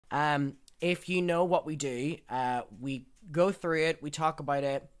If you know what we do, we go through it, we talk about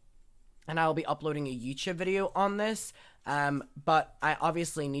it, and I'll be uploading a YouTube video on this. But I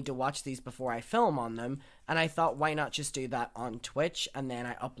obviously need to watch these before I film on them, and I thought, why not just do that on Twitch, and then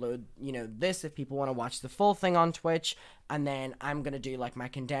I upload, this if people want to watch the full thing on Twitch, and then I'm gonna do like my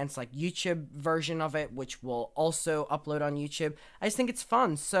condensed like YouTube version of it, which will also upload on YouTube. I just think it's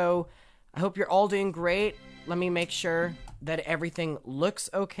fun, so I hope you're all doing great. Let me make sure that everything looks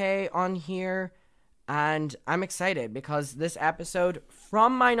okay on here. And I'm excited because this episode,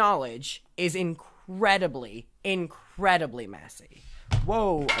 from my knowledge, is incredibly messy.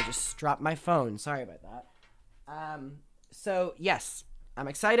 Whoa, I just dropped my phone. Sorry about that. So, yes, I'm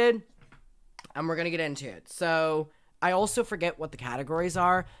excited, and we're going to get into it. So, I also forget what the categories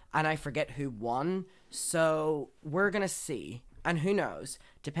are, and I forget who won. So, we're going to see, and who knows,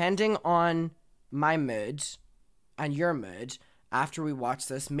 depending on my mood and your mood, after we watch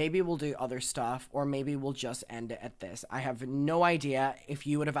this, maybe we'll do other stuff, or maybe we'll just end it at this. I have no idea. If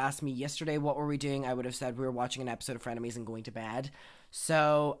you would have asked me yesterday what were we doing, I would have said we were watching an episode of Frenemies and going to bed.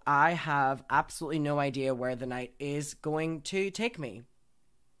 So I have absolutely no idea where the night is going to take me.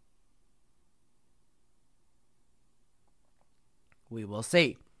 We will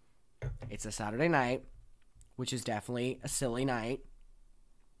see. It's a Saturday night, which is definitely a silly night.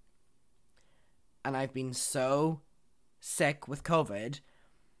 And I've been so sick with COVID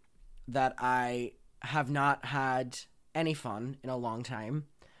that I have not had any fun in a long time.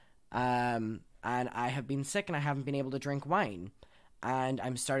 And I have been sick and I haven't been able to drink wine. And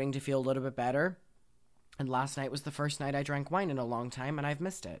I'm starting to feel a little bit better. And last night was the first night I drank wine in a long time, and I've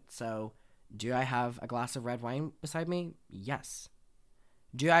missed it. So, do I have a glass of red wine beside me? Yes.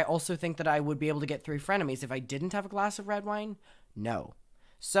 Do I also think that I would be able to get through Frenemies if I didn't have a glass of red wine? No.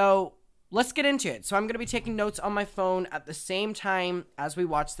 So, let's get into it. So, I'm going to be taking notes on my phone at the same time as we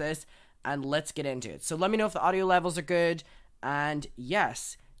watch this, and let's get into it. So, let me know if the audio levels are good. And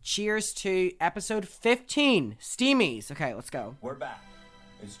yes, cheers to episode 15, Steamies. Okay, let's go. We're back.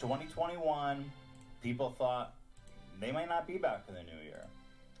 It's 2021. People thought they might not be back for the new year.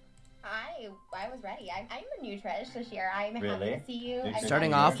 I was ready. I'm the new Trish this year. I'm happy to see you.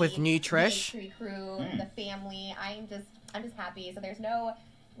 Starting off with new Trish. The crew, the family. I'm just happy. So there's no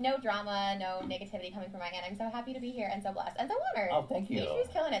drama, no negativity coming from my end. I'm so happy to be here and so blessed and so honored. Oh, thank you. She's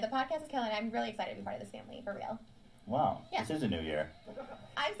killing it. The podcast is killing it. I'm really excited to be part of this family, for real. Wow. Yeah. This is a new year.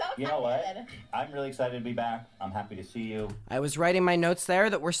 I'm so excited. You know what? I'm really excited to be back. I'm happy to see you. I was writing my notes there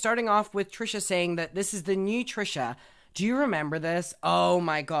that we're starting off with Trisha saying that this is the new Trisha. Do you remember this? Oh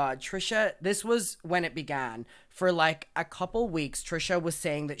my God. Trisha, this was when it began. For like a couple weeks, Trisha was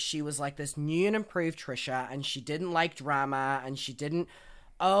saying that she was like this new and improved Trisha, and she didn't like drama, and she didn't...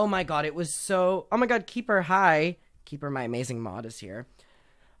 Oh my God, it was so... Oh my God, Keeper, hi. Keeper, my amazing mod, is here.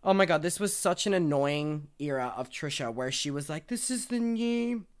 Oh my God, this was such an annoying era of Trisha where she was like, this is the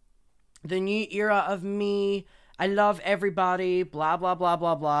new era of me. I love everybody, blah, blah, blah,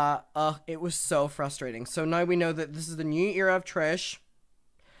 blah, blah. Ugh, it was so frustrating. So now we know that this is the new era of Trish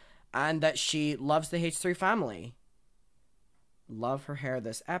and that she loves the H3 family. Love her hair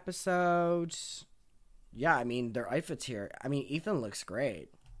this episode. Yeah, I mean, their outfits here. I mean, Ethan looks great.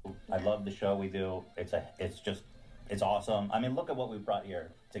 I love the show we do. It's awesome. I mean, look at what we brought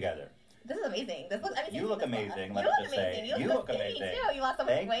here together. This is amazing. You look amazing. You look amazing. You look amazing too. You lost so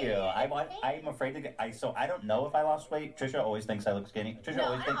much weight. Thank you. I'm afraid to get. So I don't know if I lost weight. Trisha always thinks I look skinny. I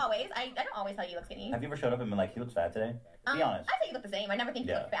don't always tell you look skinny. Have you ever showed up and been like, "He looks fat today"? Be honest. I think you look the same. I never think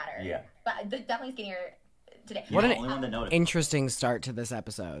you look fatter. Yeah. But definitely skinnier today. What an interesting start to this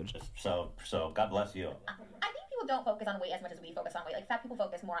episode. So God bless you. I think people don't focus on weight as much as we focus on weight. Like fat people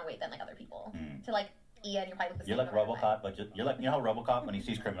focus more on weight than like other people. To like. Ian, you're probably the same. You're like RoboCop, but you're like, you know how RoboCop, when he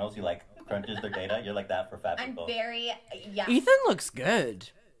sees criminals, he like crunches their data? You're like that for fat people. Ethan looks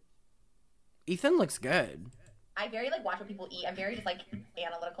good. I very like watch what people eat. I'm very just like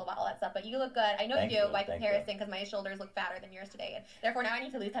analytical about all that stuff. But you look good. I know you do by comparison because my shoulders look fatter than yours today. And therefore, now I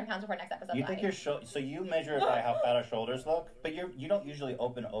need to lose 10 pounds before next episode. You think your so you measure it by how fat our shoulders look, but you don't usually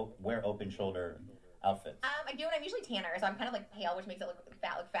wear open shoulder outfits. I do, and I'm usually tanner, so I'm kind of like pale, which makes it look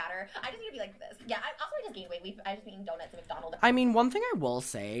fatter. I just need to be like this. Yeah, I just gained weight. I just eating donuts at McDonald's. I mean, one thing I will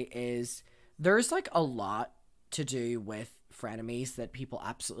say is there's like a lot to do with Frenemies that people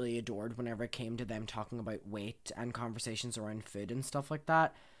absolutely adored whenever it came to them talking about weight and conversations around food and stuff like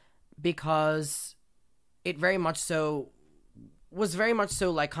that, because it was very much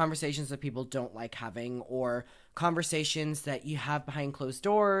so like conversations that people don't like having, or conversations that you have behind closed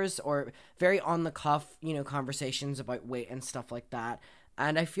doors, or very on the cuff, conversations about weight and stuff like that.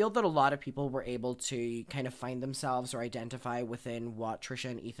 And I feel that a lot of people were able to kind of find themselves or identify within what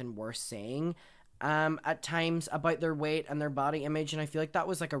Trisha and Ethan were saying at times about their weight and their body image. And I feel like that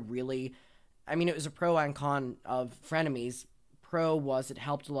was like a really, I mean, it was a pro and con of Frenemies. Pro was it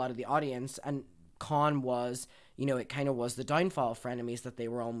helped a lot of the audience, and con was, you know, it kind of was the downfall of Frenemies that they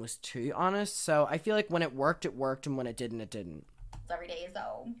were almost too honest. So I feel like when it worked, and when it didn't, it didn't. It's every day,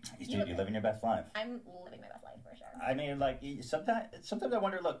 so... You're living your best life. I'm living my best life, for sure. I mean, like, sometimes I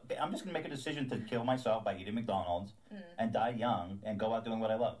wonder, look, I'm just going to make a decision to kill myself by eating McDonald's and die young and go out doing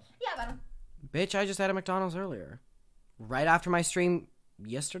what I love. Yeah, but... Bitch, I just had a McDonald's earlier. Right after my stream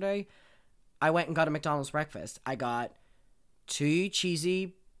yesterday, I went and got a McDonald's breakfast. I got 2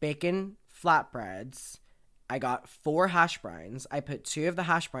 cheesy bacon flatbreads. I got 4 hash browns. I put 2 of the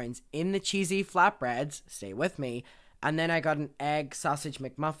hash browns in the cheesy flatbreads. Stay with me. And then I got an egg sausage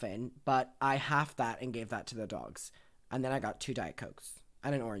McMuffin, but I halved that and gave that to the dogs. And then I got 2 Diet Cokes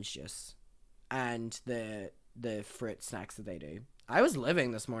and an orange juice and the fruit snacks that they do. I was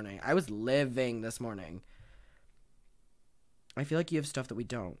living this morning. I feel like you have stuff that we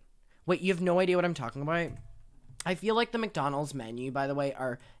don't. Wait, you have no idea what I'm talking about? I feel like the McDonald's menu, by the way,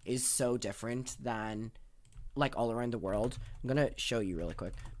 is so different than like all around the world. I'm gonna show you really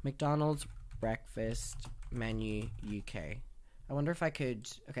quick. McDonald's breakfast menu UK. I wonder if I could...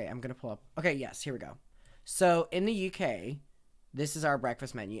 Okay, I'm gonna pull up... Okay, yes, here we go. So, in the UK, this is our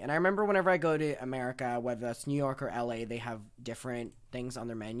breakfast menu. And I remember whenever I go to America, whether that's New York or LA, they have different things on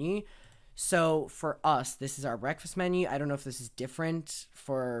their menu. So, for us, this is our breakfast menu. I don't know if this is different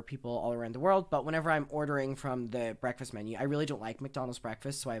for people all around the world, but whenever I'm ordering from the breakfast menu, I really don't like McDonald's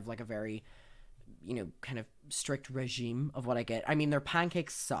breakfast, so I have like a very, you know, kind of strict regime of what I get. I mean, their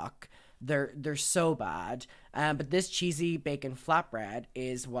pancakes suck. They're so bad. But this cheesy bacon flatbread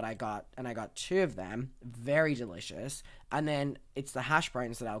is what I got, and I got 2 of them. Very delicious. And then it's the hash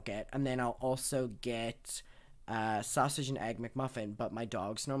browns that I'll get, and then I'll also get sausage and egg McMuffin, but my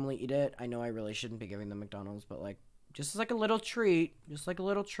dogs normally eat it. I know I really shouldn't be giving them McDonald's, but like, just like a little treat.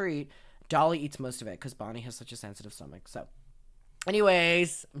 Dolly eats most of it because Bonnie has such a sensitive stomach. So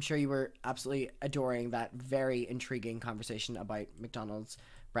anyways, I'm sure you were absolutely adoring that very intriguing conversation about McDonald's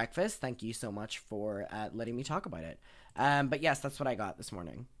breakfast. Thank you so much for letting me talk about it. But yes, that's what I got this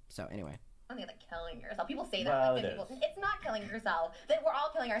morning. So anyway. I think like killing yourself. People say that. Like, it's not killing yourself. That we're all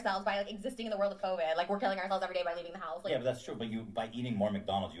killing ourselves by like existing in the world of COVID. Like we're killing ourselves every day by leaving the house. Like, yeah, but that's true. But by eating more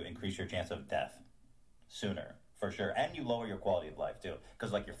McDonald's, you increase your chance of death sooner. For sure. And you lower your quality of life, too.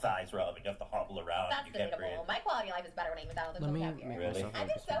 Because, like, your thighs rub and you have to hobble around. That's debatable. My quality of life is better when I eat McDonald's. I'm so happier. Really? I've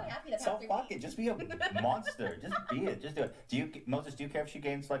been so happy that so fuck it. Just be a monster. Just be it. Just do it. Moses, do you care if she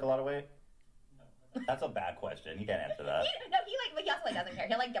gains, like, a lot of weight? That's a bad question. He can't answer that. He also, like, doesn't care.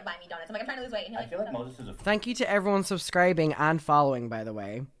 He'll, like, buy me donuts. I'm like, I'm trying to lose weight. And I feel like Moses is a... Thank you to everyone subscribing and following, by the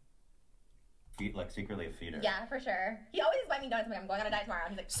way. Like secretly a feeder. Yeah, for sure. He always buys me donuts. I'm like, I'm going on a diet tomorrow.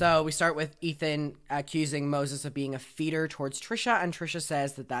 He's like, so we start with Ethan accusing Moses of being a feeder towards Trisha, and Trisha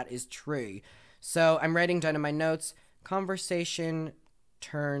says that is true. So I'm writing down in my notes, conversation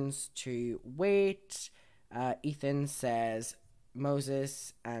turns to weight. Ethan says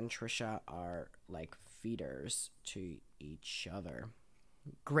Moses and Trisha are like feeders to each other.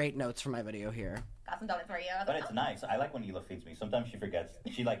 Great notes for my video here. Got some donuts for you. But it's nice. I like when Hila feeds me. Sometimes she forgets.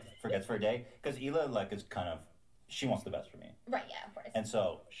 She forgets for a day because Hila is kind of, she wants the best for me. Right. Yeah. Of course. And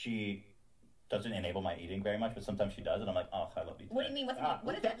so she doesn't enable my eating very much, but sometimes she does, and I'm like, oh, I love you. What do you mean?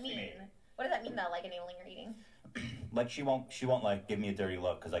 What does that mean? What does that mean though? Like enabling your eating? Like she won't like give me a dirty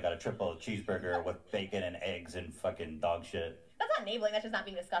look because I got a triple cheeseburger with bacon and eggs and fucking dog shit. That's not enabling. That's just not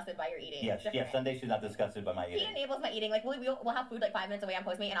being disgusted by your eating. Yes, Sunday she's not disgusted by my eating. He enables my eating. Like we'll have food like 5 minutes away on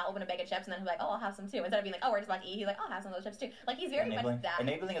Postmate, and I'll open a bag of chips, and then he'll be like, oh, I'll have some too. Instead of being like, oh, we're just about to eat, he's like, I'll have some of those chips too. Like he's very much that.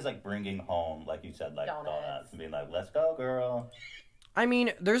 Enabling is like bringing home, like you said, like donuts and being like, let's go, girl. I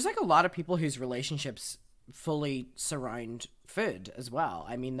mean, there's like a lot of people whose relationships fully surround food as well.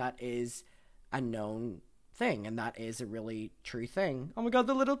 I mean, that is a known thing, and that is a really true thing. Oh my god,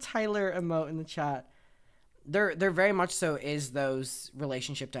 the little Tyler emote in the chat. There very much so is those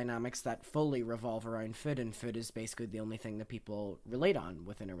relationship dynamics that fully revolve around food, and food is basically the only thing that people relate on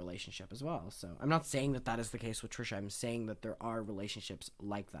within a relationship as well. So I'm not saying that is the case with Trisha. I'm saying that there are relationships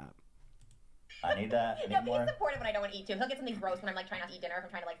like that. I need that. He's supportive when I don't want to eat too. He'll get something gross when I'm like trying not to eat dinner. If I'm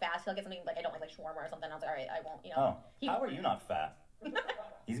trying to like fast, he'll get something like I don't like shawarma or something. I was like, all right, I won't. You know. Oh, how are you not fat?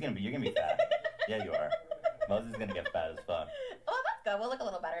 You're gonna be fat. Yeah, you are. Moses is gonna get fat as fuck. Oh, that's good. We'll look a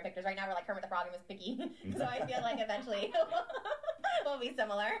little better in pictures. Right now we're like Kermit the Frog and Miss Piggy. So I feel like eventually we'll be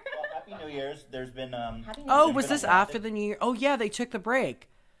similar. Well, Happy New Year's. There's been was this after the New Year? Oh yeah, they took the break.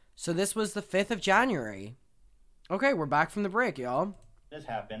 So this was the 5th of January. Okay, we're back from the break, y'all. this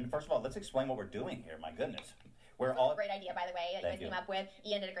happened. First of all, let's explain what we're doing here. My goodness. We're all... Great idea, by the way, that you guys came up with.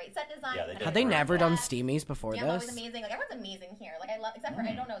 Ian did a great set design. Yeah, they did. Had they never done Steamies before this? this? It was amazing. Like, everyone's amazing here. Like, I love, except for,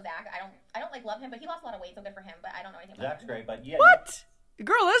 I don't know Zach. I don't like, love him, but he lost a lot of weight, so good for him, but I don't know anything about Zach's him. great, but yeah. What?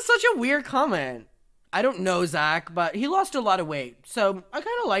 Girl, that's such a weird comment. I don't know Zach, but he lost a lot of weight, so I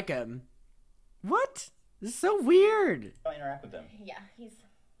kind of like him. What? This is so weird. Don't interact with him. Yeah, he's...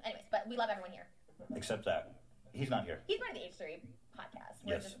 Anyways, but we love everyone here. Except Zach. He's not here. He's part of the H3 podcast.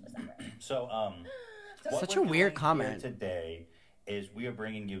 We're Yes. just separate. So, what Such we're a weird doing comment. here today is we are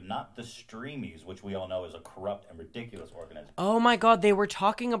bringing you not the Streamies, which we all know is a corrupt and ridiculous organization. Oh my god, they were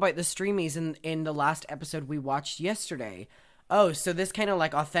talking about the Streamies in the last episode we watched yesterday. Oh, so this kind of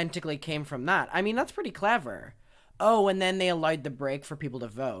like authentically came from that. I mean, that's pretty clever. Oh, and then they allowed the break for people to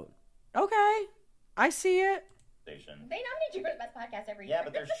vote. Okay, I see it. They nominate you for the best podcast every year. Yeah,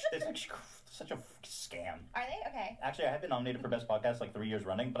 but it's like such a scam. Are they? Okay. Actually, I have been nominated for best podcast like 3 years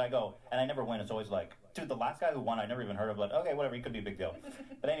running, but I go and I never win. It's always like, dude, the last guy who won, I never even heard of. Like, okay, whatever, he could be a big deal.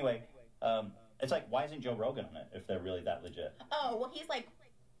 But anyway, it's like, why isn't Joe Rogan on it if they're really that legit? Oh, well, he's like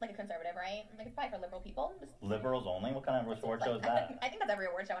a conservative, right? Like, it's probably for liberal people. Liberals only? What kind of award show is that? I think that's every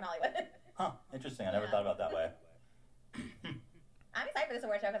award show in Hollywood. Huh? Interesting. I never thought about it that way. I'm excited for this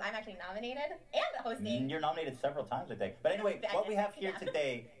award show because I'm actually nominated and hosting. You're nominated several times, I think. But anyway, what we have here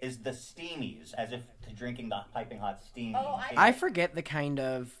today is the Steamies, as if drinking the piping hot steam. Oh, I forget the kind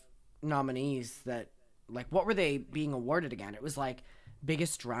of nominees that, like, what were they being awarded again? It was like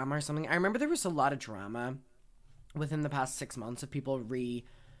biggest drama or something. I remember there was a lot of drama within the past 6 months of people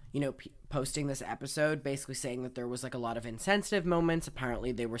posting this episode, basically saying that there was like a lot of insensitive moments.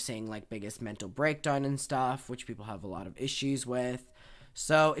 Apparently they were saying like biggest mental breakdown and stuff, which people have a lot of issues with.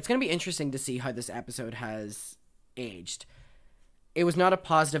 So it's going to be interesting to see how this episode has aged. It was not a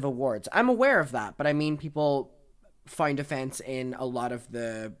positive awards. I'm aware of that, but I mean, people find offense in a lot of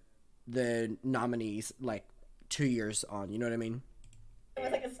the nominees like 2 years on, you know what I mean? It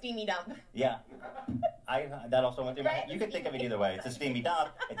was like a steamy dump. Yeah. That also went through my Right? head. You can think of it either way. It's a steamy dump.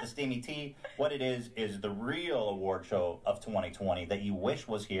 It's a steamy tea. What it is the real award show of 2020 that you wish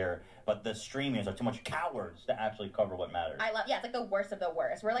was here, but the Streamiers are too much cowards to actually cover what matters. It's like the worst of the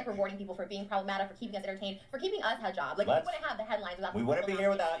worst. We're like rewarding people for being problematic, for keeping us entertained, for keeping us a job. Like, we wouldn't have the headlines without We wouldn't be here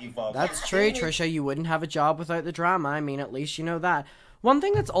without you folks. That's true, Trisha. You wouldn't have a job without the drama. I mean, at least you know that. One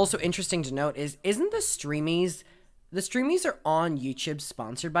thing that's also interesting to note isn't the Streamies are on YouTube,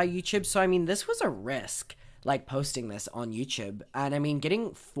 sponsored by YouTube. So, I mean, this was a risk, like, posting this on YouTube. And, I mean,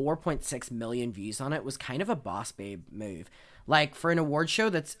 getting 4.6 million views on it was kind of a boss babe move. Like, for an award show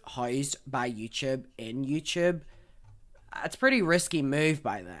that's housed by YouTube in YouTube, that's a pretty risky move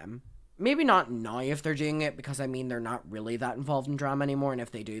by them. Maybe not now if they're doing it, because, I mean, they're not really that involved in drama anymore. And if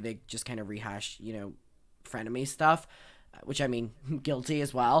they do, they just kind of rehash, Frenemies stuff, which, I mean, guilty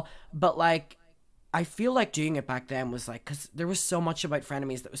as well. But, like, I feel like doing it back then was like, because there was so much about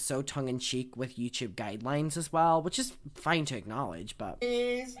Frenemies that was so tongue-in-cheek with YouTube guidelines as well, which is fine to acknowledge, but...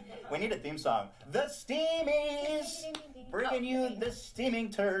 We need a theme song. The Steamies! Bringing you the steaming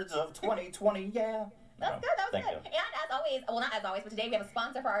turds of 2020, yeah. That was good. Thank you. And as always, well, not as always, but today we have a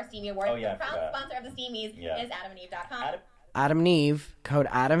sponsor for our Steamy Award. Oh, yeah, The proud sponsor of the Steamies is AdamandEve.com. Adam and Eve, code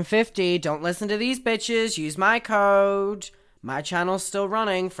Adam50. Don't listen to these bitches. Use my code. My channel's still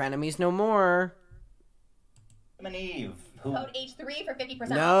running. Frenemies no more. Adam and Eve. Code H3 for 50%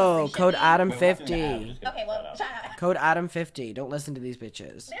 No, off. code Adam. Adam50. Okay, well, shut up. Code Adam50. Don't listen to these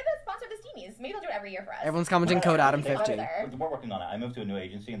bitches. They're the sponsor of the Steamies. Maybe they'll do it every year for us. Everyone's commenting code Adam50. We're working on it. I moved to a new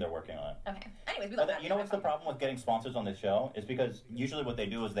agency and they're working on it. Okay. Anyways, we love that. You know what's the problem with getting sponsors on this show? Is because usually what they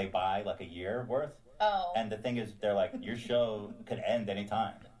do is they buy like a year worth. Oh. And the thing is, they're like, your show could end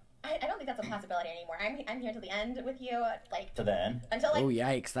anytime. I don't think that's a possibility anymore. I'm here till the end with you, like... To the end? Until, like... Oh,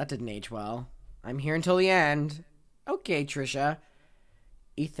 yikes. That didn't age well. I'm here until the end. Okay, Trisha.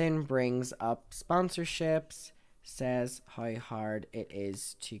 Ethan brings up sponsorships, says how hard it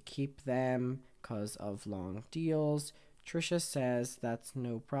is to keep them because of long deals. Trisha says that's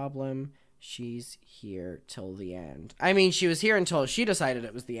no problem. She's here till the end. I mean, she was here until she decided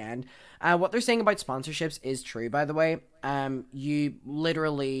it was the end. What they're saying about sponsorships is true, by the way. You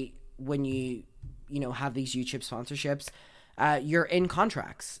literally, when you have these YouTube sponsorships, you're in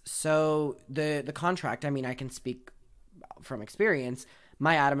contracts. So the contract, I mean, I can speak from experience.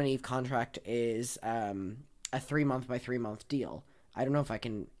 My Adam and Eve contract is a 3-month by 3-month deal. I don't know if I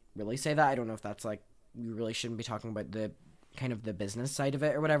can really say that. I don't know if that's like, you really shouldn't be talking about the kind of the business side of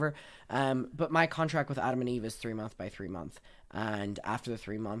it or whatever. But my contract with Adam and Eve is 3-month by 3-month. And after the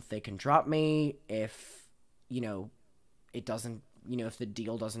 3-month, they can drop me if, it doesn't, if the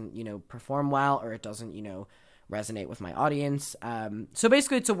deal doesn't, perform well, or it doesn't, resonate with my audience. So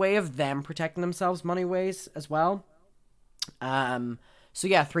basically it's a way of them protecting themselves money ways as well. So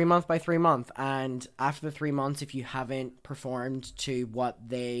yeah, 3 month by 3 month. And after the 3 months, if you haven't performed to what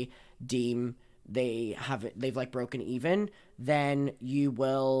they deem they've like broken even, then you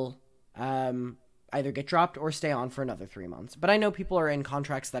will, either get dropped or stay on for another 3 months. But I know people are in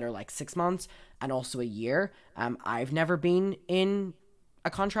contracts that are like 6 months and also a year. I've never been in a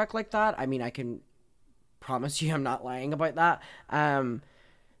contract like that. I mean, I can promise you I'm not lying about that.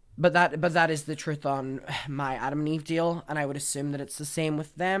 But that is the truth on my Adam and Eve deal, and I would assume that it's the same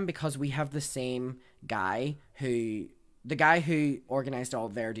with them because we have the same guy the guy who organized all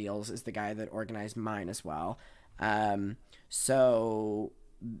their deals is the guy that organized mine as well. So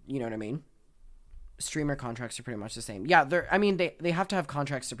you know what I mean? Streamer contracts are pretty much the same. Yeah, they have to have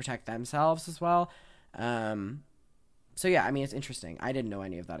contracts to protect themselves as well. So yeah, I mean, it's interesting. I didn't know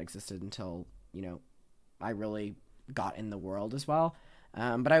any of that existed until, you know, I really got in the world as well.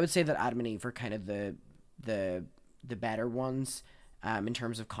 But I would say that Adam and Eve are kind of the better ones in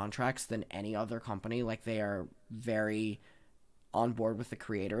terms of contracts than any other company. Like, they are very on board with the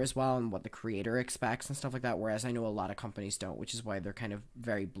creator as well and what the creator expects and stuff like that, whereas I know a lot of companies don't, which is why they're kind of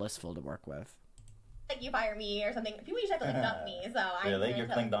very blissful to work with. Like, you fire me or something, people usually have to like dump me, so really? You're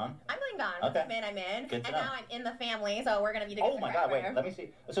clinged on? I'm clinged on with the man I'm in. Good to and know. now I'm in the family, so we're gonna be together. Oh my god, wait, let me see.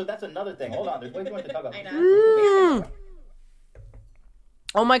 So that's another thing. Hold on, there's way too much to talk about. I know.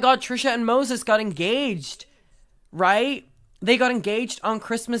 Oh my god, Trisha and Moses got engaged, right? They got engaged on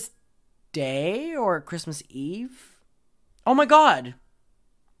Christmas Day or Christmas Eve? Oh my god.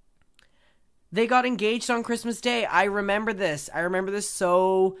 They got engaged on Christmas Day. I remember this. I remember this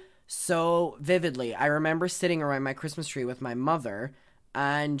so vividly. I remember sitting around my Christmas tree with my mother,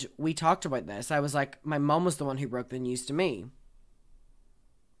 and we talked about this. I was like, my mom was the one who broke the news to me.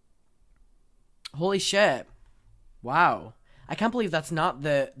 Holy shit. Wow. I can't believe that's not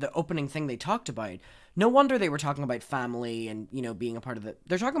the opening thing they talked about. No wonder they were talking about family and, you know, being a part of it.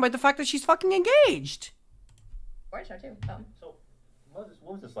 They're talking about the fact that she's fucking engaged. We're sure too. So, what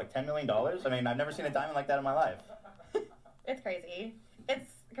was this, like $10 million? I mean, I've never seen a diamond like that in my life. It's crazy. It's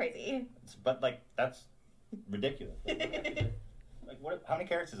crazy. But, like, that's ridiculous. Like, how many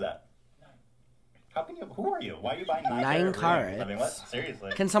carats is that? How can you? Who are you? Why are you buying 9 carats? I mean, what?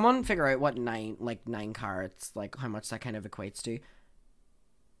 Seriously? Can someone figure out what 9 carats, like how much that kind of equates to?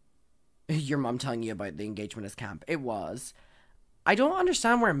 Your mom telling you about the engagement as camp. It was. I don't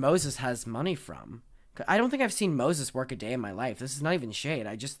understand where Moses has money from. I don't think I've seen Moses work a day in my life. This is not even shade.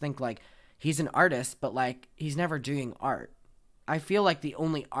 I just think, like, he's an artist, but, like, he's never doing art. I feel like the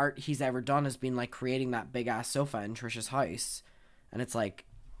only art he's ever done has been, like, creating that big-ass sofa in Trisha's house. And it's like,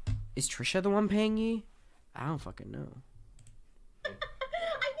 is Trisha the one paying ye? I don't fucking know. I think,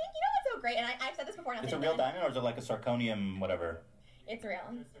 you know what's so great, and I've said this before. It's a real diamond, or is it like a zirconium whatever? It's real.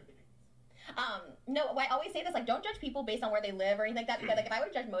 No, I always say this, like, don't judge people based on where they live or anything like that, because, like, if I would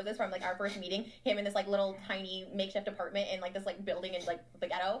have judged Moses from, like, our first meeting, him in this, like, little tiny makeshift apartment in, like, this, like, building in, like, the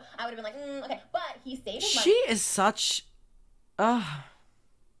ghetto, I would have been like, okay, but he saved his money. She is such...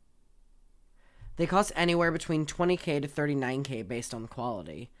 They cost anywhere between 20k to 39k based on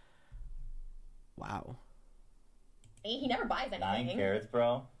quality. Wow. He never buys anything. 9 carats,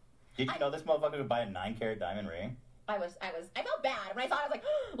 bro? Did you know this motherfucker would buy a 9-carat diamond ring? I felt bad when I saw it. I was like,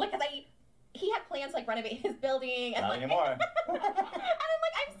 like, because he had plans to, like, renovate his building. And, Not like, anymore. and I'm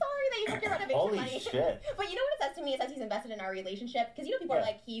like, I'm sorry that you took your renovation Holy money. shit. But you know what it says to me? It says he's invested in our relationship. Because, you know, people are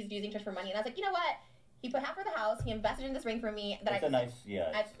like, he's using Trish for money. And I was like, you know what? He put half for the house. He invested in this ring for me. That's a nice,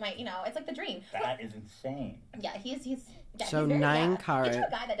 yeah. You know, it's like the dream. That is insane. Yeah, he's so very, 9 carat. Get you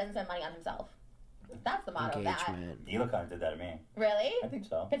a guy that doesn't spend money on himself. That's the motto of that. Dila kind of did that to me. Really? I think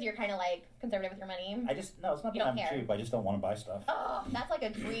so. Because you're kind of, like, conservative with your money. No, it's not that I'm cheap. I just don't want to buy stuff. Oh, that's like a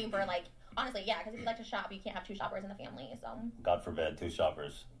dream for, like, honestly, yeah, because if you like to shop, you can't have 2 shoppers in the family, so. God forbid, 2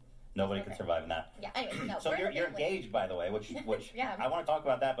 shoppers. Nobody could survive in that. Yeah, anyway, no. So you're engaged, by the way, which yeah. I want to talk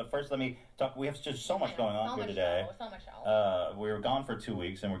about that, but first let me talk. We have just so much going on here today. So much show. We were gone for 2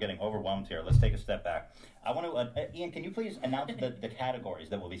 weeks, and we're getting overwhelmed here. Let's take a step back. I want to, Ian, can you please announce the categories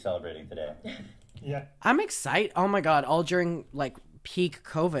that we'll be celebrating today? Yeah. I'm excited. Oh my god, all during, like, peak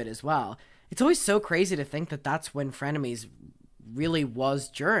COVID as well. It's always so crazy to think that that's when Frenemies really was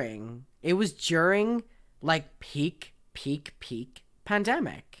during. It was during, like, peak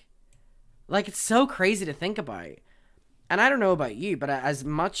pandemic. Like, it's so crazy to think about. And I don't know about you, but as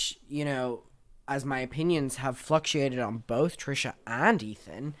much, you know, as my opinions have fluctuated on both Trisha and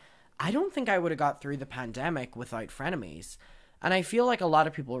Ethan, I don't think I would have got through the pandemic without Frenemies. And I feel like a lot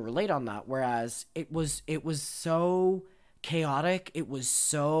of people relate on that, whereas it was so chaotic, it was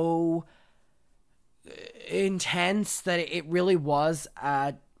so intense that it really was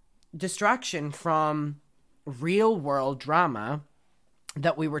a distraction from real world drama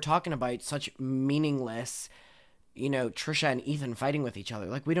that we were talking about, such meaningless, you know, Trisha and Ethan fighting with each other.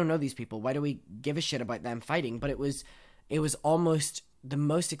 Like, we don't know these people. Why do we give a shit about them fighting? But it was almost the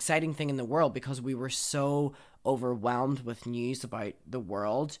most exciting thing in the world because we were so overwhelmed with news about the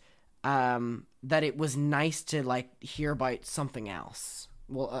world that it was nice to, like, hear about something else.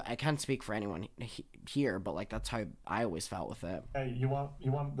 Well, I can't speak for anyone here, but, like, that's how I always felt with it. Hey, you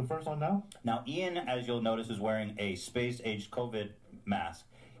want the first one now? Now, Ian, as you'll notice, is wearing a space-age COVID mask.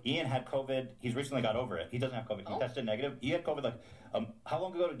 Ian had COVID. He's recently got over it. He doesn't have COVID. He tested negative. He had COVID, like, how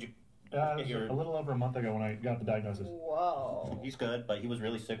long ago did you get your... A little over a month ago when I got the diagnosis. Whoa. He's good, but he was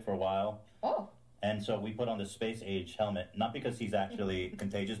really sick for a while. Oh. And so we put on the space-age helmet, not because he's actually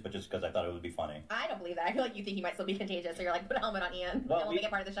contagious, but just because I thought it would be funny. I don't believe that. I feel like you think he might still be contagious, so you're like, put a helmet on Ian. Well, we'll make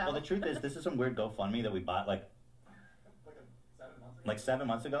it part of the show. Well, the truth is, this is some weird GoFundMe that we bought, like 7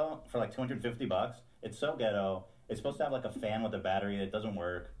 months ago for like $250. It's so ghetto. It's supposed to have like a fan with a battery. It doesn't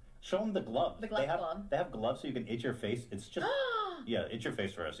work. Show them the gloves. The glove. They have gloves so you can itch your face. It's just... yeah, itch your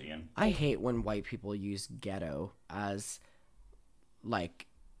face for us, Ian. I hate when white people use ghetto as, like,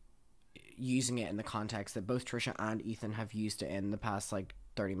 using it in the context that both Trisha and Ethan have used it in the past, like,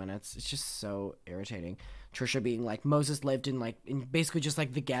 30 minutes. It's just so irritating. Trisha being like, Moses lived in, like, in basically just,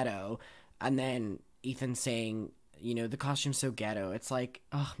 like, the ghetto. And then Ethan saying, you know, the costume's so ghetto. It's like,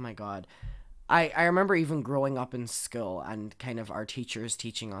 oh, my God. I remember even growing up in school and kind of our teachers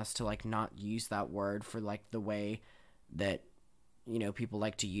teaching us to, like, not use that word for, like, the way that, you know, people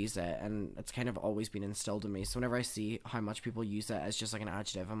like to use it. And it's kind of always been instilled in me. So whenever I see how much people use it as just, like, an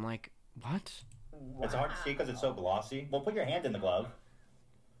adjective, I'm like, what? Wow. It's hard to see because it's so glossy. Well, put your hand in the glove.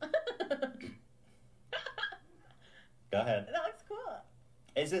 Go ahead. That looks cool.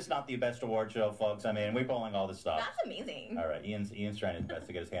 Is this not the best award show, folks? I mean, we're pulling all this stuff. That's amazing. All right, Ian's trying his best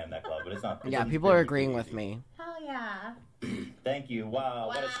to get his hand in that glove, but it's not. Yeah, people are agreeing with me. Hell yeah. Thank you. Wow,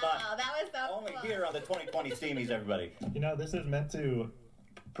 what a stunt. That was so Only cool. here on the 2020 Steamies, everybody. You know, this is meant to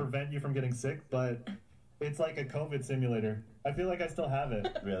prevent you from getting sick, but it's like a COVID simulator. I feel like I still have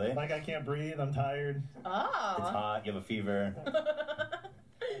it. Really? Like I can't breathe, I'm tired. Oh. It's hot, you have a fever.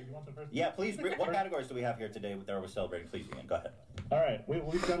 You want the first? Yeah, please, what categories do we have here today that we're celebrating? Please, Ian, go ahead. All right,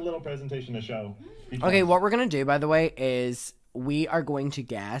 we've got a little presentation to show. Okay, what we're going to do, by the way, is we are going to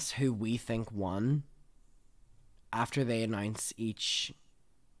guess who we think won after they announce each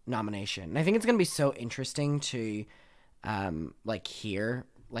nomination. And I think it's going to be so interesting to, like, hear,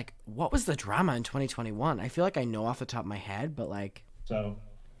 like, what was the drama in 2021? I feel like I know off the top of my head, but, like... So...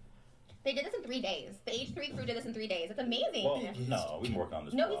 They did this in 3 days. The H3 crew did this in 3 days. It's amazing. Well, no, we've been working on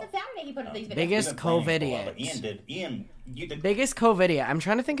this. No, he said Saturday he put these videos. Biggest COVID-idiot. But Ian, you did. Biggest COVID-idiot. I'm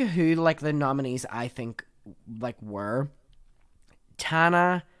trying to think of who, like, the nominees I think, like, were.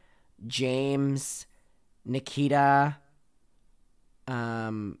 Tana, James, Nikita,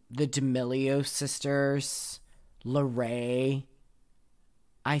 the D'Amelio sisters, Lorray.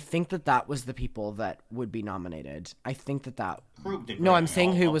 I think that was the people that would be nominated. I think that... No, I'm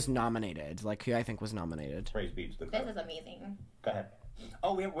saying who was nominated. Like, who I think was nominated. Praise be to the This is amazing. Go ahead.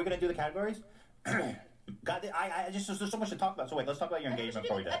 Oh, we're going to do the categories? God, I just, there's so much to talk about. So wait, let's talk about your engagement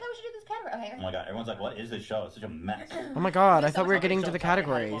before we do I thought we should do this category. Okay. Oh my God, everyone's like, what is this show? It's such a mess. Oh my God, I thought we were getting So to the tell me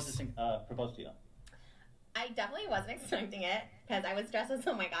how you categories. proposed to you. I definitely wasn't expecting it because I was dressed as,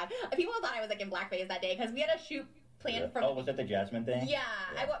 oh my God. People thought I was like in blackface that day because we had a shoot planned from... Oh, was that the Jasmine thing? Yeah,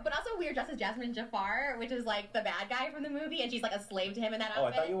 but also we were dressed as Jasmine Jafar, which is like the bad guy from the movie, and she's like a slave to him in that outfit. Oh,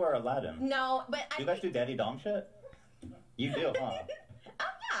 I thought you were Aladdin. No, but You guys do daddy dom shit? You do, huh?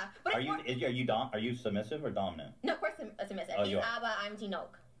 Yeah. But Are you submissive or dominant? No, of course submissive. Oh, He's you are. Abba, I'm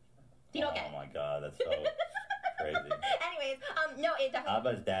Tinoch. Tinoch. Oh my God, that's so crazy. Anyways, no, it definitely... Abba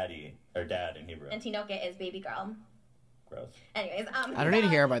is daddy, or dad in Hebrew. And Tinoch is baby girl. Gross. Anyways, I don't need to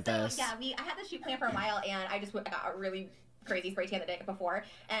hear about this. Yeah, I had the shoot plan for a while, and I got a really crazy spray tan the day before,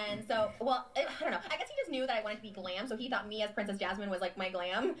 and so, well, I don't know. I guess he just knew that I wanted to be glam, so he thought me as Princess Jasmine was like my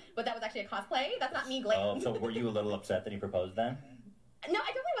glam, but that was actually a cosplay. That's not me glam. Oh, so were you a little upset that he proposed then? No, I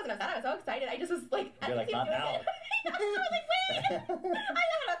definitely wasn't upset. I was so excited. I just was like, You're like, not now. I was like, wait. I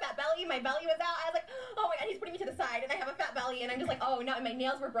had a fat belly. My belly was out. I was like, oh my God, he's putting me to the side, and I have a fat belly, and I'm just like, oh no. And my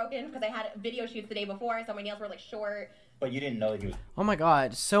nails were broken because I had video shoots the day before, so my nails were like short. But you didn't know that he was... Oh my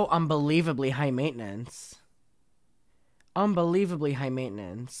God, so unbelievably high maintenance. Unbelievably high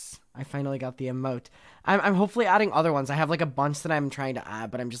maintenance. I finally got the emote. I'm hopefully adding other ones. I have like a bunch that I'm trying to add,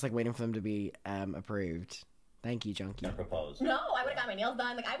 but I'm just like waiting for them to be approved. Thank you, Junkie. Gonna propose. No, I would have got my nails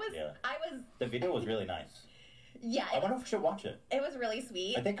done. Like I was. The video was really nice. Yeah, I wonder if we should watch it. it was really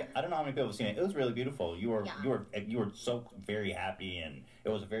sweet. I don't know how many people have seen it. It was really beautiful. You were so very happy, and it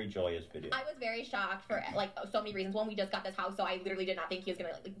was a very joyous video. I was very shocked for like so many reasons. One, we just got this house, so I literally did not think he was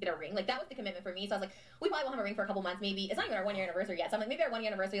gonna like, get a ring. Like that was the commitment for me. So I was like, we probably won't have a ring for a couple months. Maybe it's not even our 1 year anniversary yet. So I'm like, maybe our 1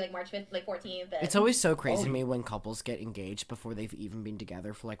 year anniversary, like March 5th, like 14th. It's always so crazy to me when couples get engaged before they've even been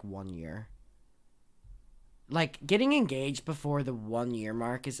together for like 1 year. Like getting engaged before the 1 year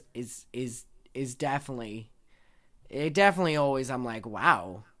mark is definitely. It definitely always, I'm like,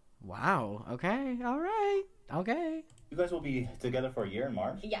 wow, okay, all right, okay. You guys will be together for a year in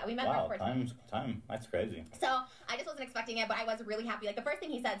March? Yeah, we met Wow, March 14th. time, that's crazy. So I just wasn't expecting it, but I was really happy. Like the first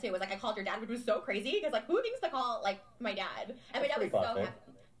thing he said too was like, I called your dad, which was so crazy because like who thinks to call like my dad? And my dad was so happy.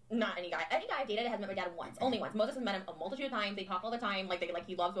 Not any guy. Any guy I've dated has met my dad once, only once. Moses has met him a multitude of times. They talk all the time. Like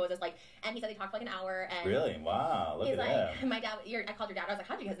he loves Moses. Like, and he said they talked for like an hour. And really? Wow. Look he's at like, that. my dad. I called your dad. I was like,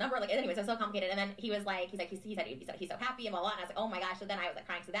 how'd you get his number? Like, anyways, it's so complicated. And then he said he's so happy and blah blah. And I was like, oh my gosh. So then I was like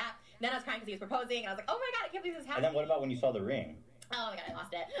crying to that. And then I was crying because he was proposing, and I was like, oh my god, I can't believe this happened. And then what about when you saw the ring? Oh my god, I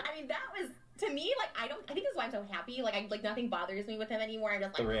lost it. I mean, that was to me like I think this is why I'm so happy. Like nothing bothers me with him anymore. I'm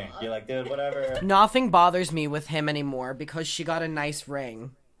just like The ring. You're like, dude, whatever. Nothing bothers me with him anymore because she got a nice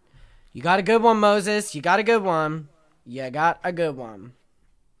ring. You got a good one, Moses. You got a good one. You got a good one.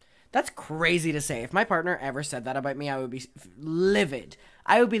 That's crazy to say. If my partner ever said that about me, I would be livid.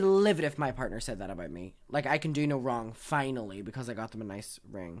 I would be livid if my partner said that about me. Like, I can do no wrong, finally, because I got them a nice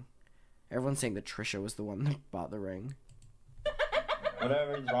ring. Everyone's saying that Trisha was the one that bought the ring.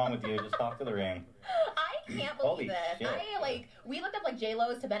 Whatever's wrong with you, just talk to the ring. I can't believe this. Shit. We looked up like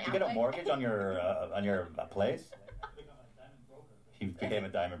J-Lo's to Ben Affleck. You get a mortgage on your place? He became a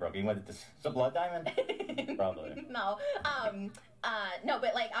diamond broker. He went to a blood diamond? Probably. No,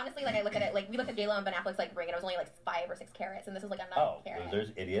 but like honestly, like I look at it, like we looked at J-Lo and Ben Affleck's like ring, and it was only like 5 or 6 carats, and this is like a 9 carat.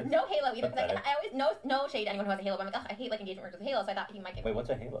 Losers, idiots. No halo either. Like, I always no shade to anyone who has a halo, but I'm like, I hate like engagement rings with a halo, so I thought he might get. Wait,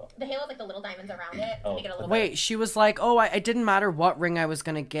 what's a halo? The halo's like the little diamonds around it. To make it a little Wait, she was like, oh, it didn't matter what ring I was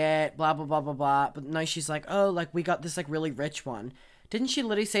gonna get, blah blah blah blah blah. But now she's like, oh, like we got this like really rich one. Didn't she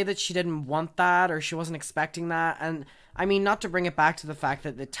literally say that she didn't want that or she wasn't expecting that? And I mean, not to bring it back to the fact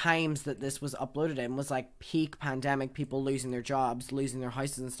that the times that this was uploaded in was like peak pandemic, people losing their jobs, losing their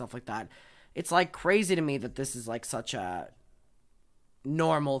houses and stuff like that. It's like crazy to me that this is like such a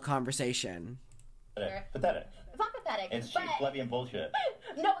normal conversation. Pathetic. It's not pathetic. It's but... cheap, plebeian bullshit.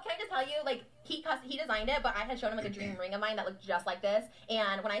 No, can I just tell you, like, he designed it, but I had shown him, like, a dream ring of mine that looked just like this,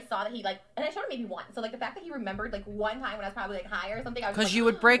 and when I saw that he, like, and I showed him maybe once, so, like, the fact that he remembered, like, one time when I was probably, like, high or something, I was Because like, you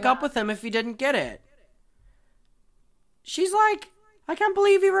would break up with him if you didn't get it. She's like, I can't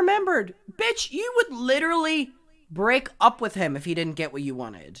believe you remembered. Bitch, you would literally break up with him if he didn't get what you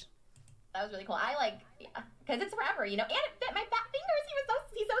wanted. That was really cool. Because it's forever, you know, and it fit my fat fingers.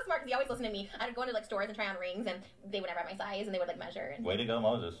 He's so smart because he always listened to me. I'd go into like stores and try on rings, and they would never have my size, and they would like measure. And... Way to go,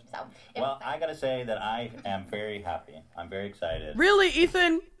 Moses. So, well, I gotta say that I am very happy. I'm very excited. Really,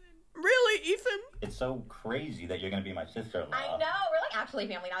 Ethan? Really, Ethan? It's so crazy that you're gonna be my sister-in-law. I know. We're like actually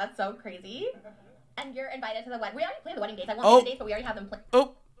family now. That's so crazy. And you're invited to the wedding. We already planned the wedding dates. I won't say the dates, but we already have them planned.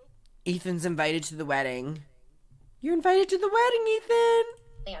 Oh, Ethan's invited to the wedding. You're invited to the wedding, Ethan.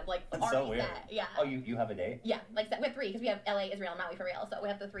 And like that's so weird. Yeah. Oh, you have a date? Yeah, like we have 3 because we have LA, Israel, and Maui for real. So we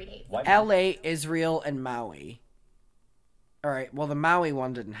have the 3 dates. LA, Israel, and Maui. All right. Well, the Maui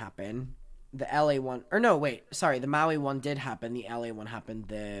one didn't happen. The LA one, or no, wait. Sorry, the Maui one did happen. The LA one happened.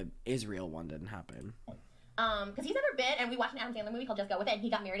 The Israel one didn't happen. Because he's never been, and we watched an Adam Sandler movie called Just Go With It, and he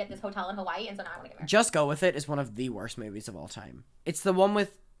got married at this hotel in Hawaii, and so now I want to get married. Just Go With It is one of the worst movies of all time. It's the one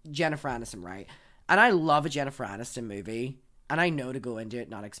with Jennifer Aniston, right? And I love a Jennifer Aniston movie, and I know to go into it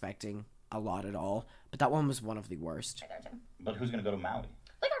not expecting a lot at all, but that one was one of the worst. Right there, too. But who's gonna go to Maui?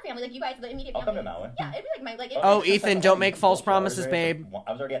 Like our family, like you guys, the immediate I'll family. come to Maui. Yeah, it'd be like my Oh, Ethan, don't make false promises, babe.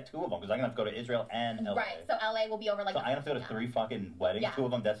 I was already at 2 of them because I'm gonna have to go to Israel and LA. Right, so LA will be over like. So I have to go to 3 fucking weddings, 2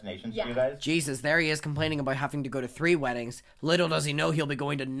 of them destinations for you guys. Jesus, there he is complaining about having to go to 3 weddings. Little does he know he'll be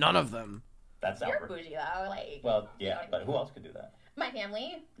going to none of them. That's You're bougie though, like. Well, yeah, but who else could do that? My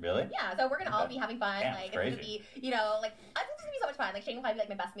family. Really? Yeah, so we're gonna all be having fun. Damn, like crazy. it's gonna be, you know, like I think it's gonna be so much fun. Like Shane will probably be like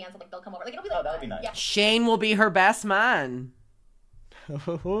my best man, so like they'll come over. Like it'll be like that would fun. be nice. Yeah. Shane will be her best man.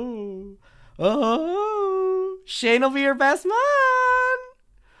 Oh, Shane will be her best man.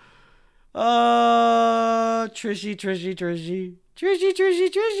 Oh, Trishy.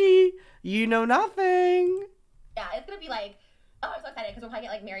 You know nothing. Yeah, it's gonna be like. Oh, I'm so excited because we'll probably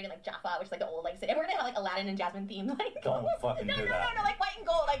get like married in like Jaffa, which is like the old like city. And we're gonna have like Aladdin and Jasmine themed like. Don't fucking do that. No, like white and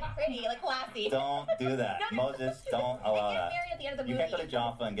gold, like pretty, like classy. Don't do that, Moses. Don't allow that. Married at the end of the You movie. can't go to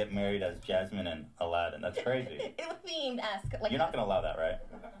Jaffa and get married as Jasmine and Aladdin. That's crazy. It was themed esque. Like, You're not gonna allow that, right?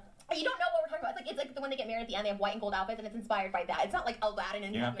 You don't know what we're talking about. It's it's like the when they get married at the end, they have white and gold outfits, and it's inspired by that. It's not like Aladdin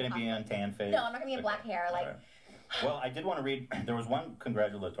and You're not going to be on tan face? No, I'm not going to be in black hair. Like, well, I did want to read, there was one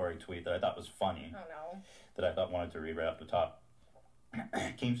congratulatory tweet that I thought was funny. oh no. That I thought wanted to read right off the top.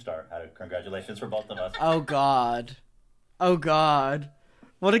 Keemstar had a congratulations for both of us. Oh God. Oh God.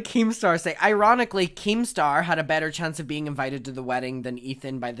 What did Keemstar say? Ironically, Keemstar had a better chance of being invited to the wedding than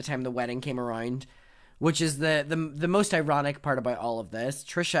Ethan by the time the wedding came around, which is the most ironic part about all of this.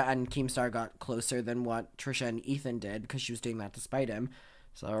 Trisha and Keemstar got closer than what Trisha and Ethan did because she was doing that to spite him.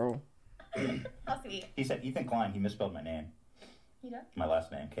 So. How sweet. He said Ethan Klein. He misspelled my name. You know? My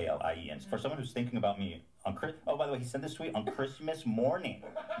last name, Klien. For someone who's thinking about me on oh, by the way, he sent this tweet on Christmas morning.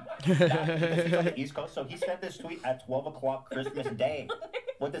 Because he's on the East Coast, so he sent this tweet at 12 o'clock Christmas Day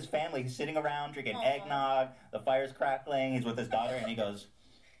with his family. He's sitting around drinking eggnog. The fire's crackling. He's with his daughter, and he goes,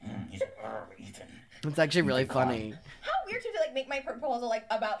 he's like, Ethan. It's actually really funny. How weird to like make my proposal like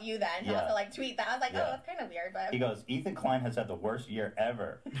about you then. To also like tweet that. I was like, oh, that's kind of weird, but. He goes, Ethan Klein has had the worst year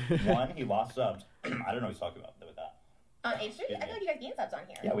ever. One, he lost subs. I don't know what he's talking about with that. On H3? I feel like you guys gained subs on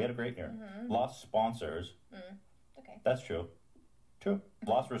here. Yeah, we had a great year. Lost sponsors. Okay. That's true. True.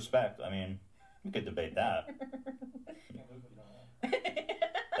 Lost respect. I mean, we could debate that.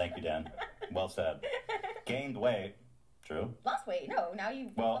 Thank you, Dan. Well said. Gained weight. True. Lost weight. No, now you.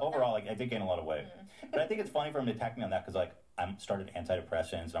 Well, overall, I did gain a lot of weight. But I think it's funny for him to attack me on that because, like, I'm started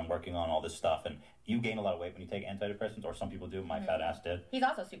antidepressants and I'm working on all this stuff. And you gain a lot of weight when you take antidepressants, or some people do. My fat ass did. He's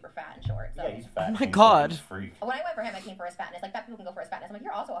also super fat and short. So. Yeah, he's fat. Oh my God. He's a freak. When I went for him, I came for his fatness. Like, fat people can go for his fatness. I'm like,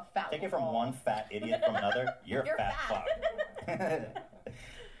 you're also a fat. Take it from one fat idiot from another. You're fat fuck.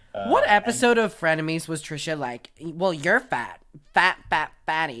 What episode of Frenemies was Trisha like, well, you're fat. Fat,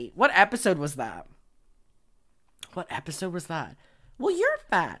 fatty. What episode was that? What episode was that? Well, you're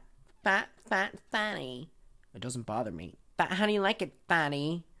fat. Fat, fatty. It doesn't bother me. Fat, how do you like it,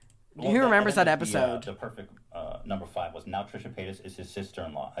 fatty? Well, Who remembers that episode? The perfect number 5 was now Trisha Paytas is his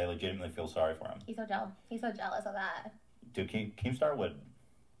sister-in-law. I legitimately feel sorry for him. He's so jealous. He's so jealous of that. Dude, Keemstar would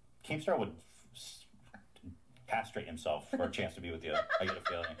castrate himself for a chance to be with you. I get a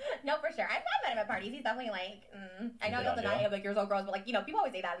feeling. No, for sure. I've met him at parties. He's definitely like, I know you'll deny it, like, you're so gross, but like, you know, people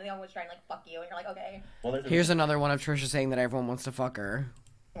always say that, and they always try and like fuck you, and you're like, okay. Well, Here's another one of Trisha saying that everyone wants to fuck her.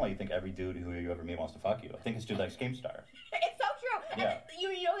 Why you think every dude who you ever meet wants to fuck you? I think it's dude like Keemstar. It's so true. Yeah. And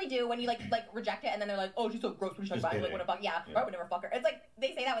you know they do when you like reject it, and then they're like, oh, she's so gross when she's like, I like want to fuck. Yeah, I would never fuck her. It's like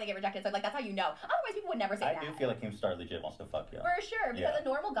they say that when they get rejected, so like that's how you know. Otherwise, people would never say that. I do feel like Keemstar legit wants to fuck you. For sure, because a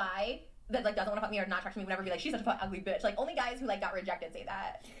normal guy that like doesn't want to fuck me or not attract me would never be like, she's such a ugly bitch. Like only guys who like got rejected say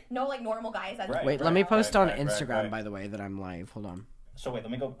that. No, like normal guys. That's Wait, let me post on Instagram by the way that I'm live. Hold on. So wait,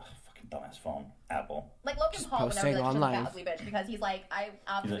 let me go. Fucking dumbass phone, Apple. Like Logan Paul would never be like, she's a ugly bitch because he's like, I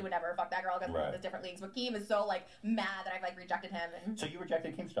obviously like, would never fuck that girl because we're in different leagues. But Keem is so like mad that I've like rejected him. And so you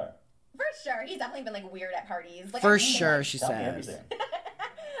rejected Keemstar? For sure, he's definitely been like weird at parties. Like, for sure, she says. I've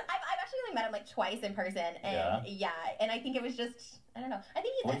actually only met him like twice in person, and and I think it was just I don't know. I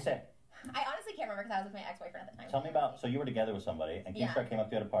think he's. What did he say? I honestly can't remember because I was with my ex-boyfriend at the time. Tell me about. So you were together with somebody, and Keemstar came up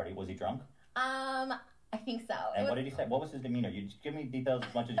to you at a party. Was he drunk? I think so. And what did he say? What was his demeanor? You just give me details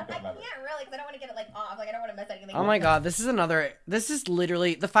as much as you can remember. I can't really because I don't want to get it like off. Like I don't want to miss anything. Oh my God, this is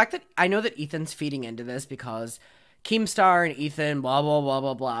literally the fact that I know that Ethan's feeding into this because Keemstar and Ethan, blah blah blah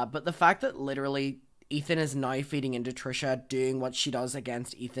blah blah. But the fact that literally Ethan is now feeding into Trisha doing what she does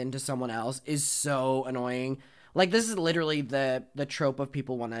against Ethan to someone else is so annoying. Like this is literally the trope of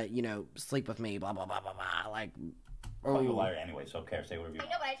people want to, you know, sleep with me, blah blah blah blah blah. Like, oh, you're a liar anyway, so care, say whatever you want.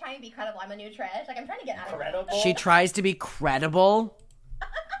 I know, but I try and be credible. I'm a new Trish. Like I'm trying to get out of credible. She tries to be credible. I'm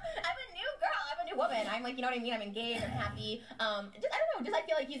a new girl. I'm a new woman. I'm like, you know what I mean? I'm engaged. I'm happy. Just I don't know. Just I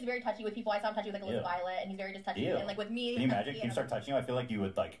feel like he's very touchy with people. I saw him touchy with like Elizabeth Violet, and he's very just touchy. And like with me. Can you imagine? Can you start touching you? I feel like you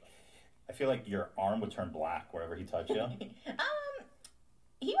would like. I feel like your arm would turn black wherever he touched you.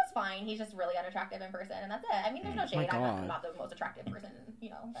 He was fine. He's just really unattractive in person, and that's it. I mean, there's no shade. I'm not the most attractive person, you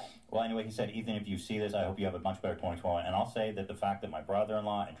know. But. Well, anyway, he said, Ethan, if you see this, I hope you have a much better 2021. And I'll say that the fact that my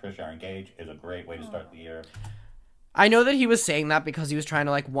brother-in-law and Trisha are engaged is a great way to start the year. I know that he was saying that because he was trying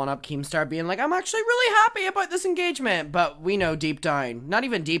to like one-up Keemstar being like, I'm actually really happy about this engagement. But we know deep down, not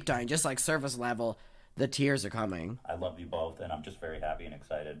even deep down, just like surface level, the tears are coming. I love you both, and I'm just very happy and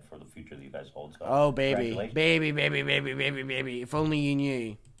excited for the future that you guys hold. So oh, baby. Baby. If only you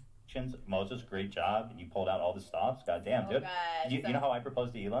knew. Moses, great job. You pulled out all the stops. God damn, dude. God. You know how I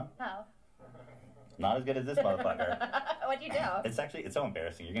proposed to Ela? How? Not as good as this motherfucker. What'd you do? It's so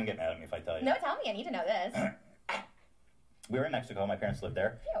embarrassing. You're going to get mad at me if I tell you. No, tell me. I need to know this. We were in Mexico. My parents lived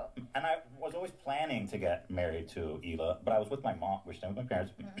there. Cute. And I was always planning to get married to Ela, but I was with my mom. We were staying with my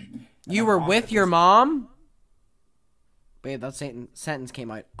parents. You were with your mom? Babe, that sentence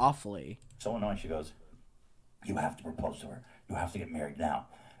came out awfully. So annoying. She goes, "You have to propose to her. You have to get married now."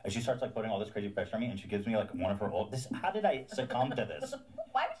 And she starts like putting all this crazy pressure on me, and she gives me like one of her old. How did I succumb to this?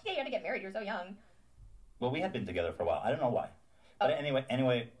 Why would she get you to get married? You're so young. Well, we had been together for a while. I don't know why, but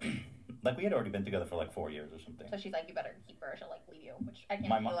anyway, like we had already been together for like 4 years or something. So she's like, you better keep her. She'll like leave you. Which I can't.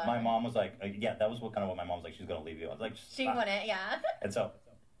 My mom was like, yeah, that was what my mom was like. She's gonna leave you. I was like, she wouldn't, yeah. And so,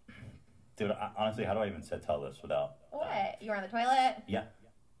 dude, honestly, how do I even tell this without? What? You were on the toilet? Yeah.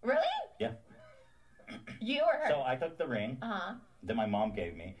 Really? Yeah. You or her? So I took the ring that my mom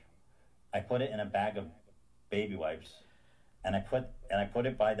gave me. I put it in a bag of baby wipes, and I put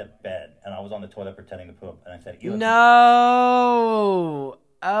it by the bed, and I was on the toilet pretending to poop, and I said, "Ew." No!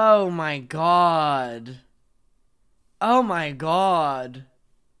 Oh my god. Oh my god.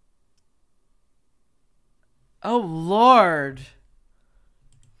 Oh Lord.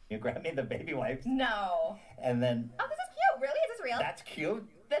 You grabbed me the baby wipes, No. and then Oh, this is cute. Really? Is this real? that's cute.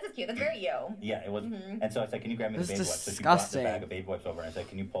 This is cute. That's very you. Yeah, it was. And so I said, "Can you grab me This the is baby wipes?" So she brought the disgusting. bag of baby wipes over, and I said,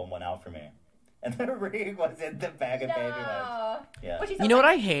 "Can you pull one out for me?" And the ring was in the bag of baby wipes. No. Yeah. Was she so You know what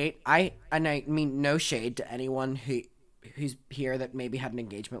like- I hate? I mean no shade to anyone who's here that maybe had an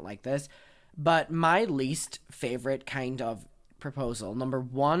engagement like this, but my least favorite kind of proposal, number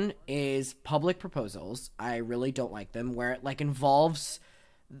one, is public proposals. I really don't like them where it like involves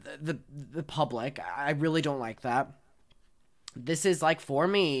the public. I really don't like that. This is like, for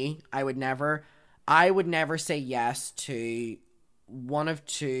me, I would never say yes to one of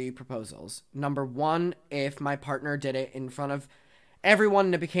two proposals. Number one, if my partner did it in front of everyone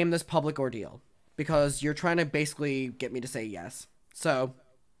and it became this public ordeal, because you're trying to basically get me to say yes. So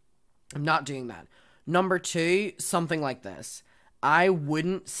I'm not doing that. Number two, something like this. I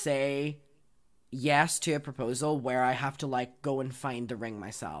wouldn't say yes to a proposal where I have to like go and find the ring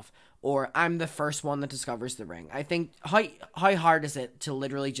myself, or I'm the first one that discovers the ring. I think how hard is it to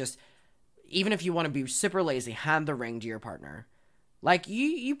literally just, even if you want to be super lazy, hand the ring to your partner. Like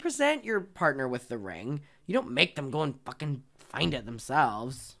you present your partner with the ring. You don't make them go and fucking find it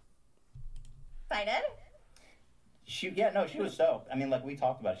themselves. Excited? She was stoked. I mean, like we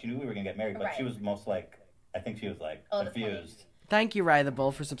talked about it. She knew we were gonna get married, but she was most like, I think she was like Oh, confused. Thank you, Rye the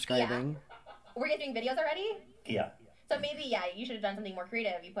Bull, for subscribing. Were you guys doing videos already? Yeah. So maybe, yeah, you should have done something more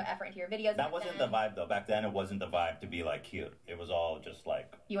creative. You put effort into your videos. That wasn't the vibe though. Back then, it wasn't the vibe to be like cute. It was all just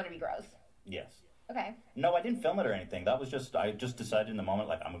like. You want to be gross. Yes. Okay. No, I didn't film it or anything. That was just, I just decided in the moment,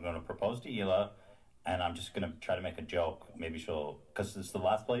 like, I'm going to propose to Hila, and I'm just going to try to make a joke. Maybe she'll, because it's the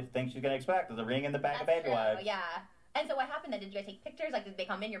last thing she's going to expect is a ring in the bag of baby wipes. Yeah. And so what happened then? Did you guys take pictures? Like, did they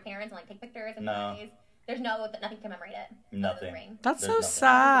come in, your parents, and like take pictures? And No. Memories? There's nothing to commemorate it. Nothing. That's There's so nothing.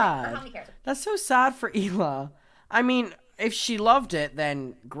 sad. Or how many cares? That's so sad for Hila. I mean, if she loved it,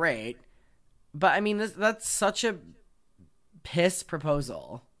 then great. But I mean, that's such a piss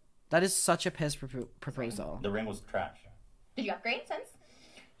proposal. That is such a piss proposal. The ring was trash. Did you upgrade since?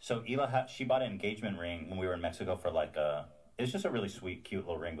 So Hila, she bought an engagement ring when we were in Mexico for like it's just a really sweet, cute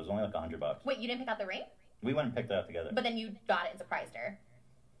little ring. It was only like $100. Wait, you didn't pick out the ring? We went and picked it out together. But then you got it and surprised her.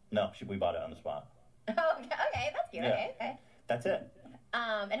 No, we bought it on the spot. Oh, okay, that's cute. Yeah. Okay. That's it.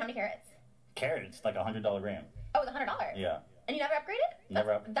 And how many carats? Carrots, like $100 ring. Oh, it was $100. Yeah. And you never upgraded?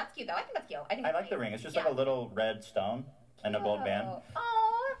 Never That's cute though. I think that's cute. I like the ring. It's just like a little red stone and a gold band.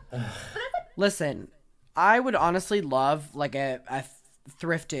 Oh. Listen, I would honestly love like a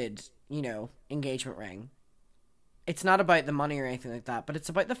thrifted, engagement ring. It's not about the money or anything like that, but it's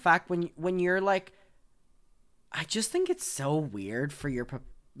about the fact when you're like, I just think it's so weird for your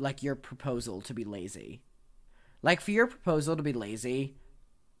proposal to be lazy. Like, for your proposal to be lazy,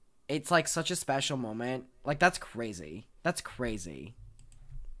 it's like such a special moment. Like, that's crazy. That's crazy.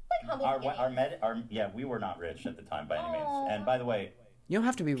 Like humble we were not rich at the time by any means. And by the way, You don't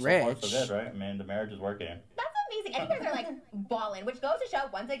have to be so far rich. so good, right? I mean, the marriage is working. That's amazing. And you guys are like balling, which goes to show,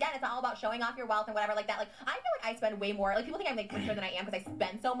 once again, it's not all about showing off your wealth and whatever like that. Like, I feel like I spend way more. Like, people think I'm like richer than I am because I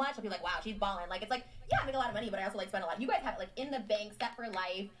spend so much. So people are like, wow, she's balling. Like, it's like, yeah, I make a lot of money, but I also like spend a lot. You guys have it like in the bank, set for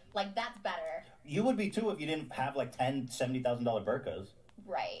life. Like, that's better. You would be too if you didn't have like $70,000 burkas.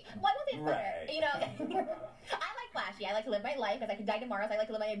 Right. Well, I don't think it's Right. better. You know, I like flashy. I like to live my life because I could die tomorrow, so I like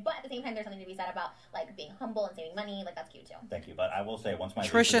to live my life. But at the same time, there's something to be said about like being humble and saving money. Like, that's cute too. Thank you, but I will say once my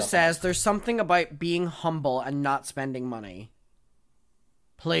lease is Trisha up- says there's something about being humble and not spending money.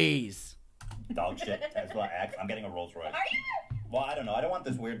 Please. dog shit Tesla X. I'm getting a Rolls Royce. Are you? Well, I don't know. I don't want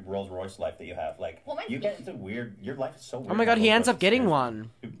this weird Rolls Royce life that you have. Like, Well, mine's you pink. get into weird. Your life is so weird. Oh my god, he Rolls ends up Royce getting is-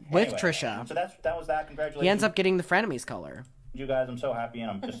 one with Anyway, Trisha. So that was that. Congratulations. He ends up getting the Frenemies color. You guys, I'm so happy, and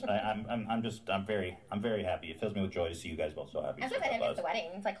I'm very happy. It fills me with joy to see you guys both so happy. I'm so So excited buzz. it's the wedding.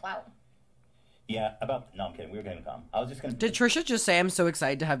 It's like clout. Yeah, no, I'm kidding. We were going to come. I was just going to... Did Trisha just say, I'm so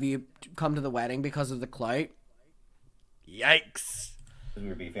excited to have you come to the wedding because of the clout? Yikes. We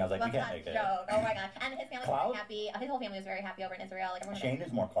were beefing. I was like, That's we can't not make a it. joke. Oh my gosh. And his family was Clout? very happy. His whole family was very happy over in Israel. Like, everyone Shane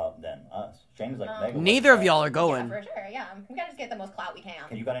is more clout than us. Shane is like mega. Neither of y'all are Yeah, going. for sure. Yeah, we gotta just get the most clout we can.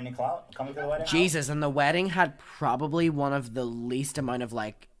 Can you got any clout coming to the wedding? Jesus, and the wedding had probably one of the least amount of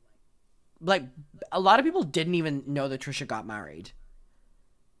like a lot of people didn't even know that Trisha got married.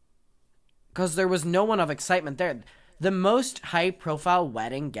 Because there was no one of excitement there. The most high profile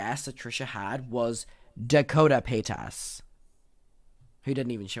wedding guest that Trisha had was Dakota Paytas, who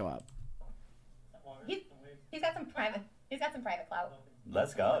didn't even show up. He's got some private clout.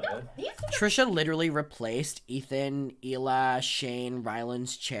 Let's go, dude. Trisha literally replaced Ethan, Ela, Shane,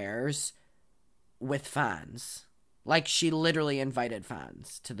 Ryland's chairs with fans. Like, she literally invited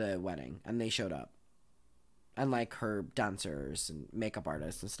fans to the wedding, and they showed up. And, like, her dancers and makeup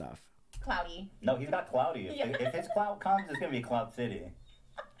artists and stuff. Cloudy. No, he's not cloudy. If his clout comes, it's going to be Clout City.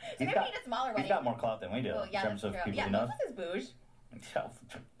 He's gonna need a smaller wedding. He's got more clout than we do Oh, yeah, in terms of that's true. people Yeah, who know. this is bouge.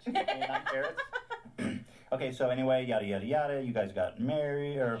 29 carats. Okay, so anyway, yada yada yada. You guys got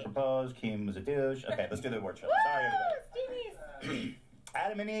married or proposed. Kim was a douche. Okay, let's do the award show. Sorry, everybody.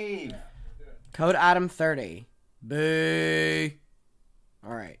 Adam and Eve. Code Adam 30. Boo.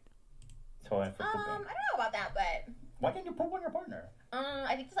 All right. Toy for I pooping. don't know about that, but Why can't you poop on your partner?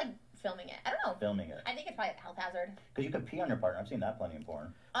 I think it's like filming it. I don't know. Filming it. I think it's probably a health hazard. Because you could pee on your partner. I've seen that plenty in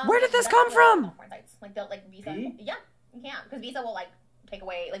porn. Where did this that's come like from? all porn sites. Like they'll like Visa. Pee? Yeah, you can because Visa will like take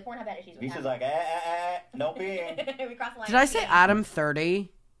away like porn have had issues with He's just that. like, no peeing. We cross the line. Did I say Yeah. Adam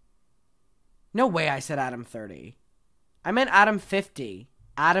 30? No way I said Adam 30. I meant Adam 50.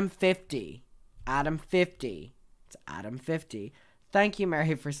 Adam 50. Adam 50. It's Adam 50. Thank you,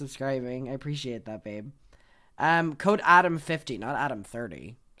 Mary, for subscribing. I appreciate that, babe. Code Adam 50, not Adam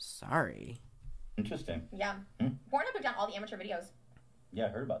 30. Sorry. Interesting. Yeah. Pornhub took down all the amateur videos. Yeah, I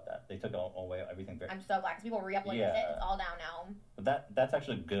heard about that. They took away everything. I'm so glad because people re-uploaded it. It's all down now. But that's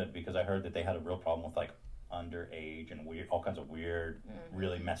actually good because I heard that they had a real problem with like underage and weird, all kinds of weird,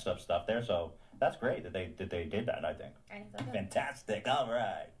 really messed up stuff there. So that's great that they did that. I think. I think so too. Fantastic. All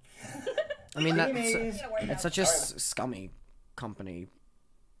right. I mean, Frenemies. it's such a scummy company,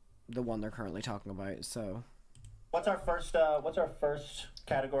 the one they're currently talking about, so... What's our first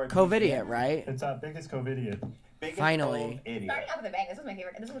category? COVIDiot, right? It's biggest COVIDiot. Biggest Finally. idiot. Starting off with a bang. This was my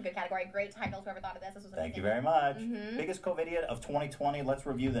favorite. This was a good category. Great titles. Whoever thought of this. This was Thank you amazing. very much. Biggest COVID idiot of 2020. Let's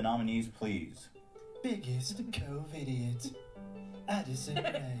review the nominees, please. Biggest COVID-idiot. Addison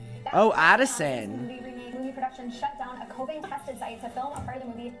Rae. Oh, Addison. Movie production shut down a COVID-tested site to film a part of the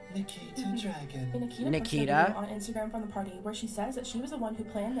movie. Nikita Dragon. Nikita Nikita? posted a video on Instagram from the party where she says that she was the one who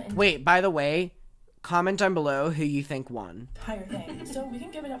planned the Wait, by the way, comment down below who you think won. entire thing. So we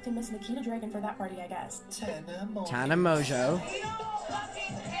can give it up to Miss Nikita Dragon for that party, I guess. Tana Mojo.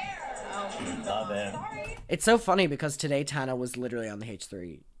 Love it. It's so funny because today Tana was literally on the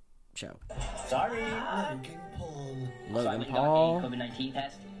H3 show. Sorry. Logan Paul. So I Logan went and Paul. got a COVID-19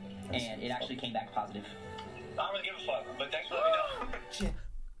 test, and it actually came back positive. I don't really give a fuck, but thanks for letting me know.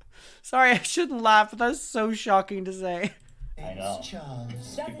 Sorry, I shouldn't laugh, but that's so shocking to say. I know.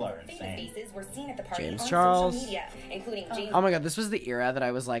 Charles. People are insane. Faces were seen at the party James on Charles. social media, including James. Oh my god, this was the era that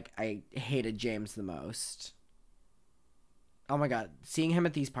I was like, I hated James the most. Oh my god, seeing him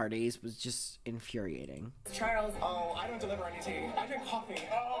at these parties was just infuriating. Charles. Oh, I don't deliver any tea. I drink coffee.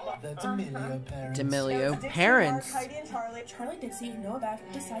 Oh. The D'Amelio parents. D'Amelio parents. Charlie Dixie and Noah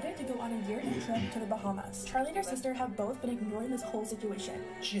Beck decided to go on a year-end trip to the Bahamas. Charlie and her sister have both been ignoring this whole situation.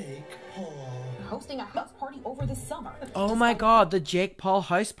 Jake Paul. Hosting a house party over the summer. Oh my god, the Jake Paul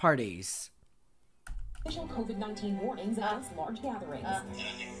house parties. Official COVID-19 warnings against large gatherings.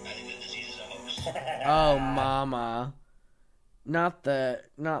 Oh mama. Not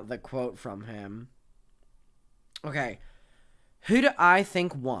the quote from him. Okay. Who do I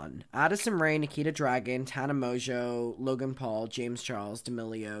think won? Addison Rae, Nikita Dragon, Tana Mojo, Logan Paul, James Charles,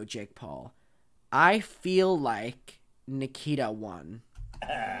 D'Amelio, Jake Paul. I feel like Nikita won.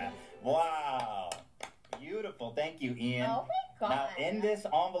 Wow. Beautiful. Thank you, Ian. Oh my god. Now, in this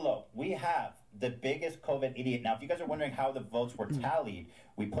envelope, we have the biggest COVID idiot. Now, if you guys are wondering how the votes were tallied,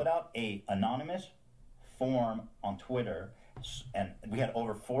 we put out a anonymous form on Twitter, and we had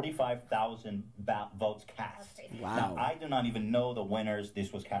over 45,000 votes cast. Wow. Now, I do not even know the winners.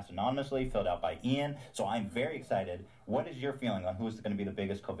 This was cast anonymously, filled out by Ian, so I'm very excited. What is your feeling on who's going to be the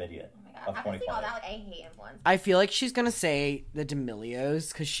biggest COVID idiot Oh my of god. After seeing all 2020? that, like, I hate influence. I feel like she's gonna say the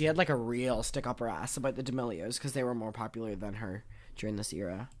D'Amelios because she had like a real stick up her ass about the D'Amelios because they were more popular than her during this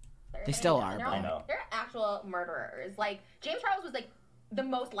era. They still are, No, but I know. They're actual murderers. Like, James Charles was like the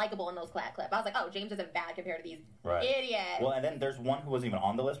most likable in those clips. I was like, oh, James isn't bad compared to these Right. idiots. Well, and then there's one who wasn't even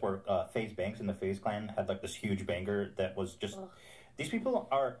on the list where FaZe Banks and the FaZe Clan had like this huge banger that was just. Ugh. These people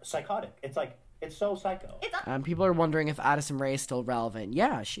are psychotic. It's like it's so psycho. People are wondering if Addison Rae is still relevant.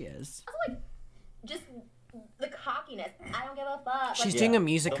 Yeah, she is. Also, like, just the cockiness. I don't give a fuck. She's doing a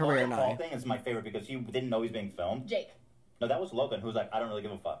music career now. The Logan Paul thing is my favorite because he didn't know he was being filmed. Jake. No, that was Logan, who was like, I don't really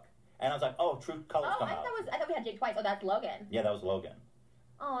give a fuck. And I was like, oh, True Colors come out. I thought we had Jake twice. Oh, that's Logan. Yeah, that was Logan.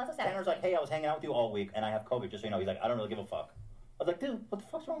 Oh, that's so sad. Tanner's like, hey, I was hanging out with you all week, and I have COVID, just so you know. He's like, I don't really give a fuck. I was like, dude, what the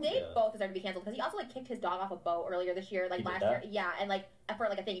fuck's wrong with you? They both deserve to be canceled because he also like kicked his dog off a boat earlier this year, like last year. Yeah, and like for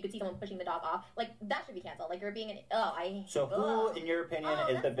like a thing, you could see someone pushing the dog off. Like that should be canceled. Like you're being an So who, in your opinion,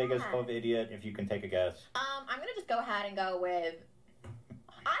 is the biggest COVID idiot? If you can take a guess. I'm gonna just go ahead and go with.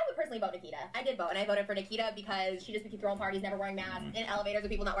 I would personally vote Nikita. I did vote, and I voted for Nikita because she just keeps throwing parties, never wearing masks, in elevators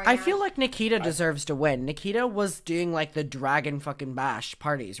with people not wearing masks. I feel like Nikita deserves to win. Nikita was doing like the Dragon fucking Bash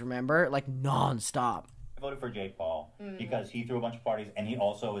parties, remember? Like non-stop. I voted for Jake Paul because he threw a bunch of parties, and he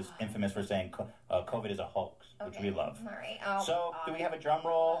also is infamous for saying COVID is a hoax, which we love. All right. So, do we have a drum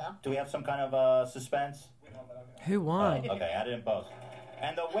roll? Do we have some kind of suspense? Who won? Okay, add it in post.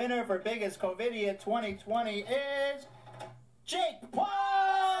 And the winner for biggest COVIDiot 2020 is Jake Paul!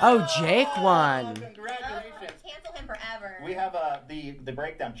 Oh, Jake won. Congratulations. Cancel him forever. We have the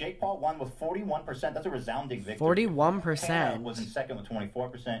breakdown. Jake Paul won with 41%. That's a resounding victory. 41%. Tana was in second with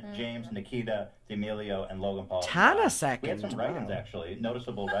 24%. James, Nikita, D'Amelio, and Logan Paul. Tana second. We had some write-ins, actually.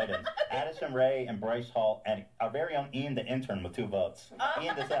 Noticeable write-ins. Addison Rae and Bryce Hall, and our very own Ian the intern with 2 votes.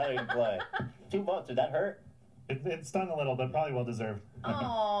 Ian decided to play. 2 votes. Did that hurt? It stung a little, but probably well deserved.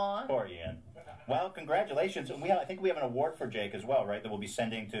 Aww. Poor Ian. Well, congratulations. I think we have an award for Jake as well, right? That we'll be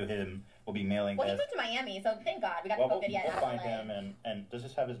sending to him. We'll be mailing. Well, he moved to Miami, so thank God we got we'll COVID find him, and does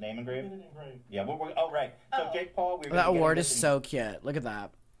this have his name engraved? Yeah. Oh, right. So Jake Paul. That award is so cute. Look at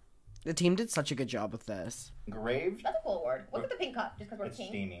that. The team did such a good job with this. Engraved. That's a cool award. What's with the pink cup? Just because we're it's pink.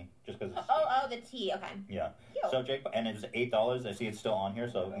 Steamy. Just because it's. Oh, the tea. Okay. Yeah. Cute. So Jake, and it was $8. I see it's still on here,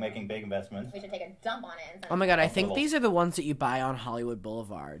 so making big investments. We should take a dump on it. Oh my God! I think these are the ones that you buy on Hollywood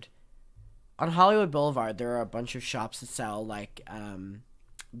Boulevard. On Hollywood Boulevard, there are a bunch of shops that sell, like,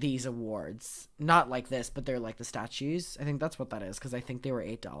 these awards. Not like this, but they're like the statues. I think that's what that is, because I think they were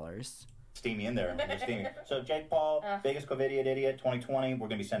 $8. Steamy in there. Steamy. So, Jake Paul, biggest COVIDiot idiot 2020. We're going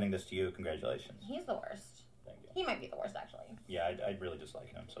to be sending this to you. Congratulations. He's the worst. Thank you. He might be the worst, actually. Yeah, I really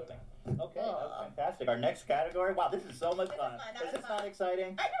dislike him, so thank you. Okay, that's fantastic. Our next category. Wow, this is so much fun. Is this not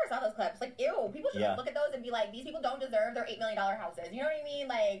exciting? I never saw those clips. Like, ew. People should look at those and be like, these people don't deserve their $8 million houses. You know what I mean?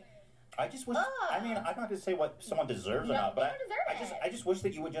 Like... I just wish. I mean, I'm not going to say what someone deserves or not, but I just wish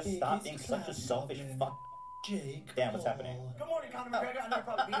that you would just stop being such a selfish fuck. Jake. Damn, what's happening? Good morning, Conor McGregor. I know you're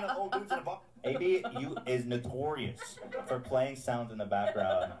probably beating up old dudes in a bar. AB is notorious for playing sounds in the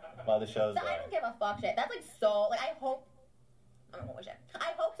background while the show's going. I don't give a fuck shit. That's like so. Like I hope. I don't know what shit.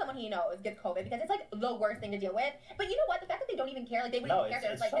 I hope someone he knows gets COVID because it's like the worst thing to deal with. But you know what? The fact that they don't even care, like they wouldn't even care.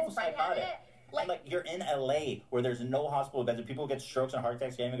 It's like his friend had it. Like you're in LA where there's no hospital beds and people get strokes and heart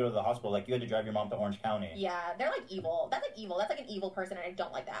attacks. You can't even go to the hospital. Like you had to drive your mom to Orange County. Yeah, they're like evil. That's like evil. That's like an evil person, and I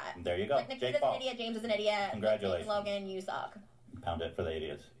don't like that. There you go. Like Nikita's an idiot. James is an idiot. Congratulations, Logan. You suck. Pound it for the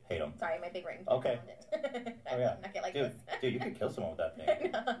idiots. Hate them. Sorry, my big ring. Okay. Oh yeah. Like dude, you could kill someone with that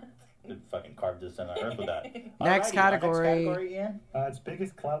thing. Could fucking carve this in the earth with that. Next category. Ian? It's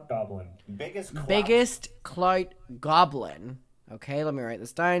biggest clout goblin. Biggest clout goblin. Okay, let me write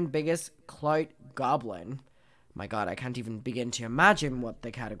this down. Biggest clout goblin. My God, I can't even begin to imagine what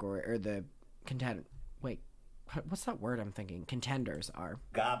the category or the what's that word I'm thinking? Contenders are.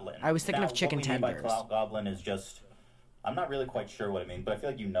 Goblin. I was thinking of chicken what we mean tenders. By clout goblin is just. I'm not really quite sure what it means, but I feel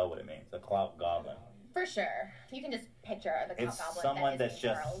like you know what it means. The clout goblin. For sure, you can just picture the clout goblin. It's someone that's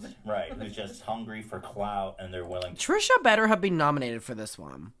just right, who's just hungry for clout, and they're willing. Trisha better have been nominated for this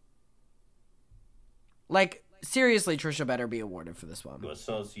one. Like. Seriously, Trisha better be awarded for this one. To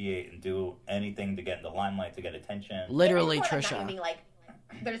associate and do anything to get in the limelight, to get attention. Literally, Trisha. Being like,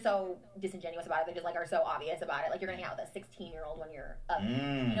 they're so disingenuous about it. They just like are so obvious about it. Like you're gonna hang out with a 16-year-old when you're up. You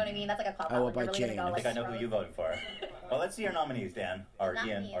know what I mean? That's like a clout goblin. About really James? I think I know who you voted for. Well, let's see your nominees, Dan, or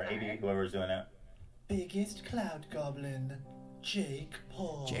Ian, or AB, whoever's doing it. Biggest cloud goblin. Jake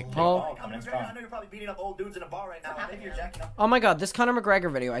Paul. Jake Paul. I know you're probably beating up old dudes in a bar right now. Maybe you're jacking up. Oh my God, this Conor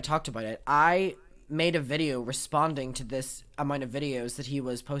McGregor video, I talked about it. I made a video responding to this amount of videos that he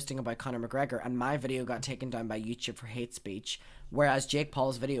was posting about Conor McGregor, and my video got taken down by YouTube for hate speech, whereas Jake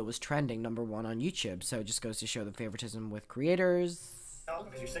Paul's video was trending #1 on YouTube. So it just goes to show the favoritism with creators. No,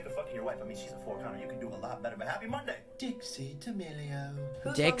 because you're sick of fucking your wife. I mean, she's a 4 Conor. You can do a lot better. But happy Monday. Dixie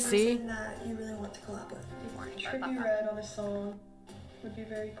D'Amelio. Dixie? That you really want to collab with? Trippy Red on a song. would be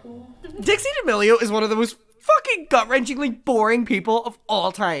very cool. Dixie D'Amelio is one of the most fucking gut-wrenchingly boring people of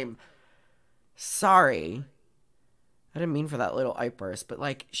all time. Sorry. I didn't mean for that little outburst, but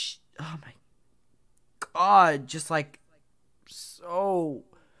like, oh my god, just like, so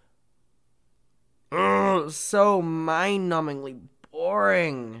mind-numbingly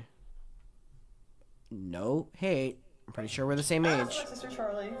boring. No hate. I'm pretty sure we're the same age. My sister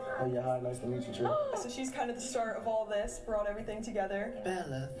Charlie. Oh yeah, hi, nice to meet you, too. So she's kind of the start of all this, brought everything together.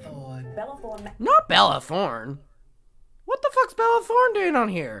 Bella Thorne. Bella Thorne. Not Bella Thorne. What the fuck's Bella Thorne doing on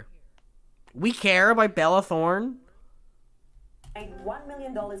here? We care about Bella Thorne? Made $1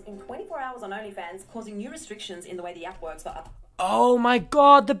 million in 24 hours on OnlyFans, causing new restrictions in the way the app works for Oh my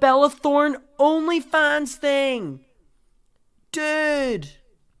god, the Bella Thorne OnlyFans thing! Dude!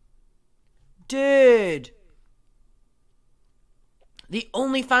 The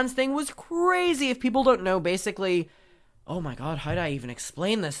OnlyFans thing was crazy. If people don't know, basically... Oh my god, how do I even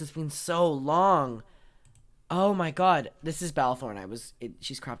explain this? It's been so long. Oh my god, this is Bella Thorne.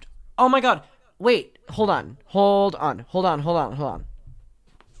 She's cropped. Oh my god, wait, hold on.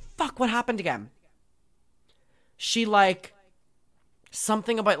 Fuck, what happened again? She, like...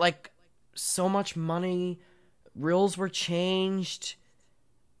 Something about, like, so much money. Rules were changed.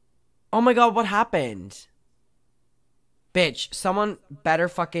 Oh my god, what happened? Bitch, someone better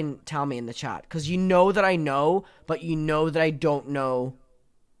fucking tell me in the chat. Because you know that I know, but you know that I don't know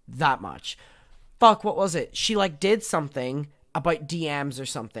that much. Fuck, what was it? She, like, did something about DMs or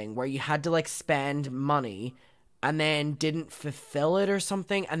something where you had to, like, spend money and then didn't fulfill it or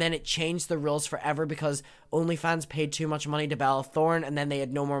something, and then it changed the rules forever because OnlyFans paid too much money to Bella Thorne, and then they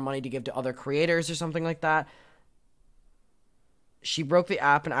had no more money to give to other creators or something like that. She broke the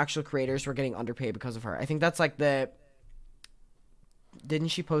app, and actual creators were getting underpaid because of her. I think that's like the... Didn't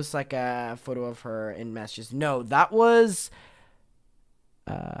she post like a photo of her in messages? No, that was...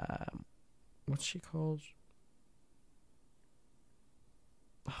 what's she called?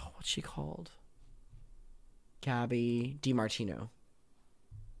 Oh, what's she called? Gabby DiMartino.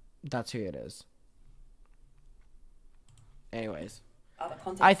 That's who it is. Anyways.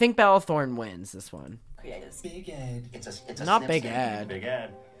 I think Bella Thorne wins this one. Creators. Big Ed. It's a Not snip Big snip. Ed. Big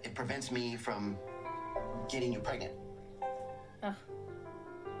Ed. It prevents me from getting you pregnant.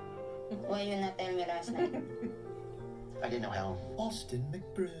 Why you not tell me last night? I didn't know how. Austin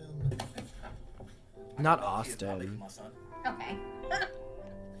McBroom. Not Austin. Okay.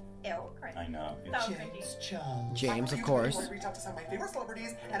 Ew, cringe. I know. So James Charles. James, of course. I reached out to some of my favorite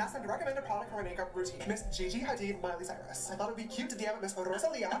celebrities and asked them to recommend a product for my makeup routine. Miss Gigi Hadid, Miley Cyrus. I thought it would be cute to DM Miss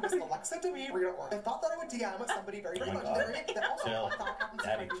Rosalia, Miss Alexa Demi, Rita Ora. I thought that I would DM somebody very, very legendary. That also Chill. I thought happened to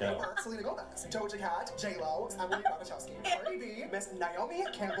Daddy, my chill. neighbor, Selena Gomez, Doja Cat, J-Lo, Emily Ratajkowski, Cardi B, Miss Naomi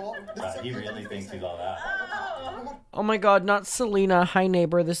Campbell. He really thinks he's all that. Oh my god, not Selena. Hi,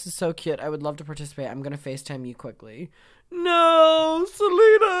 neighbor. This is so cute. I would love to participate. I'm gonna FaceTime you quickly. No,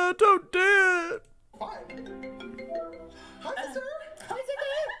 Selena, don't do it. Hi, sister.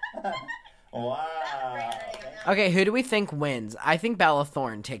 Wow. Okay, who do we think wins? I think Bella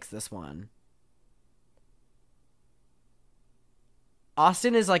Thorne takes this one.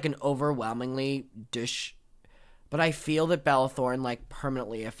 Austin is like an overwhelmingly douche, but I feel that Bella Thorne like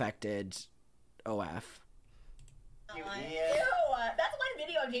permanently affected OF. Ew, that's one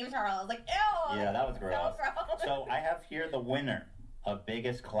video of James Charles. Like, ew. Yeah, that was gross. So gross. So I have here the winner of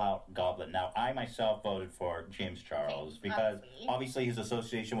Biggest Clout Goblin. Now, I myself voted for James Charles because obviously his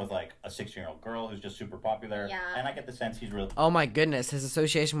association with like a 16-year-old girl who's just super popular. Yeah. And I get the sense he's really... Oh my goodness, his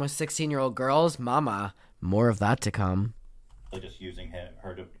association with 16-year-old girls? Mama, more of that to come. Just using her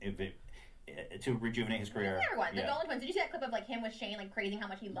to rejuvenate his career. Everyone, the Yeah. Golden Twins. Did you see that clip of like him with Shane like praising how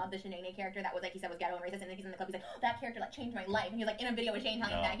much he loved the Shanae character that was like he said was ghetto and racist, and then he's in the clip he's like, oh, that character like changed my life, and he's like in a video with Shane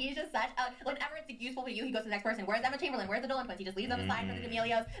telling him that he's just such a whenever it's useful for you, he goes to the next person. Where's Emma Chamberlain? Where's the Dolan Twins? He just leaves them aside for the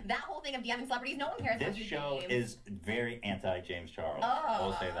D'Amelios. That whole thing of DMing celebrities, no one cares. This about show James. is very anti-James Charles. Oh.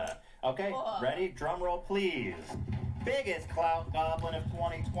 I'll say that. Okay, ready? Drum roll, please. Biggest Clout Goblin of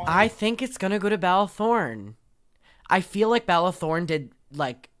 2020. I think it's gonna go to Bella Thorne. I feel like Bella Thorne did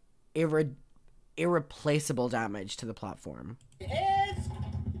like irreplaceable damage to the platform. It's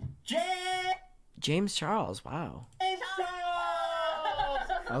James Charles, wow. Charles!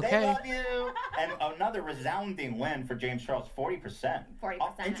 Okay. They love you. And another resounding win for James Charles, 40%.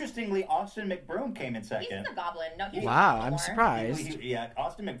 40%. Interestingly, Austin McBroom came in second. He's the Goblin. No, he's Wow, not I'm anymore. surprised. Yeah,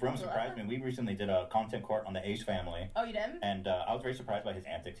 Austin McBroom surprised me. We recently did a content court on the Ace family. Oh, you did? And I was very surprised by his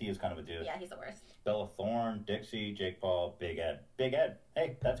antics. He is kind of a dude. Yeah, he's the worst. Bella Thorne, Dixie, Jake Paul, Big Ed. Big Ed.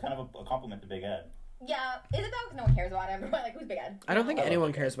 Hey, that's kind of a compliment to Big Ed. Yeah, is it though? 'Cause no one cares about him. Like, who's Big Ed? I don't think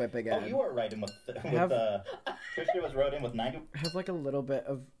anyone cares about Big Ed. Oh, you were right in with have- Trisha was wrote in with 90. I have like a little bit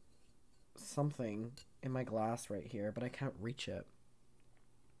of something in my glass right here, but I can't reach it.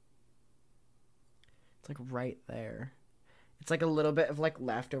 It's like right there. It's like a little bit of like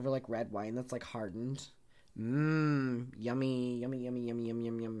leftover like red wine that's like hardened. Mmm, yummy, yummy, yummy, yummy, yum,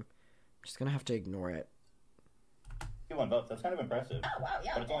 yum, yum. I'm just gonna have to ignore it. 51 votes. That's kind of impressive. Oh, wow,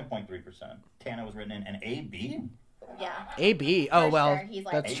 yeah. But it's only 0.3%. Tana was written in, and AB? Yeah. AB. Oh, For well, sure, he's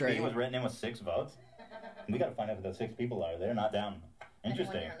like- that's AB true. was written in with 6 votes. We gotta find out who those 6 people are. They're not down.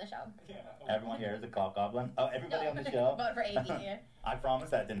 Interesting. Everyone here on the show. Everyone here is a cop goblin. Oh, everybody on the show. Vote for AB. I promise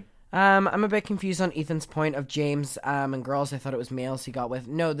that didn't. I'm a bit confused on Ethan's point of James and girls. I thought it was males he got with.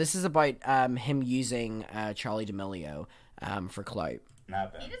 No, this is about him using Charlie D'Amelio for clout.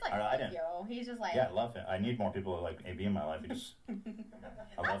 Nothing. He just like I loves didn't. you. He's just like. Yeah, I love it. I need more people like AB in my life. I That's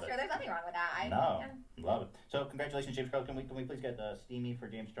love true. it. There's nothing wrong with that. No, love it. So congratulations, James Charles. Can we please get Steamy for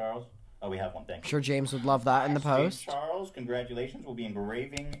James Charles? Oh, we have one. Thank I'm you. sure James would love that in the James post. Charles, congratulations. We'll be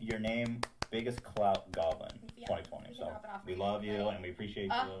engraving your name, biggest clout goblin, 2020. So we love you and we appreciate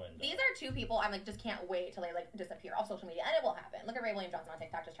you. And These are 2 people I'm like just can't wait till they like disappear off social media, and it will happen. Look at Ray William Johnson on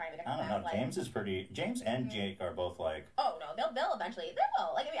TikTok just trying to make a I don't comeback. know. Like, James is pretty. James and Jake are both like. oh no, they'll eventually they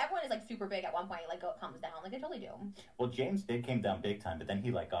will. Like I mean, everyone is like super big at one point. Like comes down. Like they totally do. Well, James did came down big time, but then he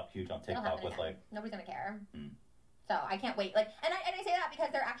like got huge on It'll happen TikTok with again. like. Nobody's gonna care. So I can't wait. Like, and I say that because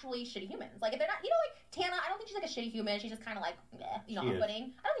they're actually shitty humans. Like if they're not, you know, like Tana, I don't think she's like a shitty human. She's just kind of like, you know, She is. off-putting.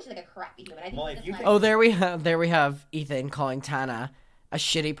 I don't think she's like a crappy human. I think Well, she's if just you like, Oh, there we have Ethan calling Tana a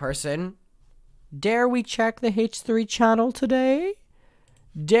shitty person. Dare we check the H3 channel today?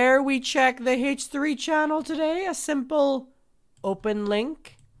 Dare we check the H3 channel today? A simple open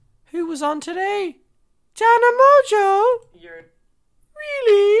link. Who was on today? Tana Mojo. You're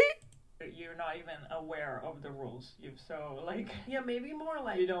Really? you're not even aware of the rules. You've so like Yeah, maybe more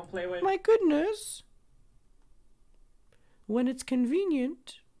like you don't play with. My goodness. When it's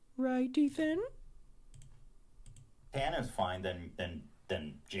convenient, right, Ethan? Tana's fine,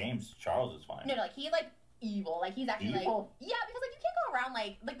 then James Charles is fine. no, like he's like evil. Like he's actually Evil? like yeah, because like you can't go around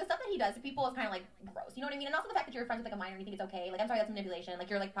like the stuff that he does to people is kind of like gross. You know what I mean? And also the fact that you're friends with like a minor and you think it's okay. Like I'm sorry, that's manipulation. Like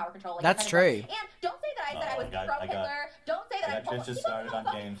you're like power control. Like, That's you're kind true. of and don't say that I said I was pro Hitler. Don't say that I got Trish started on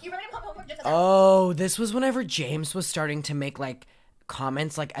James. You ready to pump homophobic just Oh, this was whenever James was starting to make like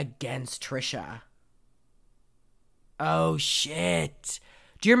comments like against Trisha. Oh shit.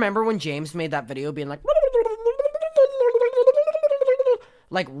 Do you remember when James made that video being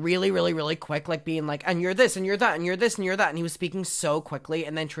like really, really, really quick, like being like, and you're this, and you're that, and you're this, and you're that, and he was speaking so quickly,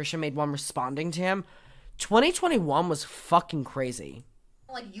 and then Trisha made one responding to him. 2021 was fucking crazy.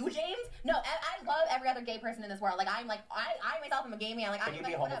 like you, James? No, I love every other gay person in this world. Like I'm like I myself am a gay man. Like Can I'm you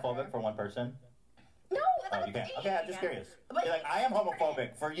like be homophobic for one person? No, Oh, you can't. Okay, I'm just curious. You're like, I am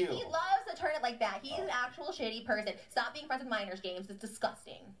homophobic for you. He loves to turn it like that. He's an actual shitty person. Stop being friends with minors, James. It's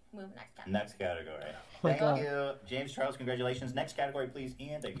disgusting. Move next time. Next category. my Thank God. you, James Charles. Congratulations. Next category, please,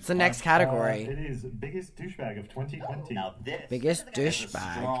 Ian. Thank you. What's the next category? It is biggest douchebag of 2020. Now this Biggest is a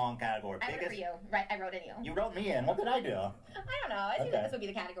douchebag. strong category. I wrote for Biggest. you. Right, I wrote in you. You wrote me in. What did I do? I don't know. I think Okay. that this would be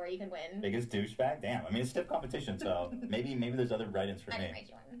the category you can win. Biggest douchebag. Damn. I mean, it's stiff competition, so maybe there's other write-ins for I me. didn't write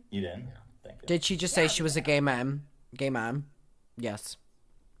you one. You didn't? Thank you. Did she just say she was a gay man? Gay man? Yes.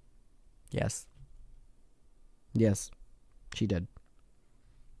 Yes. Yes. She did.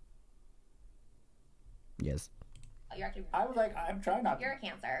 Yes. Oh, you're actually. I was like, I'm trying not. You're a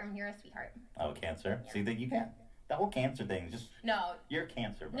Cancer. You're a sweetheart. Oh, Cancer. See that you can't. The whole Cancer thing is just. No. You're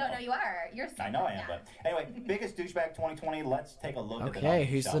Cancer, bro. No, you are. You're. I know I am, but anyway, biggest douchebag 2020. Let's take a look at the Okay, nominees,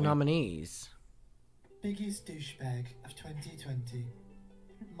 who's shall the we? nominees? Biggest douchebag of 2020.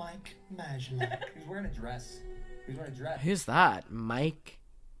 Mike Majlak. Who's wearing a dress? Who's wearing a dress? Who's that? Mike?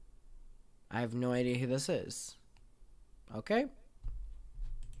 I have no idea who this is. Okay.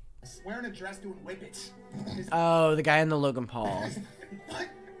 Wearing a dress doing whippets. Oh, the guy in the Logan Paul.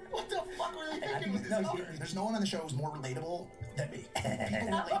 What the fuck were they thinking with this? There's no one on the show who's more relatable than me. People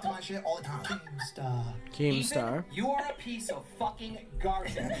relate to my shit all the time. Keemstar. You are a piece of fucking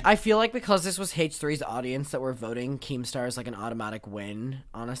garbage. I feel like because this was H3's audience that were voting, Keemstar is like an automatic win,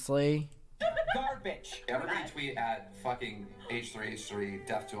 honestly. Garbage. Everybody tweet at fucking H3H3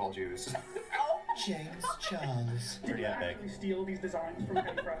 death to all Jews. James Charles. Pretty epic. Steal these designs from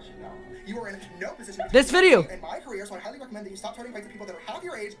Penny Fresh. No. You are in no position to This video! in my career, so I highly recommend that you stop starting fights with people that are half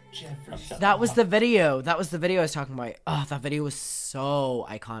your age. Jeffrey. That was the video. That was the video I was talking about. Oh, that video was so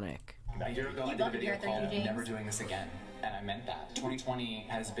iconic. A year ago, I did a video called Never Doing This Again, and I meant that. 2020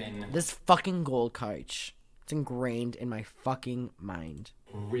 has been... This fucking gold couch. It's ingrained in my fucking mind.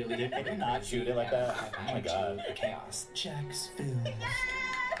 Really? Did you not shoot it like that? Oh my god. Chaos. Jack's films.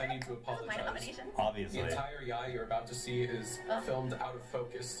 I need to apologize. Obviously. The entire Yaya you're about to see is filmed out of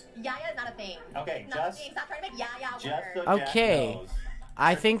focus. Yaya is not a thing. Okay, It's not a thing. Stop trying to make Yaya just work. so Jack Okay. knows,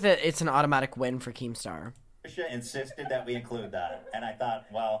 I think that it's an automatic win for Keemstar. Trisha insisted that we include that, and I thought,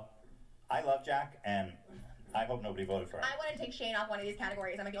 well, I love Jack, and I hope nobody voted for him. I want to take Shane off one of these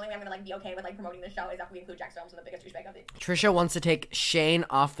categories. I'm like, the only way I'm gonna like be okay with like promoting the show is after we include Jack's films and the biggest douchebag of it. Trisha wants to take Shane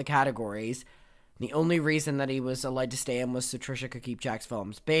off the categories. The only reason that he was allowed to stay in was so Trisha could keep Jack's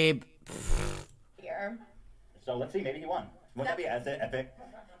films. Babe. Here. So let's see, maybe he won. Wouldn't that be as epic?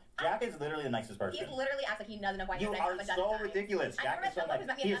 Jack is literally the nicest person. He literally acts like he doesn't know why he's You next are to him a so dozen ridiculous. times. Jack is so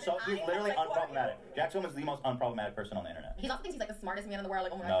nice. He's literally unproblematic. Jack Swim is the most unproblematic person on the internet. He also thinks he's like the smartest man in the world.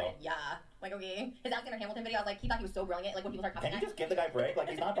 Like, oh my No. god, yeah. Like, okay. His Alexander Hamilton video, I was like, he thought he was so brilliant. Like, when people start Can talking you just give the guy a break? Like,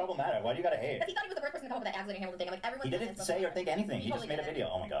 he's not problematic. Why do you gotta hate? Because he thought he was the first person to come up with that Alexander Hamilton thing. I'm like, everyone. He didn't say or think anything. He just made a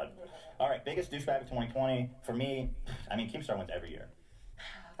video. Oh my god. All right, biggest douchebag of 2020 for me. I mean, Keemstar wins every year.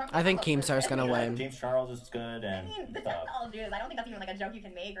 I think Keemstar's gonna win. James Charles is good and The stuff. all Jews. I don't think that's even like a joke you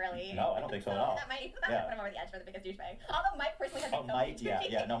can make, really. No, I don't think so at all. That might Yeah. put him over the edge for the biggest douchebag. Although Mike personally has Oh, been so Mike, yeah, douchey.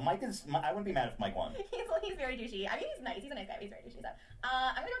 yeah. No, Mike is. I wouldn't be mad if Mike won. He's very douchey. I mean, he's nice. He's a nice guy. But he's very douchey. So,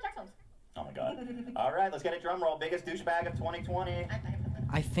 I'm gonna go with Jack's films. Oh my god. All right, let's get a drum roll. Biggest douchebag of 2020.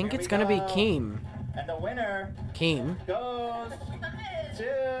 I think Here it's we gonna be go. Keem. And the winner Keem. goes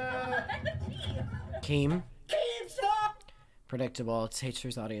to Keem. Keemstar Predictable. It's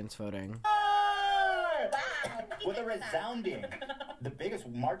H3's audience voting. with a resounding, the biggest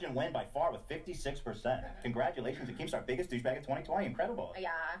margin win by far with 56%. Congratulations to Keemstar, biggest douchebag of 2020. Incredible. Yeah.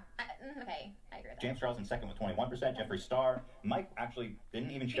 Okay. I agree with that. James Charles in second with 21%. Jeffree Star. Mike actually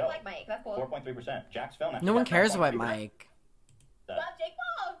didn't even show. People like Mike. That's cool. 4.3%. Jack's film. No one cares about Mike. Well, Jake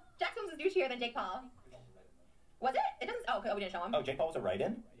Paul. Jack's films is douchier than Jake Paul. Was it? It doesn't. Oh, okay. We didn't show him. Oh, Jake Paul was a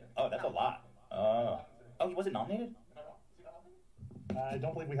write-in? Oh, that's a lot. Oh, he wasn't nominated? I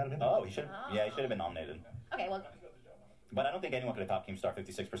don't believe we had him in there. Oh, he should. Yeah, he should have been nominated. Okay, well, But I don't think anyone could have topped Keemstar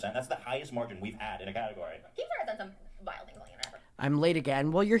 56%. That's the highest margin we've had in a category. Keemstar has done some vile things on the internet. I'm late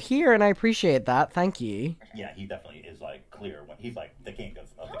again. Well, you're here, and I appreciate that. Thank you. Yeah, he definitely is like clear when he's like the king of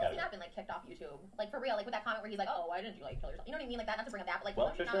the How has he category. not been like kicked off YouTube? Like for real, like with that comment where he's like, "Oh, why didn't you like kill yourself?" You know what I mean? Like that. Not to bring up that, but like. Well,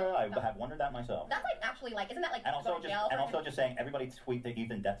 was he Trisha, not- I have wondered that myself. That's like actually like, isn't that like And also going to just jail for just saying everybody tweet the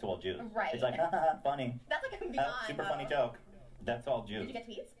Ethan death to all Jews. Right. It's like haha, funny. That's like beyond. Super funny joke. Death to all Jews. Did you get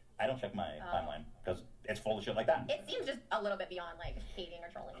tweets? I don't check my Oh. timeline because it's full of shit like that. It seems just a little bit beyond like hating or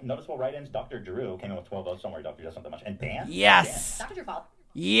trolling. Noticeable write-ins. Dr. Drew came in with 12 votes. Somewhere Dr. does something much. And Dan. Yes. Dr. Drew Paul.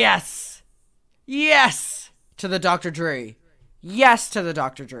 Yes. Yes. To the Dr. Dre. Yes to the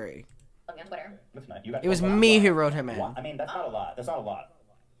Dr. Dre. Look on Twitter. That's nice. You got It was 12 votes. me who wrote him in. I mean, that's not a lot. That's not a lot.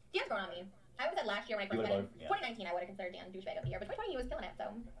 Dan's growing on me. I would have said last year when I first You went in. would've, yeah. 2019, I would have considered Dan douchebag of the year, but 2020 he was killing it. So.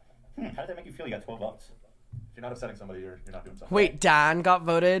 How did that make you feel? You got 12 votes. If you're not upsetting somebody, you're not doing something. Wait, Dan got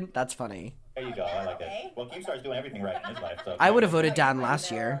voted? That's funny. There you go. I like it. Well, Keemstar's doing everything right in his life. So I would have voted Dan last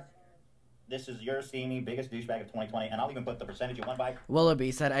year. This is your steamy biggest douchebag of 2020, and I'll even put the percentage you won by.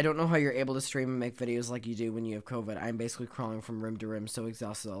 Willoughby said, I don't know how you're able to stream and make videos like you do when you have COVID. I'm basically crawling from room to room, so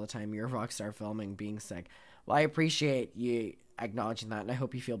exhausted all the time. You're a rock star filming, being sick. Well, I appreciate you acknowledging that, and I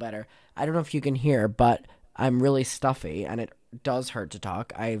hope you feel better. I don't know if you can hear, but I'm really stuffy, and it does hurt to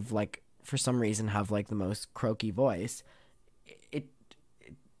talk. I've, like, for some reason, have, like, the most croaky voice. It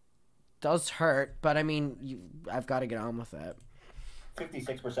does hurt, but, I mean, I've got to get on with it.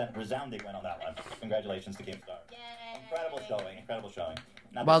 56% resounding win on that one. Congratulations to Keemstar. Incredible showing. Incredible showing.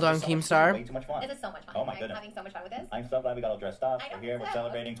 Now, Well this done, is Keemstar. Way too much fun. This is so much fun. Oh my I'm goodness. having so much fun with this. I'm so glad we got all dressed up. I know, We're here. We're so.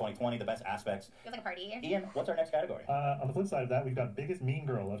 celebrating 2020, the best aspects. Feels like a party. Ian, what's our next category? On the flip side of that, we've got biggest mean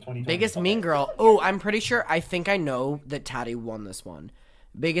girl of 2020. Biggest Mean Girl. Oh, I'm pretty sure. I think I know that Taddy won this one.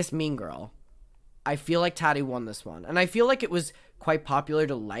 Biggest Mean Girl. I feel like Taddy won this one. And I feel like it was quite popular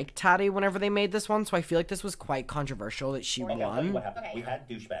to like Taddy whenever they made this one. So I feel like this was quite controversial that she Okay, I'll tell you won. what happened. We had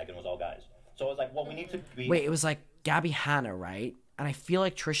douchebag and it was all guys. So I was like, well, we need to be. Wait, it was like Gabby Hanna, right? And I feel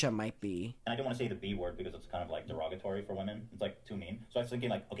like Trisha might be. And I don't want to say the B word because it's kind of like derogatory for women. It's like too mean. So I was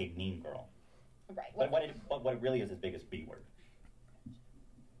thinking like, okay, mean girl. Right. But what it really is biggest B word.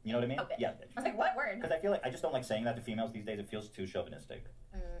 You know what I mean? Oh, bitch. Yeah. I was like, what word? Because I feel like I just don't like saying that to females these days. It feels too chauvinistic.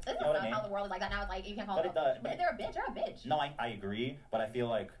 This is You know what I mean? how the world is like that now. It's like you can't call But them. it does. But if they're a bitch, they're a bitch. No, I agree, but I feel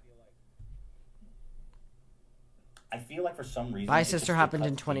like for some reason My it just Sister happened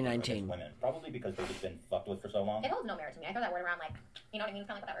in cuts deeper against 2019. Women. Probably because they've just been fucked with for so long. It holds no merit to me. I throw that word around like, you know what I mean?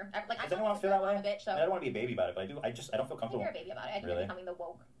 Kind of like whatever. Like, Does anyone else feel that way? I'm a bitch, so I don't want to be a baby about it, but I do. I don't feel I think comfortable. you're a baby about it. I think Really? you're becoming the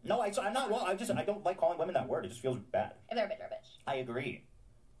woke. No, I'm not. Well, I don't like calling women that word. It just feels bad. If they're a bitch, they're a bitch. I agree.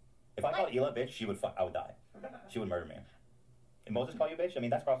 If I called Ela a bitch, I would die. She would murder me. And Moses call you bitch? I mean,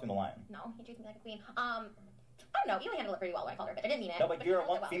 that's crossing the line. No, he treats me like a queen. I don't know. Eli handled it pretty well when I called her a bitch. I didn't mean it. No, but you're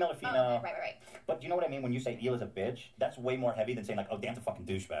one female to female. Oh, okay. Right. But you know what I mean when you say Eli's a bitch? That's way more heavy than saying like, oh, Dan's a fucking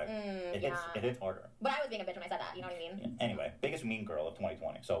douchebag. It hits harder. But I was being a bitch when I said that. You know what I mean? Yeah. Anyway, biggest mean girl of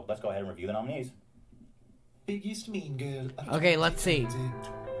 2020. So let's go ahead and review the nominees. Biggest mean girl. Okay, let's see.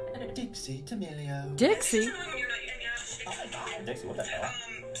 Dixie D'Amelio. Dixie? Oh my god, Dixie, what the hell?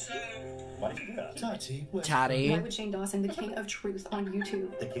 Why did you do that? Tatty. Why would Shane Dawson, the king of truth on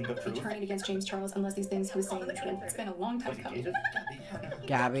YouTube, The king of be truth? turning against James Charles unless these things he was saying it's been a long time coming?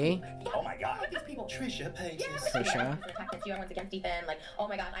 Gabby. Oh my god. These people. Trisha Paytas. Trisha. You, everyone's against Ethan. Like, oh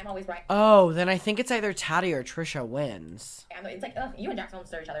my god, I'm always right. Oh, then I think it's either Tatty or Trisha wins. It's like, ugh, you and Jackson don't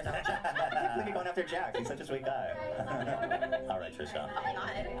stir each other so much. Look at going after Jack. He's such a sweet guy. All right, Trisha. Oh my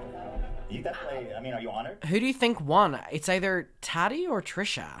god. You definitely, I mean, are you honored? Who do you think won? It's either Tatty or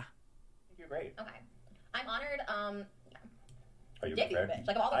Trisha. You're great. Okay. I'm honored, Are you Dixie's a prepared? bitch.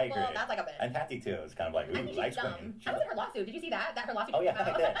 Like, of all the I people, agree. that's like a bitch. And Patty too. It's kind of like, I ooh, think ice she's dumb. cream. I was in her lawsuit. Did you see that? That her lawsuit. Oh yeah, came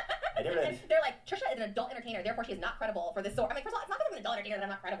out. I did. I did. And they're like, Trisha is an adult entertainer, therefore she is not credible for this sort. I'm like, first of all, it's not because I'm an adult entertainer that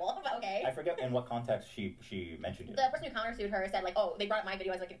I'm not credible, but okay. I forget in what context she mentioned you. The person who countersued her said, like, oh, they brought up my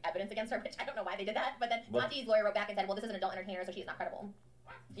video as, like, evidence against her, which I don't know why they did that, but then Tati's lawyer wrote back and said, well, this is an adult entertainer, so she's not credible.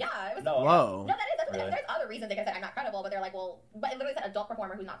 Yeah, it was... No. Whoa. No, that's what Really? there's other reasons they could have said I'm not credible, but they're like, well, but it literally said adult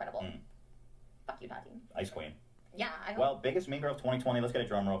performer who's not credible. Fuck you, Tati. Ice Queen. Yeah, I hope. Well, biggest mean girl of 2020. Let's get a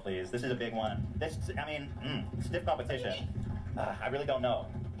drum roll, please. This is a big one. I mean, stiff competition. I really don't know.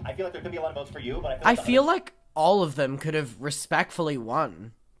 I feel like there could be a lot of votes for you, but I feel like all of them could have respectfully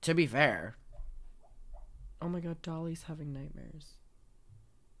won, to be fair. Oh my god, Dolly's having nightmares.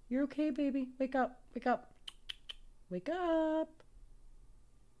 You're okay, baby. Wake up. Wake up. Wake up.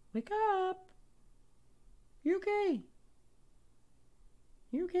 Wake up. You okay?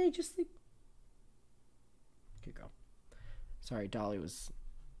 You okay? Just sleep. Okay, go. Sorry, Dolly was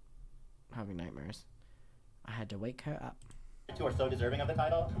having nightmares. I had to wake her up. Two are so deserving of the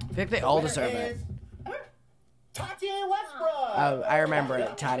title. I think they all deserve it. Tati Westbrook. Oh, I remember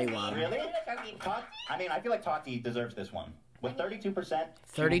it. Tati won. Really? I mean, I feel like Tati deserves this one. With 32%,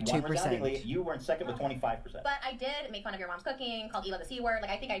 32%. You were in second with 25%. But I did make fun of your mom's cooking, called Ela the C word. Like,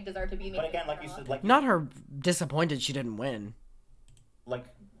 I think I deserve to be made. But again, like you said, Not her disappointed she didn't win. Like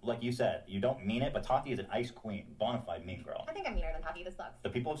you said, you don't mean it, but Tati is an ice queen, bona fide mean girl. I think I'm meaner than Tati. This sucks. The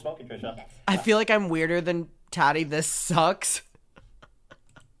people have spoken, Trisha. I feel like I'm weirder than Tati. This sucks.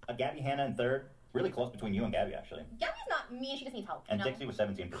 Gabby Hannah in third. Really close between you and Gabby, actually. Gabby's not mean. She just needs help. And Dixie was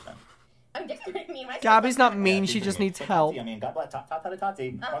 17%. I mean, Dixie's pretty mean. Gabby's not mean. She just needs help. Tati, I mean, God bless Tata to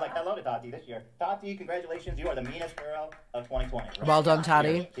Tati. Or like, hello to Tati this year. Tati, congratulations. You are the meanest girl of 2020. Well done,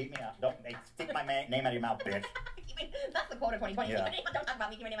 Tati. Keep me out. Don't stick my name out of your mouth, bitch. That's the quote of 2020. Yeah. Don't talk about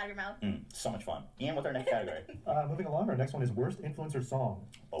me. Keep my name out of your mouth. So much fun. Ian, what's our next category? Moving along, our next one is worst influencer song.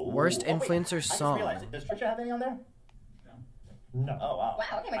 Worst influencer song. Does Trisha have any on there? No. Oh, wow.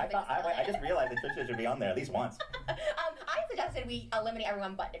 Wow, okay, I just realized that Trisha should be on there at least once. I suggested we eliminate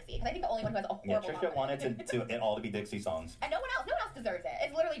everyone but Dixie, because I think the only one who has a horrible Trisha wanted it all to be Dixie songs. And no one else deserves it.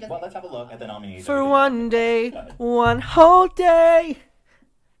 It's literally just... Well, let's have a look at the nominees. For one day, one whole day,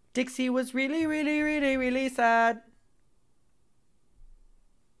 Dixie was really, really, really, really sad.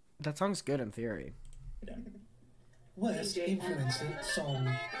 That song's good in theory. Worst influencer song.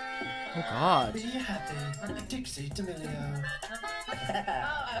 Oh god. Be happy. Dixie D'Amelio.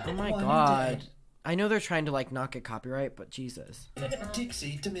 Oh my god. I know they're trying to like not get copyright, but Jesus.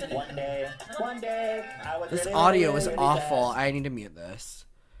 Dixie D'Amelio. One day, I was This really, audio really, is really awful. sad. I need to mute this.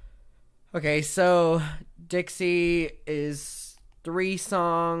 Okay, so Dixie is 3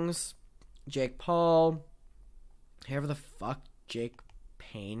 songs. Jake Paul. Whoever the fuck Jake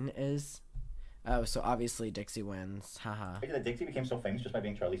Payne is. Oh, so obviously Dixie wins. Haha. That Dixie became so famous just by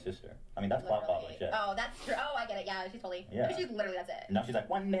being Charlie's sister. I mean, that's plot like shit. Oh, that's true. Oh, I get it. Yeah, she's totally... Yeah. She's literally, that's it. Now she's like,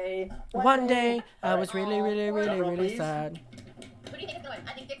 one day, One day, I was All right. really, really, really, Drum roll, really please. sad. Who do you think is going to win?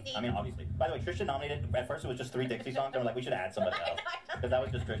 I think Dixie. I mean, obviously. By the way, Trisha nominated. At first, it was just 3 Dixie songs, and we're like, we should add somebody else because that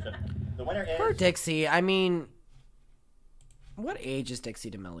was just Trisha. The winner is. Poor Dixie. I mean, what age is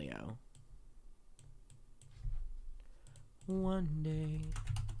Dixie D'Amelio? One day,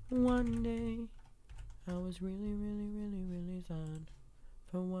 I was really, really, really, really sad.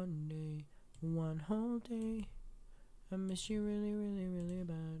 For one day, one whole day, I miss you really, really, really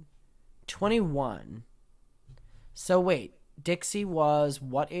bad. 21. So wait, Dixie was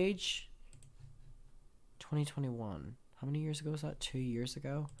what age? 2021. How many years ago was that? 2 years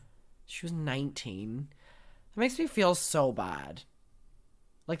ago? She was 19. That makes me feel so bad.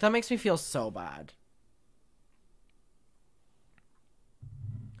 Like, that makes me feel so bad.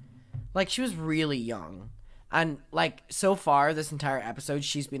 Like, she was really young. And like so far this entire episode,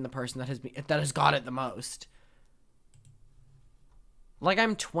 she's been the person that has got it the most. Like,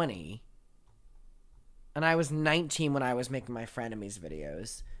 I'm 20, and I was 19 when I was making my Frenemies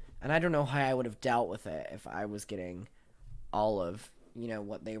videos, and I don't know how I would have dealt with it if I was getting all of, you know,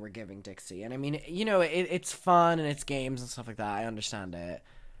 what they were giving Dixie. And I mean, you know, it's fun and it's games and stuff like that. I understand it.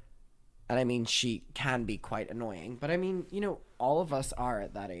 And I mean, she can be quite annoying, but I mean, you know, all of us are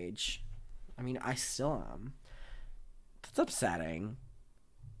at that age. I mean, I still am. It's upsetting.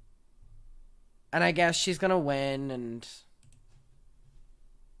 And I guess she's gonna win, and...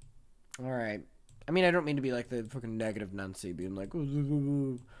 Alright. I mean, I don't mean to be like the fucking negative Nancy, being like...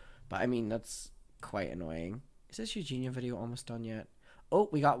 But I mean, that's quite annoying. Is this Eugenia video almost done yet? Oh,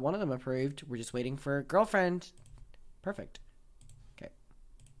 we got one of them approved. We're just waiting for girlfriend. Perfect. Okay.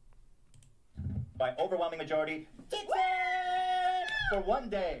 By overwhelming majority, Dixie! For one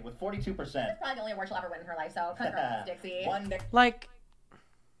day with 42%. That's probably the only award she'll ever win in her life, so congrats, Dixie. One day. Like...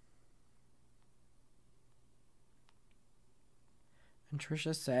 And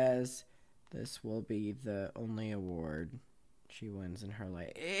Trisha says this will be the only award she wins in her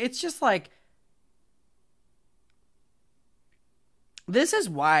life. It's just like... This is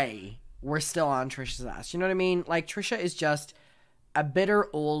why we're still on Trisha's ass. You know what I mean? Like, Trisha is just a bitter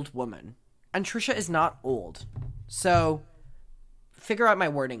old woman. And Trisha is not old. So, figure out my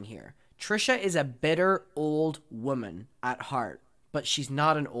wording here. Trisha is a bitter old woman at heart. But she's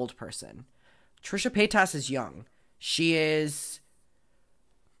not an old person. Trisha Paytas is young. She is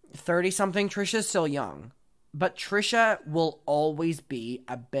 30-something. Trisha's still young. But Trisha will always be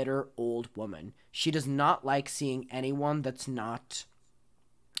a bitter old woman. She does not like seeing anyone that's not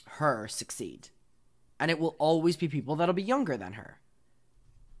her succeed. And it will always be people that'll be younger than her.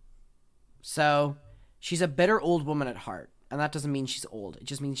 So, she's a bitter old woman at heart. And that doesn't mean she's old. It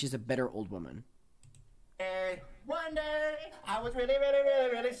just means she's a bitter old woman. One day, I was really, really,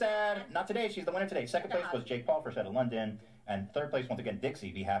 really, really sad. Not today, she's the winner today. Second place was Jake Paul, first out of London. And third place, once again,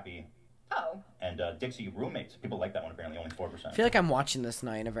 Dixie, Be Happy. Oh. And Dixie, Roommates. People like that one, apparently, only 4%. I feel like I'm watching this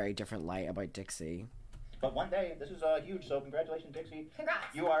now in a very different light about Dixie. But one day, this is huge, so congratulations, Dixie.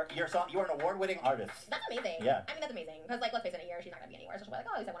 Congrats. You are an award-winning artist. That's amazing. Yeah. I mean, that's amazing. Because, like, let's face it, in a year, she's not going to be anywhere. So she'll be like,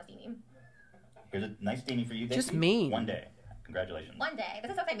 oh, at least I want to see me. Here's a nice steamy for you, Dixie. Just me. One day. Congratulations. One day.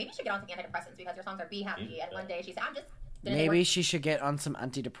 This is so exciting. Maybe you should get on some antidepressants because your songs are Be Happy. And one day she said, I'm just... Maybe she should get on some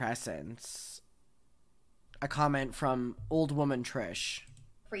antidepressants. A comment from old woman Trish.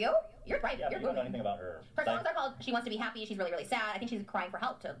 For you? You're right. Yeah, you're you don't know booming. anything about her. Her songs are called She Wants to Be Happy. She's really, really sad. I think she's crying for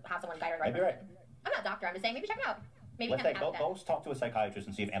help to have someone guide her right. Maybe right. I'm not a doctor. I'm just saying, maybe check it out. Maybe Let's you say, can go talk to a psychiatrist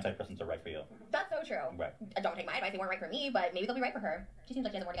and see if antidepressants are right for you. That's so true. Right. Don't take my advice. They weren't right for me, but maybe they'll be right for her. She seems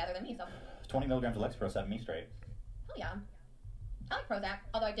like she has more together than me, so. 20 milligrams of Lexapro set me straight. Hell yeah. I like Prozac,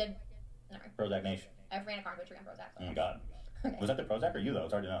 although I did... Never mind. Prozac Nation. I ran a carnivore tree on Prozac. So. Oh my god. Okay. Was that the Prozac or you, though?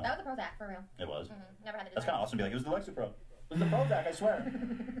 It's hard to know. That was the Prozac, for real. It was? Mm-hmm. Never had to do That's kind of awesome to be like, it was the Lexapro. It was the Prozac, I swear.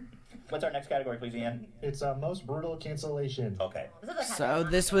 What's our next category, please, Ian? It's most brutal cancellation. Okay. So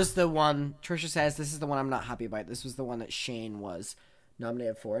this was the one, Trisha says, this is the one I'm not happy about. This was the one that Shane was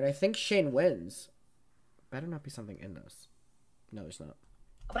nominated for. And I think Shane wins. Better not be something in this. No, there's not.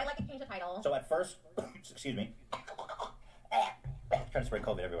 But I'd like to change the title. So at first, excuse me. Trying to spray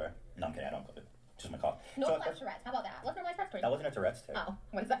COVID everywhere. No, I'm kidding, I don't have COVID. Just my cough. Normalize Tourette's. How about that? Let's normalize Tourette's. That wasn't a Tourette's tick. Oh,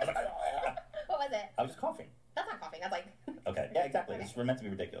 what is that? What was it? I was just coughing. That's not coughing. That's like... Okay, yeah, exactly. It's meant to be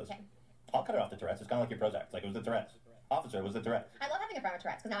ridiculous. Okay. I'll cut it off the Tourette's. It's kind of like your Prozac. It's like, it was the Tourette's. Officer, it was the Tourette's. I love having a friend with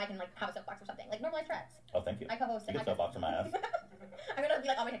Tourette's because now I can like have a soapbox or something. Like normalize Tourette's. Oh, thank you. I co-host You get soapbox on my ass. I'm gonna be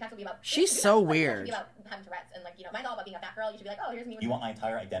like, all my TikToks will be about... She's so Like, weird. Be about having Tourette's and like, you know, mine's all about being a fat girl. You should be like, oh, here's me with You want my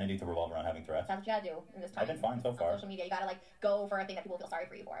entire identity to revolve around having Tourette's? That's what you gotta do in this time. I've been fine so far. On social media, you gotta like go for a thing that people feel sorry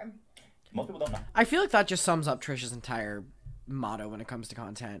for you for. Most people don't know. I feel like that just sums up Trisha's entire motto when it comes to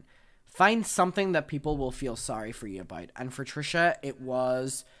content. Find something that people will feel sorry for you about. And for Trisha, it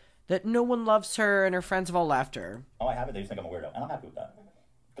was that no one loves her and her friends have all left her. Oh, I have it. They just think I'm a weirdo. And I'm happy with that.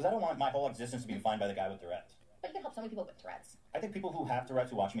 Because I don't want my whole existence to be defined by the guy with Tourette's. But you can help so many people with Tourette's. I think people who have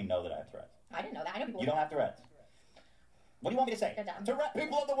Tourette's who watch me know that I have Tourette's. I didn't know that. I know people You don't have Tourette's. What do you want me to say? Tourette,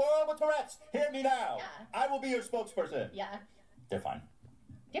 people of the world with Tourette's, hear me now. Yeah. I will be your spokesperson. Yeah. They're fine.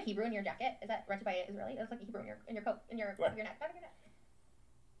 Do you have Hebrew in your jacket? Is that rented by Israeli? It's like Hebrew in your coat, in your neck. Back of your neck.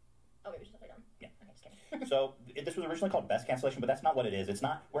 Oh, maybe we should just lay down. Yeah. Okay, just kidding. So this was originally called best cancellation, but that's not what it is. It's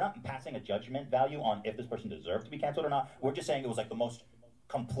not. We're not passing a judgment value on if this person deserved to be canceled or not. We're just saying it was like the most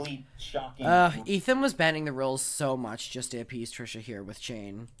complete, shocking. Ethan was bending the rules so much just to appease Trisha here with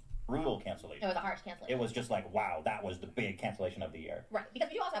Shane. brutal cancellation. It was a harsh cancellation. It was just like, wow, that was the big cancellation of the year. Right, because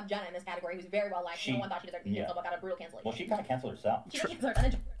we do also have Jenna in this category, who's very well liked. No one thought she deserved to be canceled, but got a brutal cancellation. Well, she kind of canceled herself. She did cancel herself.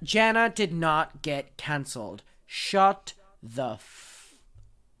 And then Jenna did not get cancelled. Shut the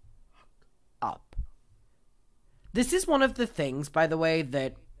up. This is one of the things, by the way,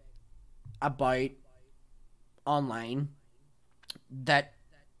 that about online that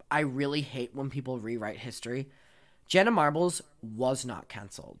I really hate when people rewrite history. Jenna Marbles was not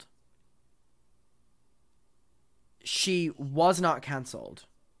cancelled. She was not cancelled.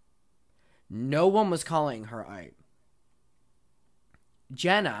 No one was calling her out.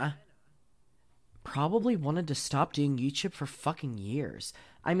 Jenna probably wanted to stop doing YouTube for fucking years.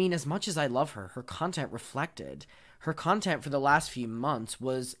 I mean, as much as I love her, her content reflected. Her content for the last few months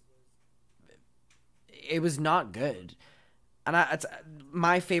was... It was not good. And it's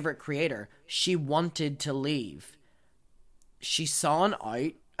my favorite creator. She wanted to leave. She saw an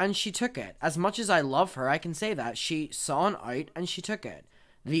out and she took it. As much as I love her, I can say that. She saw an out and she took it.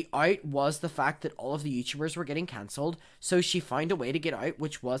 The out was the fact that all of the YouTubers were getting cancelled, so she found a way to get out,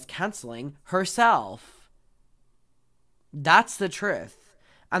 which was cancelling herself. That's the truth.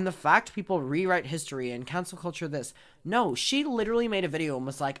 And the fact people rewrite history and cancel culture this. No, she literally made a video and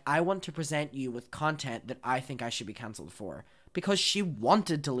was like, I want to present you with content that I think I should be cancelled for. Because she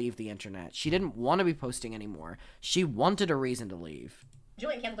wanted to leave the internet. She didn't want to be posting anymore. She wanted a reason to leave.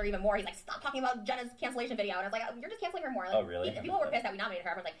 Julian canceled her even more. He's like, stop talking about Jenna's cancellation video. And I was like, you're just canceling her more. Like, oh, really? People were pissed that we nominated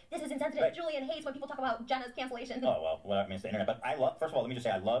her. Everyone's like, this is insensitive. Right. Julian hates when people talk about Jenna's cancellation. Oh, well, I mean, it's the internet. But I love, first of all, let me just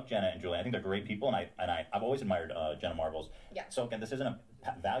say, I love Jenna and Julian. I think they're great people, and I've always admired Jenna Marbles. Yeah. So, again, this isn't a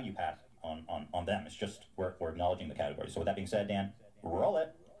value pass on them. It's just we're acknowledging the category. So, with that being said, Dan, roll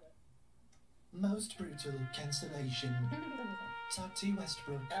it. Most brutal cancellation. Tati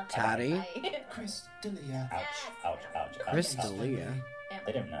Westbrook. Tati? Chris D'Elia. Ouch, ouch, ouch. Chris D'Elia.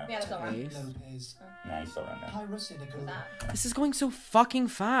 They didn't know. Yeah, that's all right. Lopez. Nah, he's still around there. Pyrocynical. This is going so fucking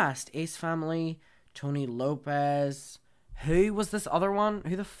fast. Ace Family, Tony Lopez. Who was this other one?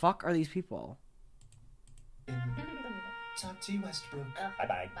 Who the fuck are these people? Tati Westbrook.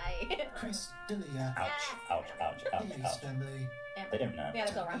 Bye-bye. Bye. Chris D'Elia. Ouch, ouch, ouch, ouch, The Ace ouch. Family. They didn't know. Yeah,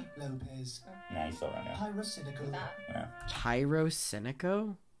 that's all right. Lopez. Nah, he's still around there. Pyrocynical. Yeah.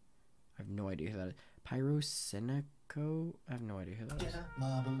 Pyrocynico? I have no idea who that is. Pyrocynico? I have no idea who that is. Jenna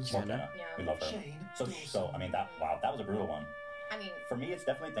Marbles. Jenna. Yeah. We love her. Shane So, I mean, that was a brutal one. I mean, For me, it's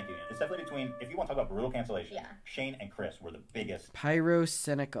definitely between, if you want to talk about brutal cancellation, Yeah. Shane and Chris were the biggest.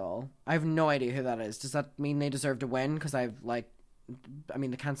 Pyrocynical. I have no idea who that is. Does that mean they deserve to win? Because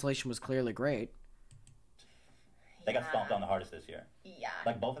the cancellation was clearly great. They got stomped on the hardest this year. yeah.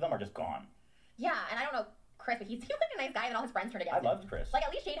 Like, both of them are just gone. Yeah, and I don't know Chris, but he seemed like a nice guy, and then all his friends turned I against him. loved Chris. Like,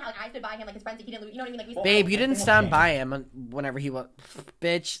 at least Shane, how I stood by him, like, his friends, he didn't lose, you know what I mean? Like, we Babe, you didn't Shane. stand by him whenever he was...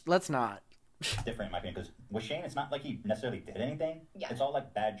 Bitch, let's not. It's different in my opinion, because with Shane, it's not like he necessarily did anything. Yeah. It's all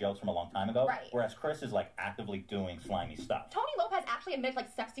like bad jokes from a long time ago. Right. Whereas Chris is like actively doing slimy stuff. Tony Lopez actually admitted,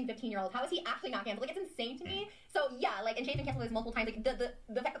 like, sexting 15-year-olds. How is he actually not canceled? Like, it's insane to me. So, yeah, like, and Shane's been canceled this multiple times. Like, the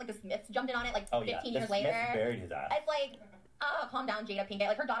fact that, like, the Smiths jumped in on it, like, 15 years later. Smith buried his ass. It's like, calm down, Jada Pinkett.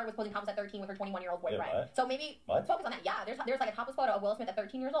 Like, her daughter was posting topless at 13 with her 21-year-old boyfriend. Wait, what? So maybe focus on that. Yeah, there's like a topless photo of Will Smith at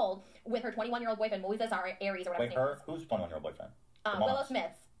 13 years old with her 21-year-old boyfriend, Moses Aries or whatever Wait, his name was. who's 21-year-old boyfriend? Willow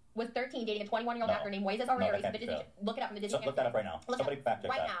Smith was 13, dating a 21-year-old actor named Moises Aries. that can't be true. Look it up in the Disney So look that up right now. Somebody fact check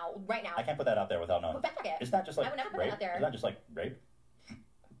right that. right now. I can't put that out there without knowing. Well, fact check it. Isn't that just like I would never put rape? that out there. Isn't that just like rape?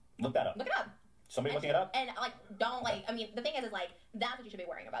 Look that up. Look it up. Somebody looking it up? And, like, don't, like, I mean, the thing is, like, that's what you should be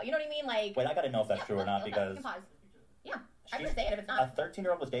worrying about. You know what I mean? Like, Wait, I gotta know if that's true or not, look because you can pause. Yeah, I would say it if it's a not.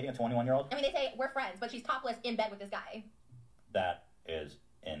 13-year-old was dating a 21-year-old? I mean, they say we're friends, but she's topless in bed with this guy. That is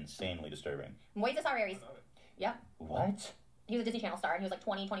insanely disturbing. Moises Aries. Yep. What? He was a Disney Channel star, and he was like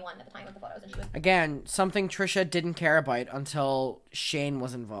 20, 21 at the time with the photos, and she was Again, something Trisha didn't care about until Shane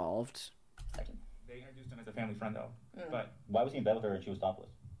was involved. 13. They introduced him as a family friend, though. But why was he in bed with her and she was topless?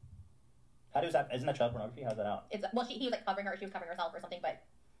 How does that? Isn't that child pornography? How's that out? It's well, he was like covering her, she was covering herself or something, but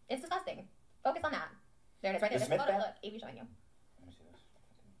it's disgusting. Focus on that. There it is, right there. The There's a Smith photo. band? Look, Avery's showing you. Let me see this.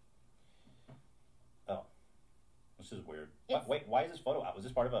 Oh, this is weird. Wait, why is this photo out? Was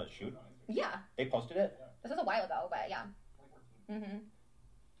this part of a shoot? Yeah. They posted it. This was a while ago, but yeah.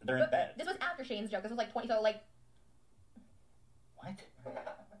 They're in bed. This was after Shane's joke. This was like 20. So like. What?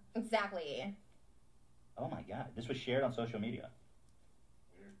 Exactly. Oh my god, this was shared on social media.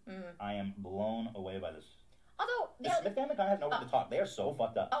 I am blown away by this. Although the Smith family kind of has nowhere to talk. They are so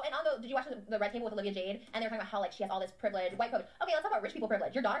fucked up. Oh, and although, did you watch the Red Table with Olivia Jade? And they were talking about how like she has all this privilege, white privilege. Okay, let's talk about rich people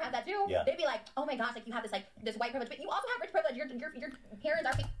privilege. Your daughter has that too. Yeah. They'd be like, oh my gosh, like you have this like this white privilege, but you also have rich privilege. Your parents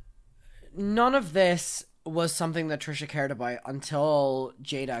are. None of this was something that Trisha cared about until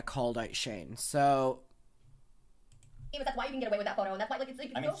Jada called out Shane. So But that's why you can get away with that photo, and that's why, like, it's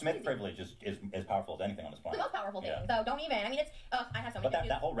like. I mean, Smith privilege is as powerful as anything on this planet. The most powerful thing. So don't even. I mean, it's. I have so many. But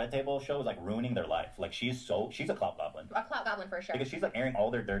that whole Red Table show is like ruining their life. Like she's a clout goblin. A clout goblin for sure. Because she's like airing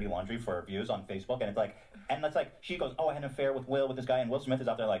all their dirty laundry for views on Facebook, and it's like she goes, "Oh, I had an affair with this guy," and Will Smith is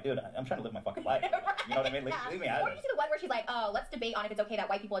out there like, "Dude, I'm trying to live my fucking life." You know what I mean? Leave me out of Or it. you see the one where she's like, let's debate on if it's okay that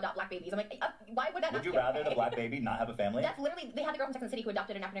white people adopt black babies. I'm like, why would that? Would not you be rather okay? the black baby not have a family? That's literally, they had the girl from Sex and the City who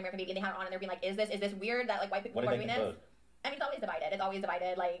adopted an African American baby, and they had it on, and they're being like, is this weird that like white people What are did they doing conclude? this? I mean, it's always divided. It's always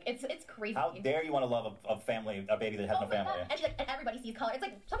divided. Like, it's crazy. How dare you want to love a family, a baby that has no my family? God. And she's like, and everybody sees color. It's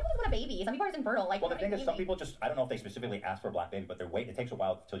like, some people just want a baby. Some people are just infertile. Like, Well, the thing is, some people just, I don't know if they specifically ask for a black baby, but it takes a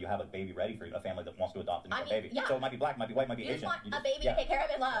while until you have a baby ready for a family that wants to adopt a new baby. Yeah. So it might be black, might be white, might be you Asian. just want a baby to take care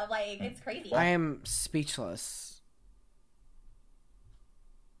of and love. Like, it's crazy. I am speechless.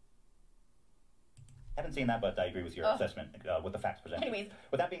 I haven't seen that, but I agree with your assessment with the facts presented. Anyways.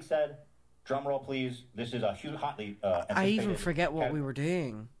 With that being said, drum roll, please. This is a huge, hotly I even anticipated forget what we were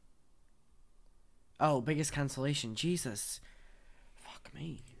doing. Oh, biggest cancellation. Jesus. Fuck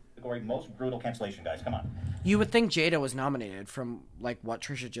me. category. Most brutal cancellation, guys. Come on. You would think Jada was nominated from, like, what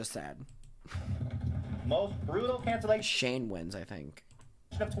Trisha just said. Most brutal cancellation. Shane wins, I think.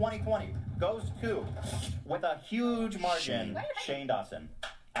 Of 2020 goes to, with a huge margin, Shane Dawson.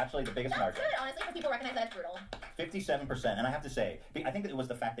 Actually, the biggest margin. Good, honestly, because people recognize that it's brutal. 57%. And I have to say, I think it was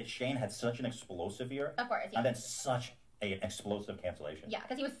the fact that Shane had such an explosive year. Of course, yeah. And then such an explosive cancellation. Yeah,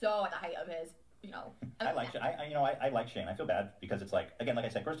 because he was so at the height of his, you know. I like Shane. I feel bad because it's like, again, like I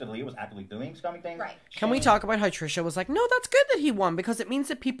said, Krista Lee was actively doing scummy things. Right. Can we talk about how Trisha was like, no, that's good that he won because it means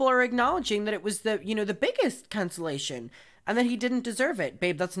that people are acknowledging that it was the, you know, the biggest cancellation and that he didn't deserve it.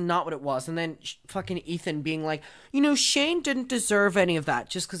 Babe, that's not what it was. And then fucking Ethan being like, you know, Shane didn't deserve any of that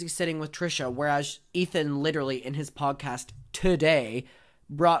just because he's sitting with Trisha. Whereas Ethan literally in his podcast today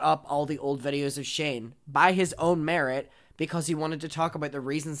brought up all the old videos of Shane by his own merit because he wanted to talk about the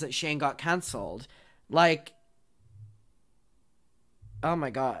reasons that Shane got cancelled. Like, oh my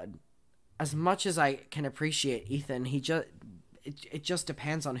God. As much as I can appreciate Ethan, it just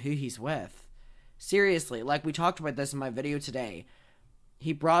depends on who he's with. Seriously, like we talked about this in my video today.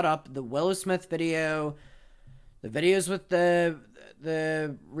 He brought up the Willow Smith video, the videos with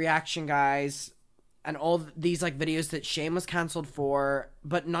the reaction guys, and all these like videos that Shane was cancelled for,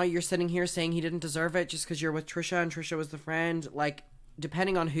 but now you're sitting here saying he didn't deserve it just because you're with Trisha and Trisha was the friend. Like,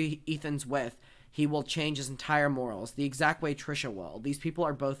 depending on who Ethan's with, he will change his entire morals the exact way Trisha will. These people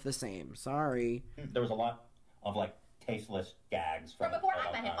are both the same. Sorry. There was a lot of like tasteless gags from before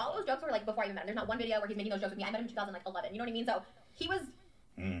I met him. All those jokes were like before I even met him. There's not one video where he's making those jokes with me. I met him in 2011. You know what I mean? So he was.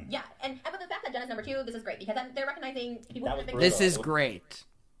 Yeah, and but the fact that Jenna's number 2, this is great because they're recognizing people. This is great,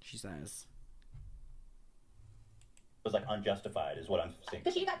 she says. It was like unjustified, is what I'm saying.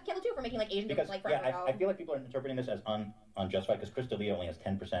 Because she got killed too for making like Asian because, jokes like I feel like people are interpreting this as unjustified because Krista Lee only has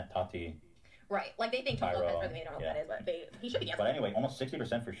 10%, Tati. Right, like they think Tom Lopez for the main, I don't know what that is, but he should be canceled. But anyway, almost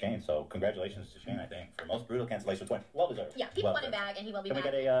 60% for Shane, so congratulations to Shane, I think, for most brutal cancellation. Well deserved. Yeah, keep money back, and he will be back.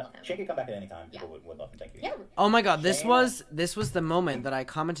 Can we get Shane can come back at any time. People would love him. Thank you. Yeah. Oh my God, this was the moment that I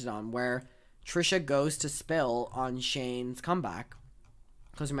commented on where Trisha goes to spill on Shane's comeback.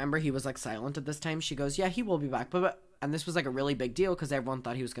 Because remember, he was like silent at this time. She goes, yeah, he will be back. And this was like a really big deal because everyone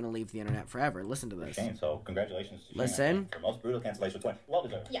thought he was going to leave the internet forever. Listen to this. Shane, so congratulations to Shane. Listen. For most brutal cancellation. Well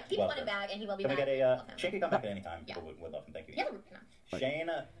deserved. Yeah, keep money back, and he will be back. Can we get Shane can come back at any time. People would love him. Thank you. Yeah. Shane.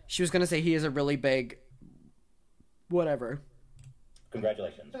 She was going to say he is a really big whatever.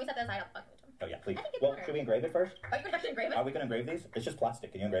 Congratulations. Can we set that aside? Oh yeah, please. Well, should we engrave it first? Are you going to actually engrave it? Are we going to engrave these? It's just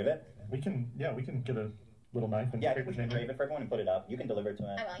plastic. Can you engrave it? We can get a little knife and I think we can engrave it for everyone and put it up. You can deliver it to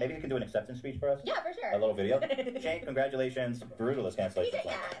him. Maybe you can do an acceptance speech for us. Yeah, for sure. A little video. Shane, congratulations. Brutalist cancellation.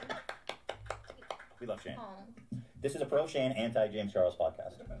 We love Shane. Aww. This is a pro Shane, anti James Charles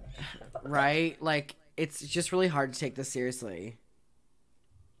podcast. Right? Like, it's just really hard to take this seriously.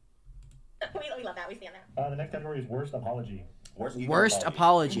 We love that. We stand that. The next category is worst apology. Worst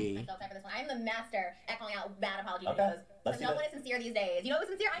apology. I'm so excited for this one. I'm the master at calling out bad apology Okay. videos. No one is sincere these days. You know who's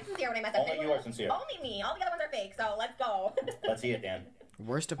sincere? I'm sincere when I mess up. Only you are sincere. Only me. All the other ones are fake. So let's go. Let's see it, Dan.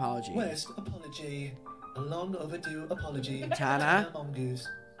 Worst apology. Worst apology. A long overdue apology. Tana. Mongoose.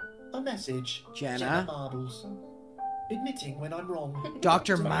 A message. Jenna. Marbles. Admitting when I'm wrong.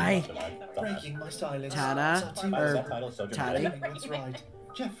 Dr. Mai. Breaking my silence. Tana. Taddy. What's right.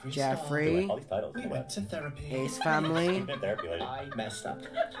 Jeffrey. We went to therapy. Ace Family. I messed up.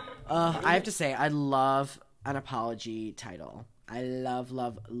 I have to say, I love an apology title. I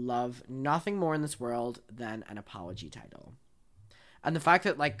love nothing more in this world than an apology title. And the fact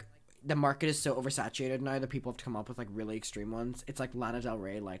that, like, the market is so oversaturated now that people have to come up with like really extreme ones. It's like Lana Del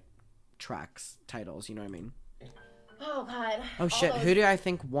Rey like tracks titles, you know what I mean? Oh god. Oh shit, who do I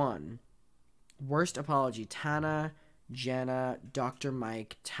think won? Worst apology, Tana, Jenna, Dr.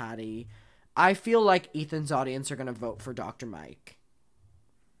 Mike, Taddy. I feel like Ethan's audience are gonna vote for Dr. Mike.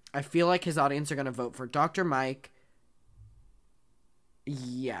 I feel like his audience are gonna vote for Dr. Mike.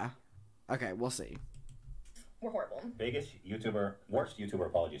 Yeah. Okay, we'll see. We're horrible. Worst YouTuber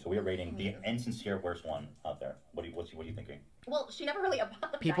apology. So we are rating the insincere worst one out there. What are you thinking? Well, she never really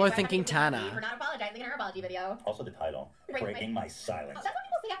apologized. People are thinking Tana. For not apologizing in her apology video. Also the title, Breaking My Silence. That's what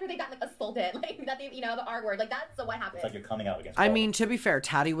people say after they got like assaulted, like that they, you know, the R word. Like that's what happened. It's like you're coming out against. I mean, to be fair,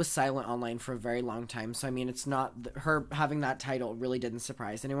 Taddy was silent online for a very long time, so I mean, it's not her having that title really didn't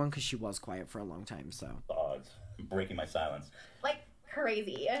surprise anyone because she was quiet for a long time. So the odds, Breaking My Silence. Like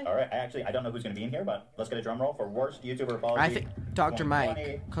crazy. All right, I don't know who's going to be in here, but let's get a drum roll for worst YouTuber apology. I think Dr.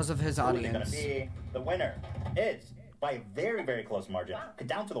 Mike, because of his audience. The winner is by a very, very close margin,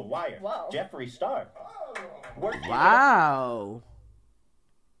 down to the wire. Whoa. Jeffree Star. Wow.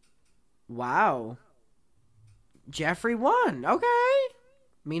 Wow. Jeffree won. Okay.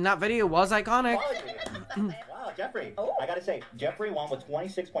 I mean, that video was iconic. Wow, Jeffree. I gotta say, Jeffree won with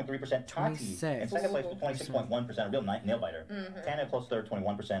 26.3%. Tati in second place with 26.1%. A real nail biter. Tana close third,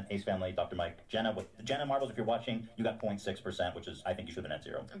 21%. Ace Family, Dr. Mike, Jenna Marbles. If you're watching, you got 0.6%, which is I think you should have been at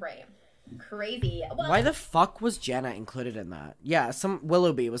 0. Right. Crazy. Well, why the fuck was Jenna included in that? Yeah, some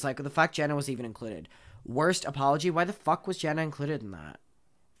Willoughby was like, the fact Jenna was even included. Worst apology. Why the fuck was Jenna included in that?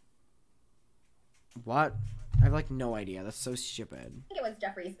 What? I have like no idea. That's so stupid. I think it was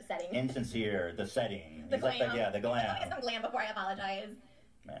Jeffree's setting. Insincere, the setting. The glam. The glam. Let me get some glam before I apologize.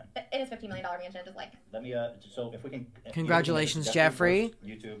 Man. It is $15 million mansion. Just like. Let me. So if we can. Congratulations, Jeffree.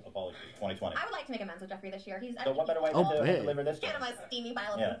 YouTube apology 2020. I would like to make amends with Jeffree this year. He's. So what better way to deliver this? Kind of a steamy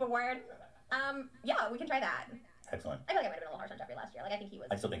pile of poop award. Yeah, we can try that. Excellent. I feel like I might have been a little harsh on Jeffree last year. Like I think he was.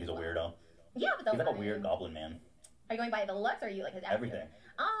 I still think he's a weirdo. Yeah, but he's like a weird goblin man. Are you going by the looks or are you like his attitude? Everything.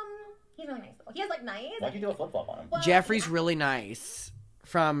 He's really nice. He has like nice. Why'd you do a flip flop on him? Well, Jeffree's really nice.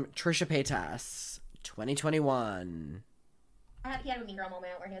 From Trisha Paytas, 2021. He had a mean girl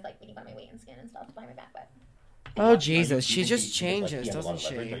moment where he was like making fun of my weight and skin and stuff behind my back, but. Oh Jesus, she just changes, doesn't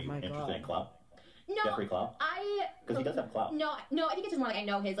she? My God. No, Jeffree clout? Because he does have clout. No, I think it's just more like I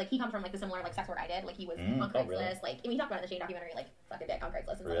know his, like, he comes from, like, the similar, like, sex work I did. Like, he was on Craigslist. Really? Like, I mean, he talked about it in the Shane documentary, like, suck a dick on Craigslist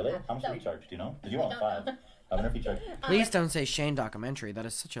and stuff Really? like that. How much did he charge? Do you know? Because you were on 5. I wonder if he charged. Please don't say Shane documentary. That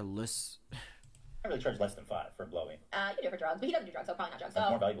is such a loose. I really charge less than 5 for blowing. You can do it for drugs, but he doesn't do drugs, so probably not drugs. That's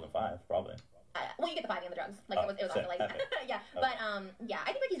more valuable than 5, probably. Well, you get the 5 and the drugs. Like, it was on the, like, yeah. But, yeah,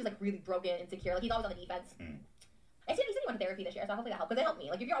 I think, like, he's just, like, really broken, insecure. Like, he's always on the defense. He said he went to therapy this year, so hopefully that helped. Because it helped me.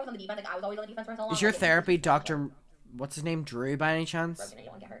 Like, if you're always on the defense, like, I was always on the defense for so long. Is your therapy Dr. What's his name? Drew, by any chance? Okay.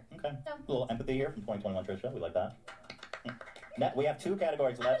 A little empathy here from 2021 Trisha. We like that. Now, we have 2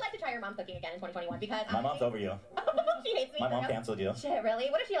 categories left. I would like to try your mom cooking again in 2021 because my mom's over you. She hates me. My mom canceled you. Shit, really?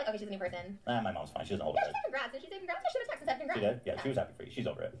 What is she like? Okay, she's a new person. My mom's fine. She doesn't hold Yeah, it. she said congrats. Did she say congrats? I should have texted and said congrats. She did? Yeah, she was happy for you. She's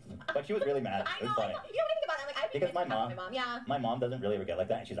over it. But she was really mad. I It was know. funny. You know what I think about it? I'm like, I think Because my mom doesn't really ever get like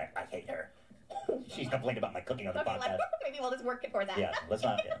that, and she's like, I hate her. She's complained about my cooking on the podcast. Maybe we'll just work towards that. Yeah, let's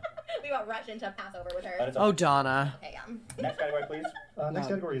not. Yeah. We won't rush into Passover with her. Oh, Donna. Okay, Next category, please. Next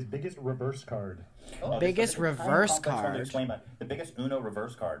category is biggest reverse card. Biggest reverse card. Explain that. The biggest Uno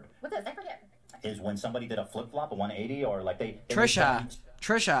reverse card. What's this? I forget. Is when somebody did a flip flop, a 180, or like they Trisha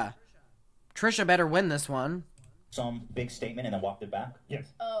better win this one. Some big statement and then walked it back.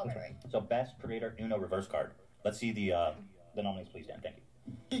 Yes. Oh, right. So best creator Uno reverse card. Let's see the nominees, please, Dan. Thank you.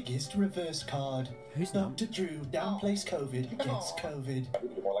 Biggest reverse card. Who's Dr. Drew downplays COVID, gets COVID.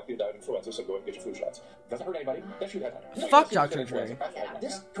 You're more likely to die of influenza, so go and get your flu shots. Doesn't hurt anybody. Let's shoot that time. Fuck Dr. Drew.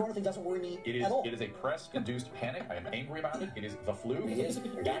 This corona thing doesn't worry me It at all. is a press-induced panic. I am angry about it. It is the flu. He is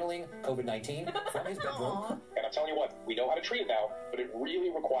battling COVID-19 from his bedroom. And I'm telling you what, we know how to treat it now, but it really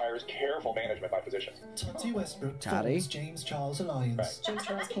requires careful management by physicians. Tati Westbrook Tati? forms James Charles Alliance. James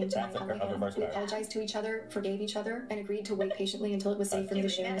Charles came to my family home. We apologized to each other, forgave each other, and agreed to wait patiently until it was safe for me to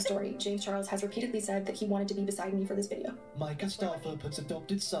share my story. James Charles has repeatedly said that he wanted to be beside me for this video. Micah Stauffer puts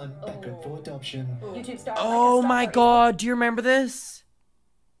adopted son back up for adoption. YouTube star. Oh my God, do you remember this?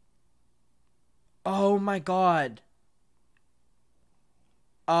 Oh my God.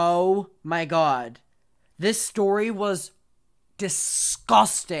 Oh my God. This story was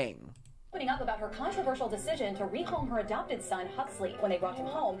disgusting. Opening up about her controversial decision to rehome her adopted son, Huxley. When they brought him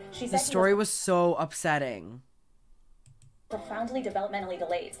home, she said The story was so upsetting. profoundly developmentally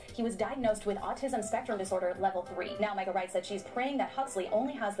delayed. He was diagnosed with autism spectrum disorder level 3. Now, Micah Wright said she's praying that Huxley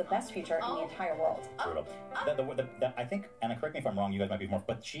only has the best future in the entire world. Brutal. I think, and correct me if I'm wrong, you guys might be more,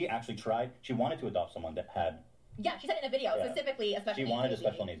 but she actually tried, she wanted to adopt someone that had... Yeah, she said it in a video, specifically a special needs She wanted baby. a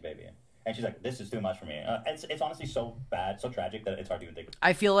special needs baby. And she's like, this is too much for me. It's honestly so bad, so tragic, that it's hard to even think.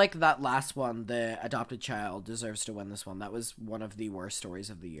 I feel like that last one, the adopted child, deserves to win this one. That was one of the worst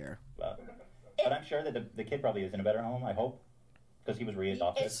stories of the year. But I'm sure that the kid probably is in a better home, I hope. Because he was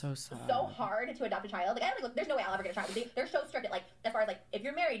readopted. It's so sad. So hard to adopt a child. Like, I don't, like, there's no way I'll ever get a child. They're so strict at, like, as far as, like, if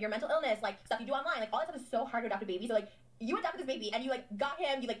you're married, your mental illness, like, stuff you do online, like, all that stuff is so hard to adopt a baby. So, like, you adopted this baby, and you, like, got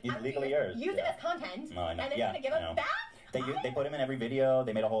him, you, like, He's legally yours. Use it as content, No, I know. and then Yeah, you're gonna give him back? They put him in every video.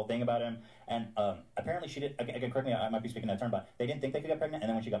 They made a whole thing about him. And apparently she did, again, correct me, I might be speaking out of turn, but they didn't think they could get pregnant, and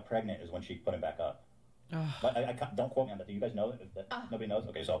then when she got pregnant is when she put him back up. But I can't, don't quote me on that. Do you guys know that? Nobody knows?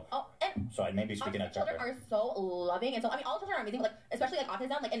 Okay, so so I may be speaking out of turn. Children are so loving, and so, I mean, all children are amazing, but, like, especially, like,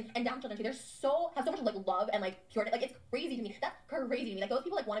 autism, like, and Down children, too, have so much, like, love and, like, purity. Like, it's crazy to me. That's crazy to me. Like, those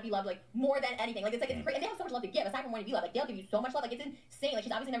people, like, want to be loved, like, more than anything. Like, it's crazy. And they have so much love to give, aside from wanting to be loved. Like, they'll give you so much love. Like, it's insane. Like,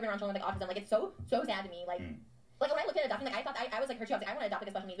 she's obviously never been around children with, like, autism. Like, it's so sad to me. Like, like, when I looked at adopting, like, I thought, I was like her too. I was like, I want to adopt, like,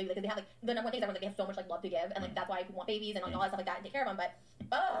 a special needs baby, because they have, like, the number one thing is everyone's like, they have so much, like, love to give, and, like, that's why people want babies and, like, all that stuff like that, and take care of them, but,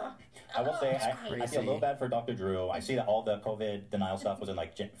 I will say, I feel a little bad for Dr. Drew. I see that all the COVID denial stuff was in,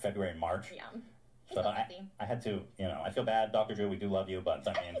 like, February and March. Yeah. So I had to, you know, I feel bad, Dr. Drew, we do love you, but,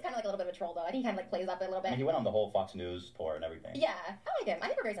 I mean... He's kind of like a little bit of a troll, though. I think he kind of, like, plays up a little bit. I mean, he went on the whole Fox News tour and everything. Yeah, I like him. I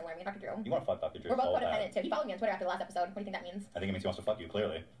think we're very similar, me and Dr. Drew. You want to fuck Dr. Drew? We're both codependent, too. He followed me on Twitter after the last episode. What do you think that means? I think it means he wants to fuck you,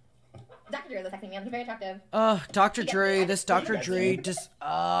 clearly. Dr. Drew is a sexy man. He's very attractive. Dr. Dre, this Dr. Dre, just,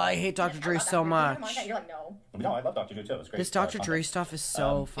 I hate Dr. Dre so much. You're like, no. No, I love Dr. Drew, too. It's great. This Dr. Dre stuff is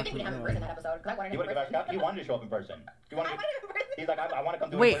so fucking He annoying. wanted to show up in person. He's like, I want to come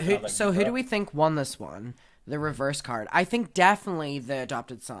do it Wait, in person. I was like, who do we think won this one? The reverse card. I think definitely the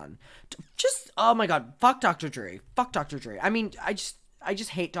adopted son. Just, oh my god, fuck Dr. Dre. Fuck Dr. Dre. I mean, I just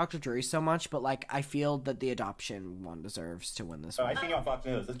hate Dr. Dre so much, but, like, I feel that the adoption one deserves to win this one. I seen you on Fox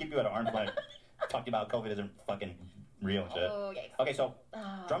News. Let's keep you at arm's length. Talking about COVID isn't fucking real and shit. Okay, so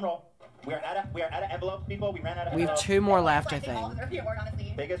drum roll. We are out of envelopes, people. We ran out of We have envelopes. 2 more left, I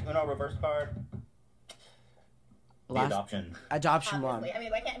think. Biggest Uno reverse card. The adoption. Adoption one. I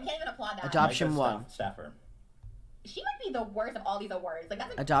mean, we can't even applaud that. Adoption one. Staffer. She might be the worst of all these awards. Like,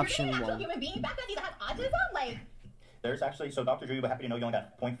 that's Adoption you're an actual one. human being back then that has autism. Like, There's actually, so Dr. Drew, you're happy to know you only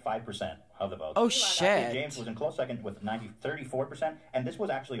got 0.5% of the vote. Oh, shit. James was in close second with 34%, and this was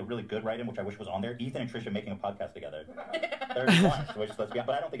actually a really good write-in, which I wish was on there. Ethan and Trisha making a podcast together. Third one, which, let's be honest,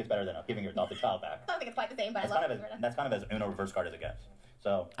 but I don't think it's better than giving your adopted child back. I don't think it's quite the same, but That's kind of as Uno reverse card as it gets.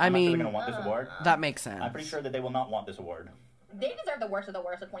 So, I I'm not mean, really going to want this award. that makes sense. I'm pretty sure that they will not want this award. They deserve the worst of the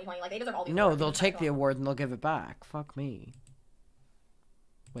worst of 2020. Like, they deserve all these No, awards. they'll take the award and they'll give it back. Fuck me.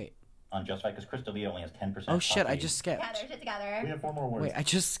 Wait. Unjustified, because Chris D'Elia only has 10%. Oh shit, I just skipped. Together, shit together. We have 4 more awards. Wait, I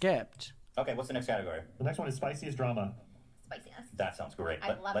just skipped. Okay, what's the next category? The next one is spiciest drama. Spiciness. That sounds great.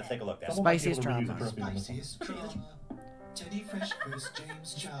 I love Let's it. take a look. Dan. Spiciest drama. Spiciest drama. Teddy Fresh vs.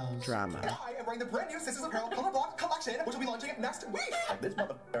 James Charles. Drama. I am wearing the brand new Sisters Apparel Color Block collection, which will be launching next week. Like this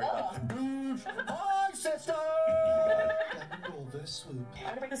motherfucker. Hi, sister!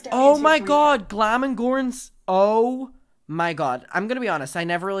 Oh my god, Glam and Gorns. Oh my god. I'm gonna be honest, I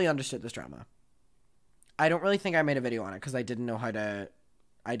never really understood this drama. I don't really think I made a video on it because I didn't know how to...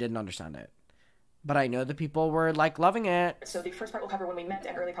 I didn't understand it. But I know the people were, like, loving it. So the first part will cover when we met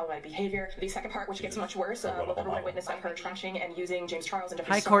and early problematic behavior. The second part, which gets much worse, will cover when I witnessed her trashing and using James Charles and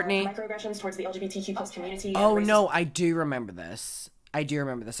different Courtney. microaggressions towards the LGBTQ plus community. Oh no, I do remember this. I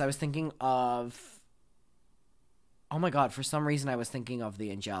was thinking of... Oh my god, for some reason I was thinking of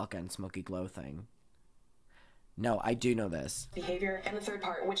the Angelica and Smoky Glow thing. No, I do know this. Behavior. And the third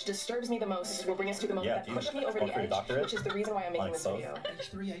part, which disturbs me the most, will bring us to the moment that pushed me over the edge, which is the reason why I'm making this video.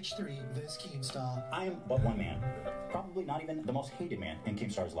 H3H3 vs. Keemstar. I am but one man. Probably not even the most hated man in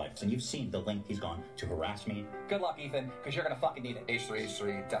Keemstar's life. And you've seen the length he's gone to harass me. Good luck, Ethan, because you're gonna fucking need it.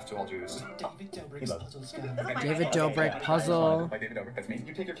 H3H3, deaf to all Jews. David Dobrik's puzzle scam. David Dobrik puzzle. By David Dobrik, that's me.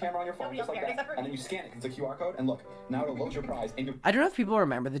 You take your camera on your phone just like that, and then you scan it. It's a QR code, and look, now it'll load your prize. And I don't know if people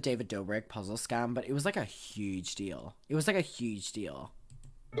remember the David Dobrik puzzle scam, but it was like a huge deal. It was like a huge deal.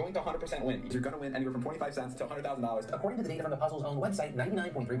 Going to 100% win. You're going to win anywhere from 25 cents to $100,000. According to the data from the puzzle's own website,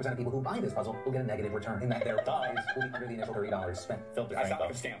 99.3% of people who buy this puzzle will get a negative return, and that their buys will be under the initial $30 spent. Filter I sound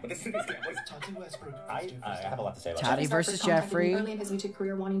like a scam, but this is a scam. Tati Westbrook. I have a lot to say about Tati that. versus contacted me Jeffrey. early in his YouTube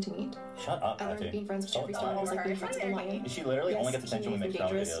career wanting to meet. Shut up, I learned Tati. being friends with So Jeffree Star was like being friends with a lion. She literally only gets Yes, attention he when may we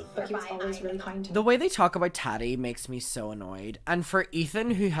have make been sound dangerous, videos. but he was always really kind to me. The way they talk about Tati makes me so annoyed. And for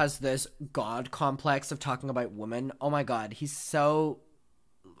Ethan, who has this god complex of talking about women, oh my god, he's so...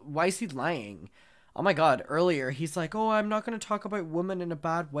 Why is he lying? Oh my god, earlier he's like, oh, I'm not going to talk about women in a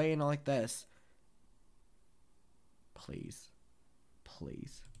bad way and all like this. Please.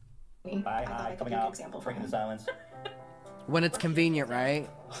 Please. Bye, hi, coming out, breaking the silence. When it's convenient, right?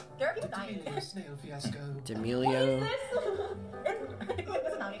 There are people dying. Snail fiasco. D'Amelio.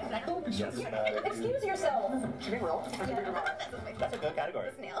 Yes, Excuse yourself. that's a good category.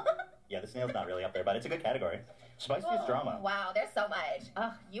 The snail. Yeah, the snail's not really up there, but it's a good category. Spiciest drama. Wow, there's so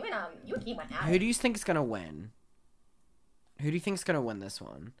much. You and Keem went out. Who do you think is going to win? Who do you think is going to win this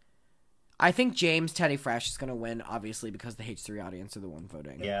one? I think James Teddy Fresh is going to win, obviously, because the H3 audience are the one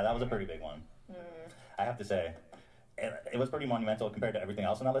voting. Yeah, that was a pretty big one. I have to say. It was pretty monumental compared to everything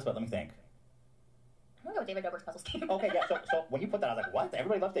else on that list, but let me think. I'm gonna go with David Dobrik's puzzles game. Okay, yeah, so when you put that, I was like, what?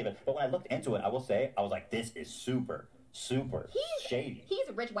 Everybody loves David. But when I looked into it, I will say, I was like, this is super shady. He's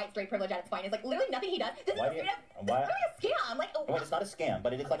rich, white, straight privilege at its finest. Like, literally nothing he does. This is Why? a scam. Like, Wait, it's not a scam,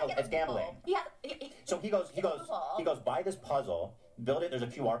 but it is like it's gambling. So he goes, buy this puzzle, build it, there's a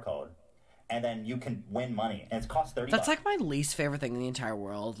QR code, and then you can win money. And it's cost $30. That's like my least favorite thing in the entire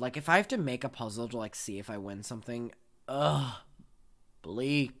world. Like, if I have to make a puzzle to, like, see if I win something, ugh,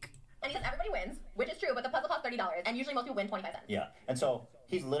 bleak. And he says everybody wins, which is true, but the puzzle costs $30, and usually most people win 25 cents. Yeah, and so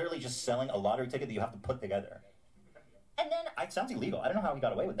he's literally just selling a lottery ticket that you have to put together. And then It sounds illegal. I don't know how he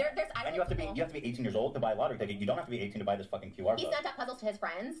got away with that. And you have to be 18 years old to buy a lottery ticket. You don't have to be 18 to buy this fucking QR code. he sent out puzzles to his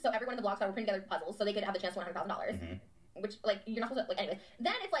friends, so everyone in the blog started putting together puzzles so they could have the chance to win $100,000. Which, like, you're not supposed to, like, anyways.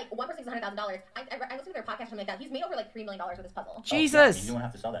 Then it's like, one person gets $100,000. I listened to their podcast or something like that. He's made over, like, $3 million with this puzzle. Jesus! You don't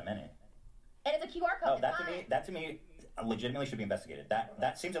have to sell that many. And it's a QR code. Oh, that to me legitimately should be investigated.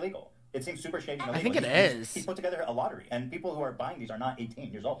 That seems illegal. It seems super shady and illegal. I think it is. He's put together a lottery, and people who are buying these are not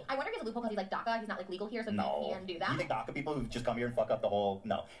 18 years old. I wonder if it's a loophole because he's like DACA. He's not, like, legal here, so he can do that. You think DACA people who just come here and fuck up the whole...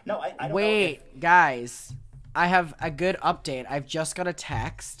 No, I don't know. Wait, guys. I have a good update. I've just got a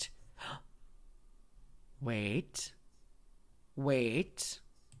text. Wait.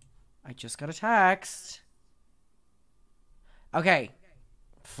 I just got a text. Okay.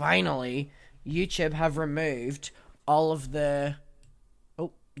 Finally, YouTube have removed all of the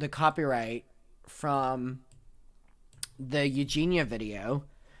copyright from the Eugenia video.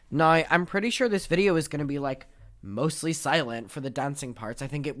 Now, I'm pretty sure this video is going to be, like, mostly silent for the dancing parts. I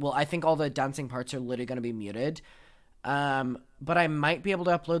think all the dancing parts are literally going to be muted. But I might be able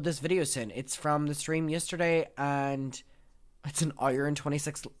to upload this video soon. It's from the stream yesterday, and it's an hour and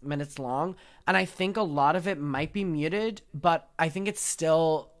 26 minutes long. And I think a lot of it might be muted, but I think it's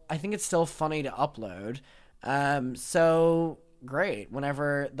still funny to upload. So great.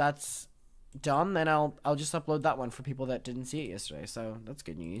 Whenever that's done, then I'll just upload that one for people that didn't see it yesterday. So that's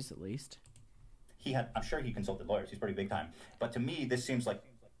good news, at least. I'm sure he consulted lawyers. He's pretty big time. But to me, this seems like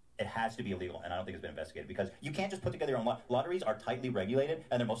it has to be illegal, and I don't think it's been investigated, because you can't just put together your own lotteries are tightly regulated,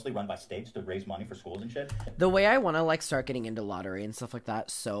 and they're mostly run by states to raise money for schools and shit. The way I want to, like, start getting into lottery and stuff like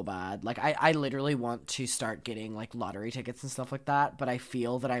that so bad. Like, I literally want to start getting, like, lottery tickets and stuff like that, but I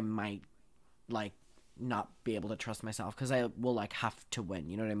feel that I might, like, not be able to trust myself because I will, like, have to win,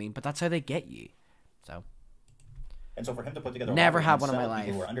 you know what I mean? But that's how they get you. So. And so for him to put together never had one in my life.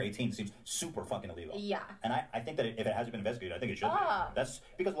 People who are under 18 seems super fucking illegal. Yeah. And I think that if it hasn't been investigated, I think it should be. That's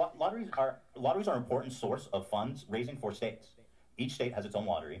because lotteries are an important source of funds raising for states. Each state has its own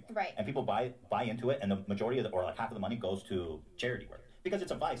lottery. Right. And people buy into it, and the majority of or like half of the money goes to charity work. Because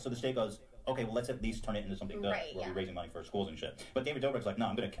it's a vice, so the state goes, okay, well, let's at least turn it into something good. Where we're raising money for schools and shit. But David Dobrik's like, no,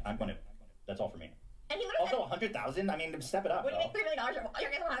 I'm gonna that's all for me. And he also, 100,000. I mean, step it up. When you make $3 million,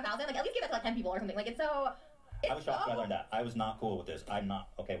 you're getting 100,000. Like, at least give that to like 10 people or something. Like, it's so. I was shocked when I learned that. I was not cool with this. I'm not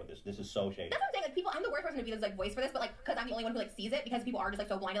okay with this. This is so shady. That's what I'm saying. Like, people, I'm the worst person to be this like voice for this, but like, because I'm the only one who like sees it, because people are just like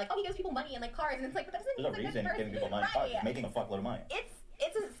so blinded. Like, oh, he gives people money and like cars, and it's like, but that doesn't. There's a reason giving people money. Cars, making a fuckload of money.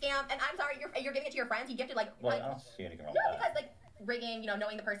 It's a scam, and I'm sorry, you're giving it to your friends. You gifted like. Well, I don't see anything wrong with that. because like. Rigging,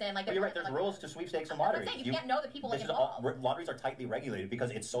 knowing the person, like. But you're right. There's rules to sweepstakes and lotteries. You can't know the people like involved. Lotteries are tightly regulated because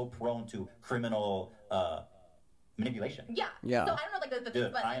it's so prone to criminal manipulation. Yeah. Yeah. So I don't know, like, the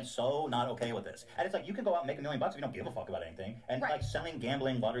Dude, but I am so not okay with this. And it's like, you can go out and make $1 million if you don't give a fuck about anything. And like selling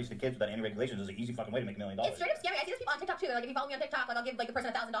gambling lotteries to kids without any regulations is an easy fucking way to make $1 million. it's straight up scary. I see this people on TikTok too. Like, if you follow me on TikTok, like, I'll give like the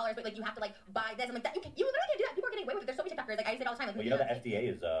person $1,000, but like you have to like buy this and like that. You literally can't do that. People are getting away with it. There's so many TikTokers. Like, I say it all the time. Like, well, you know the FDA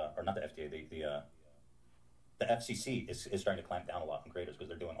is, or not the FDA, the FCC is starting to clamp down a lot on creators because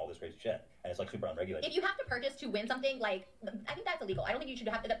they're doing all this crazy shit, and it's like super unregulated. if you have to purchase to win something, like, I think that's illegal. I don't think you should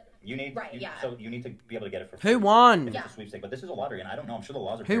have to. You need So you need to be able to get it for free. Who won? If it's a sweepstake, but this is a lottery, and I don't know. I'm sure the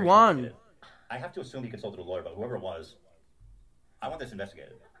laws are. Who very won? complicated. I have to assume he consulted a lawyer, but whoever it was, I want this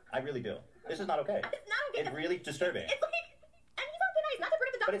investigated. I really do. This is not okay. It's not okay. It's really disturbing. It's like, and he's on thin ice. Not to bring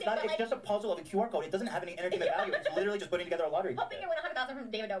up the But it's not. It's just a puzzle of a QR code. It doesn't have any entertainment value. It's literally just putting together a lottery. hoping you win $100,000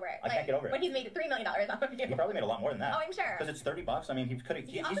 from David Dobrik. I can't get over it. When he's made $3 million off of you. He probably made a lot more than that. Oh, I'm sure. Because it's $30. I mean, he could have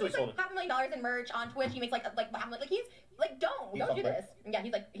He also easily makes sold like it. $500,000 in merch on Twitch. He makes like he's like don't He's on do Twitch? this. Yeah,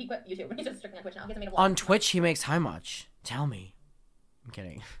 he's like he quit YouTube. He's just strictly on Twitch now. He hasn't made a vlog On Twitch, he makes how much? Tell me. I'm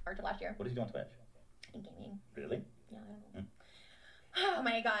kidding. March of last year. What does he do on Twitch? I think gaming. Really? Yeah, I don't know. Oh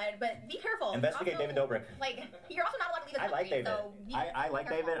my god! But be careful. Investigate Also, David Dobrik. Like, you're also not allowed to leave the I like country, David. So I like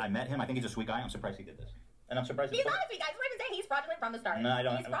David. I met him. I think he's a sweet guy. I'm surprised he did this. And I'm surprised. He's not a sweet guy. That's what I've been saying. He's fraudulent from the start. No, I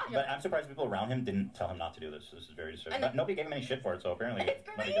don't. He's fraudulent. But I'm surprised people around him didn't tell him not to do this. This is very disturbing. But nobody gave him any shit for it, so apparently It's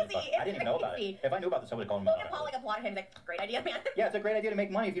nobody gives a fuck. crazy. I didn't even know about it. If I knew about this, I would have called him Logan out. Paul like applauded him. He's like, great idea, man. Yeah, it's a great idea to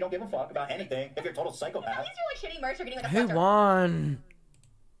make money if you don't give a fuck about anything. If you're a total psychopath. At least you're like shitty merch. You're getting like a Who sponsor. won?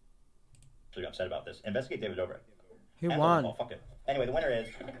 So you're upset about this. Investigate David Dobrik. Who And won? Logan Paul, fuck it. Anyway, the winner is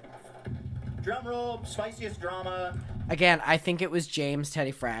drum roll, spiciest drama. Again, I think it was James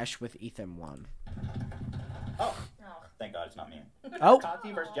Teddy Fresh with Ethan won. Oh, thank God it's not me. Oh.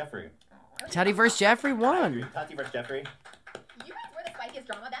 Tati versus Jeffrey. Teddy versus Jeffrey won. Tati versus Jeffrey. You guys were the spiciest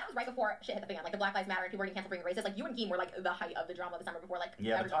drama. That was right before shit hit the fan. Like the Black Lives Matter and people were getting canceled for being racist. Like you and Keem were like the height of the drama the summer before. Like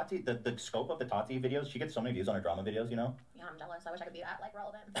Yeah, but Tati, the scope of the Tati videos, she gets so many views on her drama videos, you know? Yeah, I'm jealous. I wish I could be that like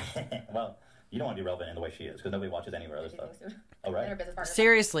relevant. Well, you don't want to be relevant in the way she is, because nobody watches any of her other stuff. Oh, right?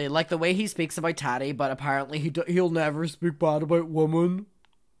 Seriously, like the way he speaks about Tati, but apparently he'll never speak bad about women.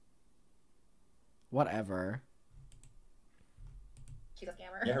 Whatever. She's a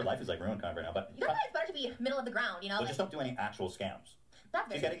scammer. Yeah, her life is like ruined kind of right now, but You know what? It's better to be middle of the ground, you know? well, Like, just don't do any actual scams.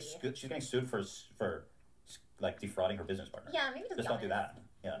 that's She's very getting sued for like defrauding her business partner. Yeah, maybe just don't do that.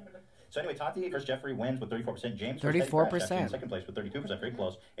 Yeah. So anyway, Tati versus Jeffrey wins with 34%. James 34%. in second place with 32%, very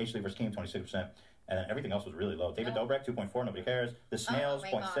close. H3 versus Keem 26%, and then everything else was really low. David Dobrik 2.4, nobody cares. The Snails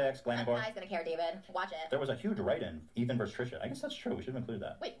oh my 0.6, God. Glenn That guy's gonna care, David. Watch it. There was a huge write-in, Ethan versus Trisha. I guess that's true. We should have included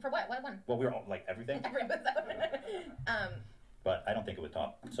that. Wait, for what? What one? Well, we were all like everything, Every episode. but I don't think it would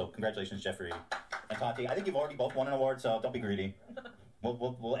top. So congratulations, Jeffrey and Tati. I think you've already both won an award, so don't be greedy.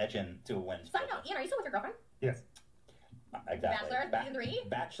 We'll edge in to wins. Side note, Ian, are you still with your girlfriend? Yes. Exactly. Bachelor, season 3?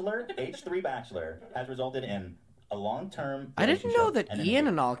 Bachelor, H3 Bachelor, has resulted in a long-term I didn't know that and Ian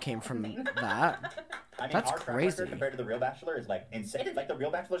and all came from that. I mean, That's our track crazy. record compared to the real Bachelor is like insane. Like the real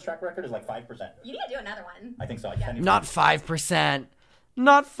Bachelor's track record is like 5%. You need to do another one. I think so. Not 5%.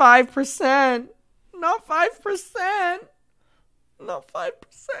 Not 5%. Not 5%. Not 5%.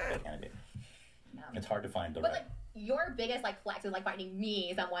 It's hard to find the But right. like your biggest like flex is like finding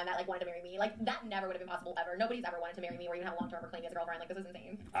me someone that like wanted to marry me. Like that never would have been possible ever. Nobody's ever wanted to marry me or even have a long-term or clean as a girlfriend. Like this is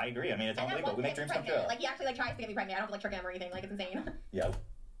insane. I agree. I mean, it's And then unbelievable. once We he make gets dreams come true. pregnant, like he actually like tries to get me pregnant. I don't have to like trick him or anything. Like it's insane. Yeah.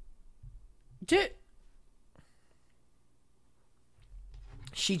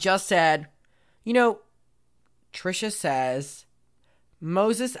 She just said, you know, Trisha says,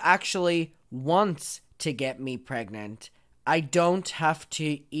 Moses actually wants to get me pregnant. I don't have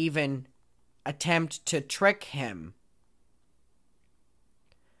to even attempt to trick him.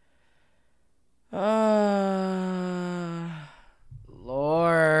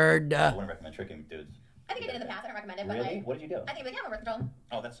 Lord. I wouldn't recommend tricking dudes. I think I did in the past. I don't recommend it. But Really? like, What did you do? I think like yeah, I'm birth control.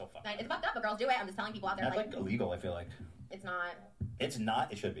 Oh, that's so fucked. It's fucked up, but girls do it. I'm just telling people out there That's like like illegal. I feel like it's not. it's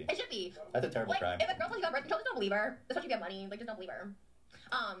not. It should be. It should be. That's a terrible Like crime. if a girl tells you about birth control, just don't believe her. Especially if you have money. Like just don't believe her.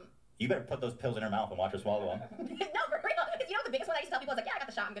 You better put those pills in her mouth and watch her swallow them. No, for real. 'Cause you know the biggest one I used to tell people is like, yeah, I got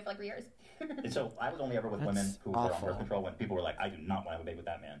the shot. I'm good for like 3 years. And so I was only ever with That's women who were on awful. birth control when people were like, I do not want to have a baby with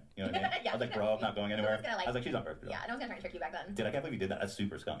that man. You know what I mean? Yeah. I was like, bro, I'm not going anywhere. No one's gonna, like- I was like, she's on birth control. Yeah, no one's gonna try to trick you back then. Dude, I can't believe you did that. That's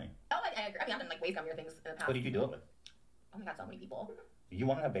super scummy. Oh, I agree. I mean, I've done like way scummier things in the past. Who did you do it with? Oh my god, so many people. You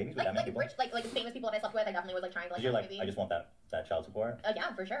want to have babies with that many people? Rich, like famous people that I slept with. I definitely was like trying to like. You're like, maybe. I just want that child support.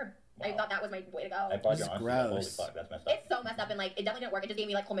 Yeah, for sure. I thought that was my way to go. I applaud This your is honesty. Holy gross. fuck, that's messed up. It's so messed up and like it definitely didn't work. It just gave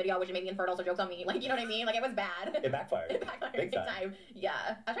me like chlamydia, which made me infertile. So jokes on me. Like you know what I mean? Like it was bad. It backfired. It backfired Big big time. time. Yeah.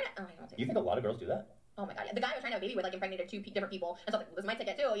 I was trying to. Oh, I don't You think a lot of girls do that? Oh my god. Yeah. The guy I was trying to have a baby with like impregnated 2 different people, and so I was like, this is my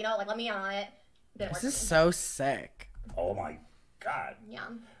ticket too. You know, like let me in on it. Didn't This work is for me. so sick. Oh my god. Yeah.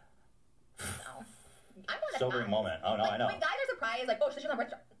 No. I'm one that's sobering moment. Oh no, like, I know. When guys are surprised, like, oh, she's on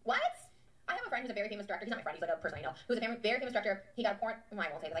what? I have a friend who's a very famous director. He's not my friend. He's like a person I know. Who's a very famous director. He got a porn. I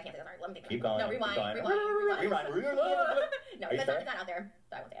won't say this. I can't say this. Sorry. Let me think. Keep going. No, rewind. Keep going. Rewind. Are No, you that's sure? not out there.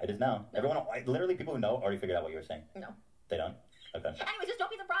 So I won't say It is now. Everyone, literally, people who know already figured out what you were saying. No. They don't. Okay. Anyways, just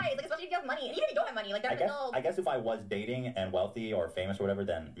don't be surprised. Like, especially if you have money, and even if you don't have money, like, there's I guess if I was dating and wealthy or famous or whatever,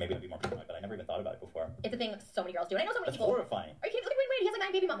 then maybe I'd be more paranoid. But I never even thought about it before. It's a thing so many girls do. And I know so many That's people. horrifying. Are you kidding? Look at Wayne Wade. He has like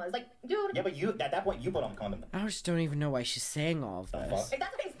 9 baby mamas. Like, dude. Yeah, but you at that point you put on a condom. I just don't even know why she's saying all of this. Like, that's what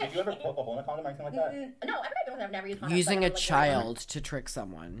I'm saying. Did you ever put a hole in a condom or anything like that? No, I've never used condoms. Using a like, child to trick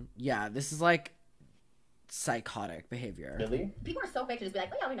someone. Yeah, this is like psychotic behavior. Really? People are so fake to just be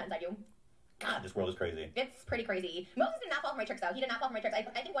like, oh yeah, we know inside you. God, this world is crazy. It's pretty crazy. Moses did not fall for my tricks though. He did not fall for my tricks. I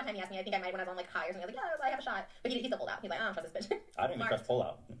think one time he asked me, I think I might when I was on like high or something. I was like, yeah, I have a shot. But he still pulled out. He's like, I don't trust this bitch. I don't even trust pull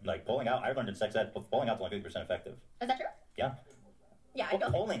out. Like pulling out, I learned in sex ed, pulling out's only 50% effective. Is that true? Yeah. Yeah, I Well,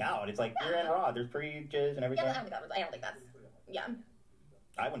 don't. pulling out, it's like you're in raw. There's pre-jizz and everything. Yeah, I don't think that's. Yeah.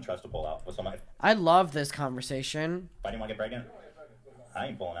 I wouldn't trust to pull out with somebody. I love this conversation. If I didn't want to get pregnant, I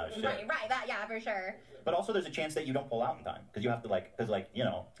ain't pulling out of shit. Right, that, yeah, for sure. But also, there's a chance that you don't pull out in time because you have to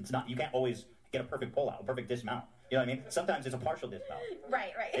it's not. You can't always get a perfect pull out, a perfect dismount. You know what I mean? Sometimes it's a partial dismount.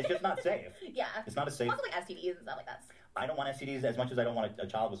 Right. It's just not safe. Yeah. It's not a safe. Also, like STDs and stuff like that. I don't want STDs as much as I don't want a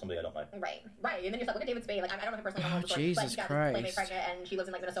child with somebody I don't like. Right. And then you're stuck. Look at David Spade. Like, I don't know him personally. I don't know him before, Jesus but he got Christ. his playmate pregnant, and she lives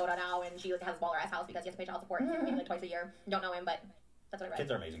in like Minnesota now, and she like, has a baller ass house because he has to pay child support maybe like twice a year. Don't know him, but that's what I read.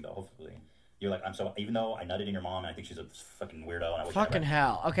 Kids are amazing though. Hopefully, you're like even though I nutted in your mom, and I think she's a fucking weirdo, and I wish Fucking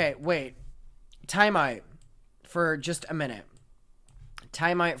hell. Okay, wait. Time out for just a minute.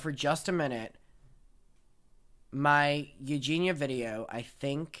 My Eugenia video, I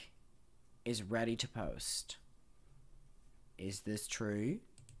think, is ready to post. Is this true?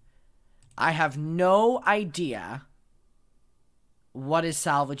 I have no idea what is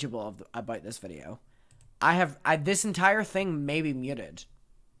salvageable about this video. This entire thing may be muted.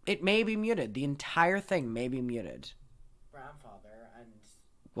 It may be muted. The entire thing may be muted. Grandfather and...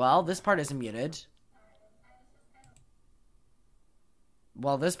 Well, this part isn't muted.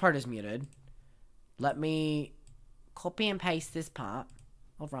 Well, this part is muted. Let me copy and paste this part.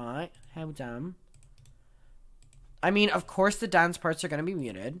 Alright, hold on. I mean, of course the dance parts are going to be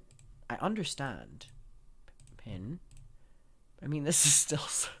muted. I understand. Pin. I mean, this is still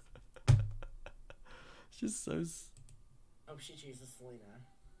so... it's just so... Oh, she chooses Selena.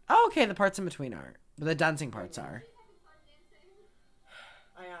 Oh, okay, the parts in between are. But the dancing parts are.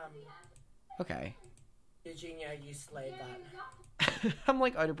 I am. Okay. Eugenia, you slayed that. I'm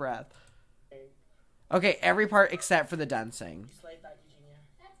like out of breath. Okay, every part except for the dancing. You slayed that, Eugenia.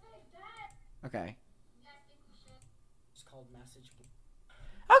 Okay. It's called message.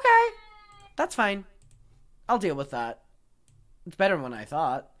 Okay. That's fine. I'll deal with that. It's better than what I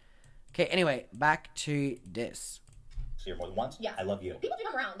thought. Okay, anyway, back to this. See her more than once? Yeah. I love you. People do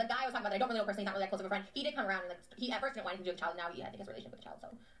come around. The guy I was talking about that I don't really know personally, not really that close of a friend, he did come around and like, he at first didn't want anything to do with the child, now he I think has a relationship with the child, so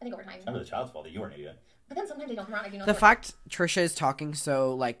I think over time. It's never the child's fault that you were an idiot. But then sometimes they don't come around. Like, you know, The fact Trisha is talking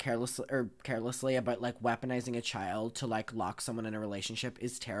so like carelessly about like weaponizing a child to like lock someone in a relationship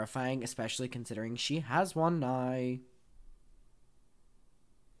is terrifying, especially considering she has one now.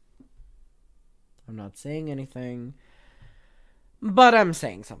 I'm not saying anything, but I'm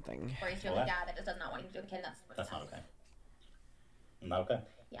saying something. Or he's feeling like dad that just does not want him to do with the kid. That's not okay. Not okay.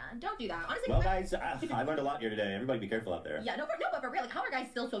 Yeah, don't do that. Honestly, Well, guys, I learned a lot here today. Everybody be careful out there. Yeah, but for real, like, how are guys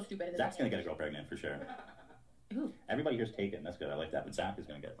still so stupid in this? Zach's gonna get a girl pregnant for sure. Who? Everybody here's taken. That's good. I like that. But Zach is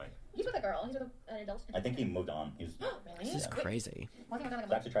gonna get like. He's with a girl. He's with an adult. I think he moved on. He's. Really? This is crazy.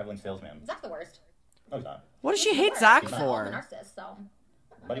 Zach's a traveling salesman. Zach's the worst. No, he's not. What does she hate Zach He's a for? narcissist, so.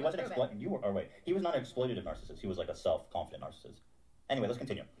 But he wasn't he was not an exploitative narcissist. He was like a self-confident narcissist. Anyway, let's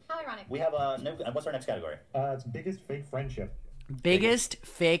continue. How ironic. We have what's our next category? It's biggest fake friendship. Biggest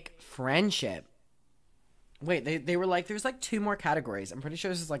fake friendship. Wait, they were like, there's like 2 more categories. I'm pretty sure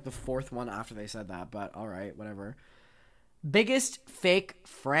this is like the 4th one after they said that, but alright, whatever. Biggest fake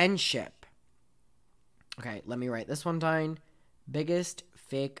friendship. Okay, let me write this one down. Biggest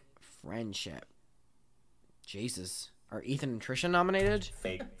fake friendship. Jesus. Are Ethan and Trisha nominated?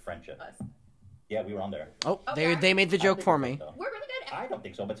 Fake friendship. Yeah, we were on there. Oh, they made the joke for me. We're really good. I don't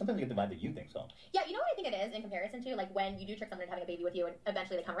think so, but sometimes you get the vibe that you think so. Yeah, you know what I think it is in comparison to like when you do trick someone into having a baby with you, and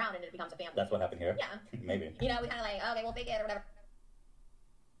eventually they come around and it becomes a family. That's what happened here. Yeah. Maybe. You know, we kind of like, okay, we'll fake it or whatever.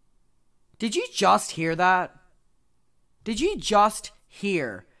 Did you just hear that? Did you just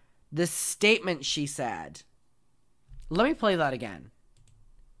hear the statement she said? Let me play that again.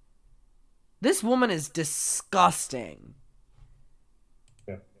 This woman is disgusting.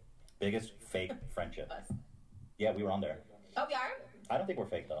 Yeah. Biggest fake friendship. Yeah, we were on there. Oh, we are? I don't think we're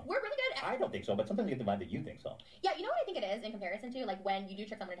fake though. We're really good. I don't think so, but sometimes you get the vibe that you think so. Yeah, you know what I think it is in comparison to like when you do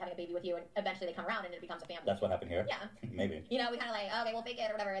trick someone into having a baby with you, and eventually they come around and it becomes a family. That's what happened here. Yeah. Maybe. You know, we kind of like, okay, we'll fake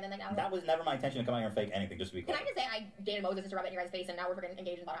it or whatever, and then like now. That was never my intention to come out here and fake anything. Just to be clear. Can I just say I dated Moses to rub it in your guys' face, and now we're freaking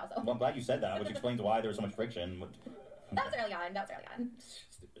engaged and bought a house. So. Well, I'm glad you said that, which explains why there was so much friction. That was early on.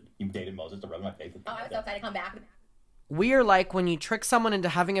 Stupid. You dated Moses to rub in my face. Oh, I was so excited to come back. We are like when you trick someone into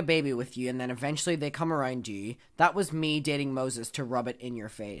having a baby with you and then eventually they come around you. That was me dating Moses to rub it in your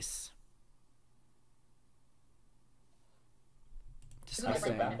face.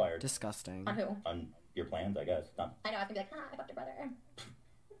 Disgusting. Disgusting. On who? On your plans, I guess. I know, I was gonna be like, I fucked your brother.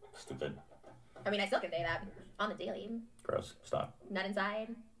 Stupid. I mean, I still can say that. On the daily. Gross. Stop. Not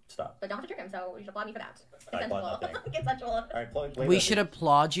inside. Stop. But don't have to trick him, so you should applaud me for that. I applaud nothing. Consensual. Alright, we should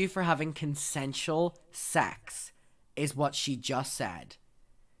applaud you for having consensual sex, is what she just said.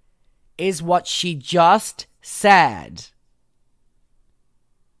 Is what she just said.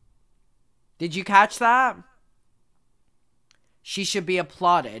 Did you catch that? She should be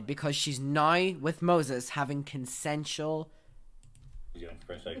applauded because she's now with Moses having consensual.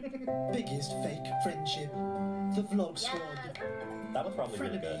 Biggest fake friendship. The vlog squad. That was probably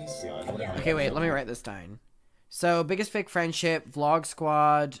really good, to be honest. Okay, wait, let me write this down. So, biggest fake friendship, vlog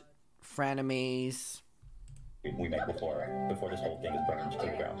squad, frenemies. We met before this whole thing is burned to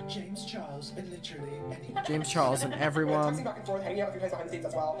the ground. James Charles and literally James Charles and everyone.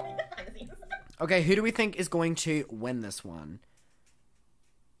 Okay, who do we think is going to win this one?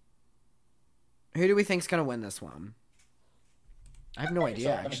 Who do we think is going to win this one? I have no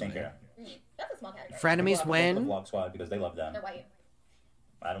idea, actually. That's a small category. Frenemies win. The vlog squad because they love them. They're white.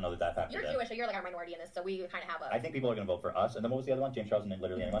 I don't know that factor. You're Jewish, so you're like our minority in this, so we kind of have a. I think people are going to vote for us. And then what was the other one? James Charles and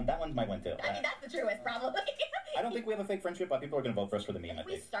literally anyone. That one might win too. I mean, that's the truest, probably. I don't think we have a fake friendship, but people are going to vote for us for the meme. I think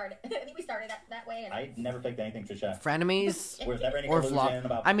we started that way. And I never faked anything, Trisha. Frenemies never any or collusion vlog.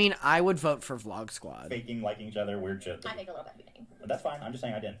 about I mean, I would vote for vlog squad. Faking, liking each other, weird shit. I faked a little bit. That's fine. I'm just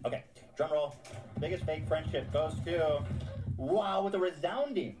saying I didn't. Okay, drum roll. Biggest fake friendship goes to. Wow, with a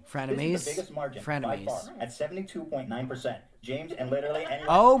resounding. Frenemies. This is the biggest margin by far at 72.9%. James and literally anyone.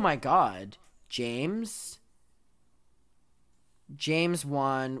 Oh my God, James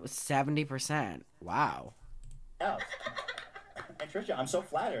won with 70%. Wow. Oh. And Trisha, I'm so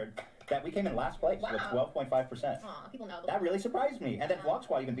flattered that we came in last place with 12.5%. Aw, people know. That really surprised me. And then Vlog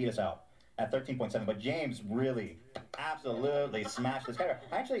Squad even beat us out at 13.7. But James really, absolutely smashed this category.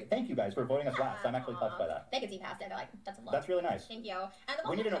 Actually, thank you guys for voting us last. I'm actually touched by that. They could see past it. They're like, that's a lot. That's really nice. Thank you. And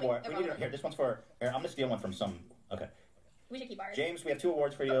we need an award. Here, this one's for. Here, I'm gonna steal one from some. Okay. We should keep ours. James, we have 2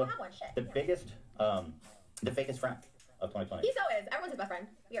 awards for you. The biggest, the fakest friend of 2020. He so is. Everyone's his best friend.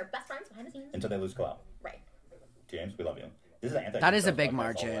 We are best friends behind the scenes. Until they lose clout. Right. James, we love you. This is an That is a big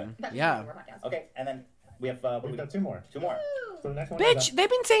margin. Yeah. Okay, and then we have. We've got 2 more. 2 more. So the next one. Bitch, they've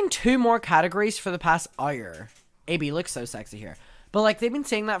been saying 2 more categories for the past hour. AB looks so sexy here, but like they've been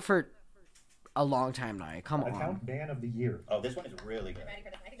saying that for a long time now. Come on. Account ban of the year. Oh, this one is really good. I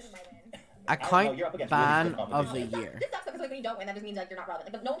think this is my win. Account ban of the year. This sucks because like when you don't win, that just means like you're not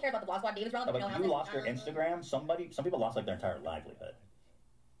relevant. Like no one cares about the vlog squad. David's relevant. But you lost your Instagram. Some people lost like their entire livelihood.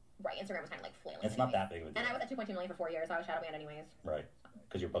 Right, Instagram was kind of like flailing. It's not that big of a deal. And I was at 2.2 million for 4 years, so I was shadow banned anyways. Right,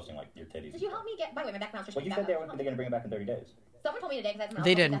 because you're posting like your titties. Did you help me get? By the way, my back bounce just. Well, you said they're going to bring it back in 30 days. Someone told me today because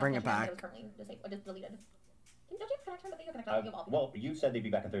they didn't bring it back. It was currently just deleted. Don't you have connection with the video connection? Well, you said they'd be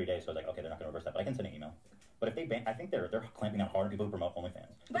back in 30 days, so I was like, okay, they're not going to reverse that, but I can send an email. But if they ban, I think they're clamping down hard on people who promote OnlyFans.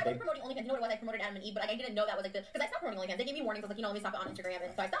 But I was promoting OnlyFans. You know what it was? I promoted Adam and Eve, but I didn't know that was like because I stopped promoting OnlyFans. They gave me warnings. I was like, let me stop it on Instagram,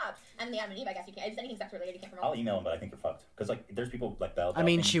 and so I stopped. And then the Adam and Eve, I guess you can't. If it's anything sex related, you can't promote. I'll email them, but I think you're fucked because like there's people like Belle. I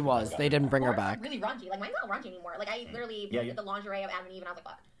mean, she was. They didn't bring her back. Really raunchy. Like mine's not raunchy anymore. Like I literally posted the lingerie of Adam and Eve, and I was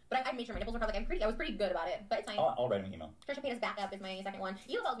like, fuck. But I made sure my nipples were covered. Like I was pretty good about it. But it's fine. I'll write an email. Trisha Payta's backup is my second one.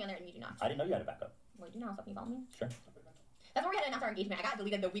 You follow me on there, and you do not. I didn't know you had a backup. Well, you do now. So can you follow me? Sure. That's where we had to announce our engagement. I got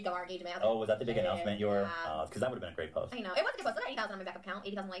deleted the week of our engagement. Oh, was that the big announcement? Because that would have been a great post. I know. It was a good post. I got 80,000 on my backup count.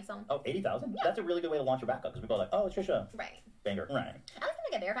 80,000 likes. So. Oh, 80,000? Yeah. That's a really good way to launch your backup because people are like, oh, it's Trisha. Right. Banger. Right. I was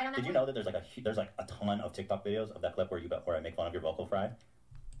gonna get verified on that. Did you know that there's like a ton of TikTok videos of that clip where I make fun of your vocal fry?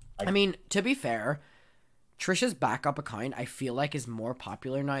 I mean, to be fair, Trisha's backup account, I feel like, is more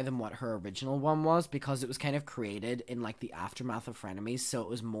popular now than what her original one was because it was kind of created in, like, the aftermath of Frenemies, so it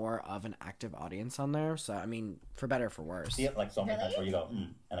was more of an active audience on there. So, I mean, for better or for worse. See it, like, so many times where you go,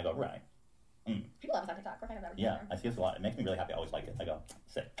 and I go, right. People love us on TikTok. We're kind of yeah, I see this a lot. It makes me really happy. I always like it. I go,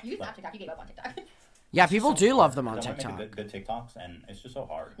 sick. You used to have TikTok. You gave up on TikTok. Yeah, people do love them on I TikTok. want to make good TikToks, and it's just so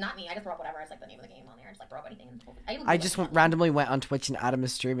hard. Not me. I just throw up whatever. It's like the name of the game on there. I just like throw up anything. I just randomly went on Twitch and Adam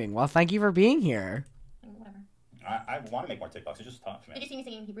is streaming. Well, thank you for being here. Whatever. I want to make more TikToks. It's just tough, man. Did you see me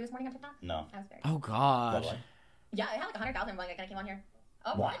singing Hebrew this morning on TikTok? No. I was very. Oh God. Yeah, it had like 100,000 when it kind of came on here.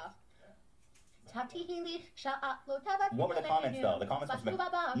 Oh, What? wow. What were the comments though? The comments must have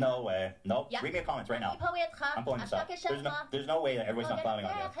been... No way. Nope. Yeah. Read me the comments right now. I'm pulling this up. There's no way that everybody's not clowning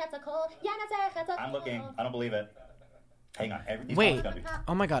on you. I'm looking. I don't believe it. Hang on. These Wait. comments gotta be...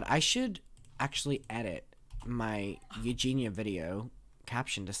 Oh my god. I should actually edit my Eugenia video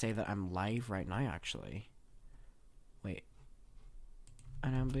caption to say that I'm live right now, actually. Wait.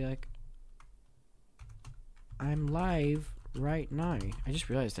 And I'll be like, I'm live right now. I just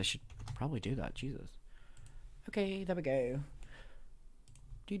realized I should probably do that. Jesus. Okay, there we go.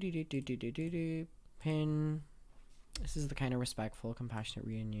 Pin. This is the kind of respectful, compassionate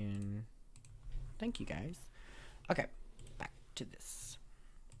reunion. Thank you, guys. Okay, back to this.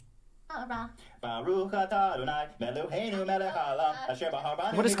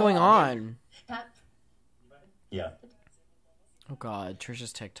 What is going on? Yeah. Oh god,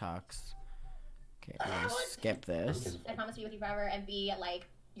 Trisha's TikToks. Okay, I'm gonna skip this. I promise to be with you forever and be like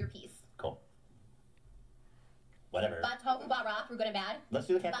your peace. Cool. Whatever. For good and bad. Let's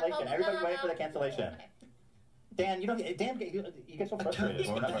do the cancellation. Everybody's waiting for the cancellation. Dan, you get so frustrated.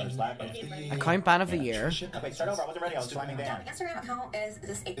 We're not running Slack. Account ban of the year. Okay, start over. I wasn't ready. I was slamming Dan. Instagram account is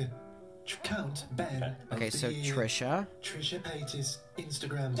this. Count ban. Okay, so Trisha. Trisha Paytas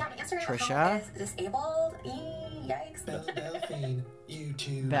Instagram. Yeah, the Instagram Trisha. account is disabled. Yikes. Belle Delphine.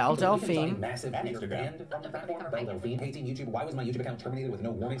 YouTube. Belle Delphine. Massive creator banned from the platform. Belle Delphine hating YouTube. Why was my YouTube account terminated with no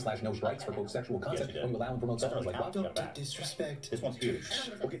warning / no strikes for quote sexual content when you allow and promote songs like wow? Dr. Disrespect. This one's huge.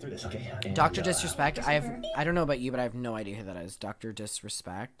 We'll get through this, okay? Dr. Disrespect. I don't know about you, but I have no idea who that is. Dr.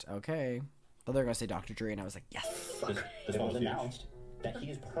 Disrespect. Okay. But they're gonna say Dr. Dre, and I was like, yes. This one was announced that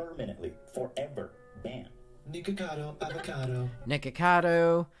he is permanently, forever banned. Nikocado avocado.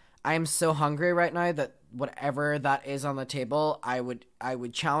 Nikocado. I am so hungry right now that whatever that is on the table, I would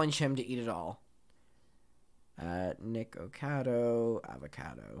challenge him to eat it all. Nikocado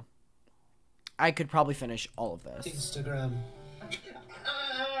avocado. I could probably finish all of this. Instagram.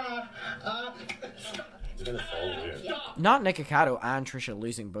 Not Nikocado and Trisha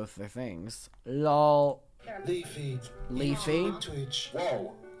losing both their things. Lol. Leafy. Leafy. Twitch.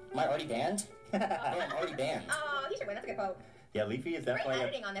 Whoa. Am I already banned? I'm already banned. Oh, he should win. That's a good quote. Yeah, Leafy is Great definitely...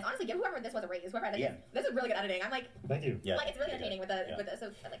 editing on this. Honestly, give whoever this was a raise. Whoever edited Yeah. this is really good editing. I'm like... Thank you. Yeah. Like, it's really entertaining with this,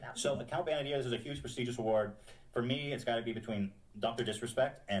 so I like that. So, Account Ban of the Year, this is a huge prestigious award. For me, it's got to be between Dr.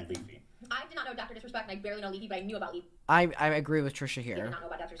 Disrespect and Leafy. I did not know Dr. Disrespect, and I barely know Leafy, but I knew about Leafy. I agree with Trisha I did here. not know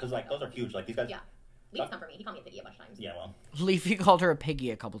about Dr. Because, Disrespect. like, those are huge. Like, these guys... Yeah. Leafy's come for me. He called me a piggy a bunch of times. Yeah, well... Leafy called her a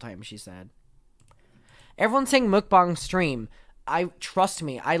piggy a couple times, she said. Everyone's saying mukbang stream. Trust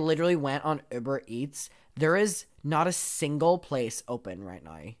me, I literally went on Uber Eats. There is not a single place open right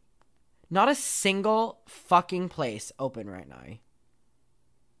now. Not a single fucking place open right now.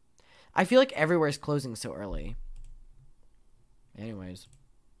 I feel like everywhere is closing so early. Anyways.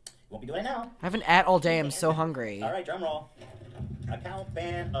 Won't be doing it now. I haven't ate all day. I'm so hungry. All right, drum roll. Account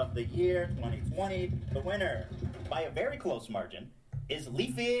Ban of the Year 2020. The winner, by a very close margin, is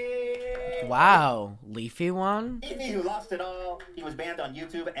Leafy. Wow. Leafy won? Leafy, who lost it all. He was banned on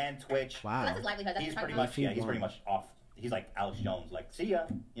YouTube and Twitch. Wow. That's his livelihood. That's He's his pretty livelihood. much, yeah, he's pretty much off. He's like Alex Jones. Like, see ya.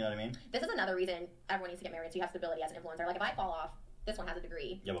 You know what I mean? This is another reason everyone needs to get married, so you have stability as an influencer. Like, if I fall off, this one has a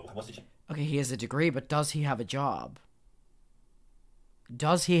degree. Yeah, but what's the... Okay, he has a degree, but does he have a job?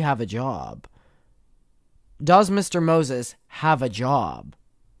 Does he have a job? Does Mr. Moses have a job?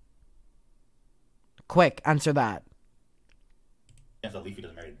 Quick, answer that. Yeah, so Leafy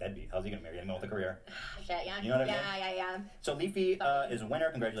doesn't marry a deadbeat. How's he going to marry anyone with a career? Shit, yeah. You know what I mean? Yeah. So Leafy is a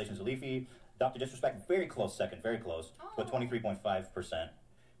winner. Congratulations to Leafy. Dr. Disrespect, very close second. Very close. With 23.5%.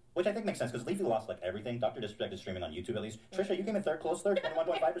 Which I think makes sense, because Leafy lost, like, everything. Dr. Disrespect is streaming on YouTube, at least. Trisha, you came in close third,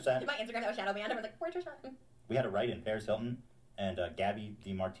 21.5%. My Instagram that was shadow banned. I was like, where's Trisha? We had a write-in, Paris Hilton and Gabby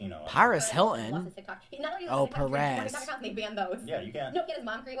DiMartino. Paris Hilton? Oh, Perez. They banned those. Yeah, you can't. No, he had his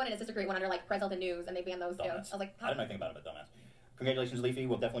mom create one and his sister create one under, like, Paris Hilton News, and they banned those, too. I was like, I don't know anything about it, but dumbass. Congratulations, Leafy.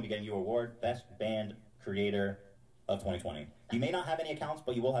 We'll definitely be getting you an award. Best Band Creator of 2020. You may not have any accounts,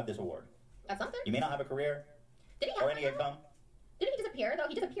 but you will have this award. That's something? You may not have a career Did he have or any income. Didn't he disappear, though?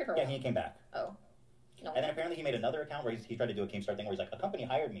 He disappeared for a while. Yeah, he came back. Oh. No. And then apparently he made another account where he tried to do a Keemstar thing where he's like, a company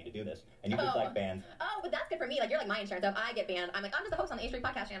hired me to do this. And you just like banned. Oh, but that's good for me. Like, you're like my insurance. So if I get banned, I'm like, I'm just a host on the H3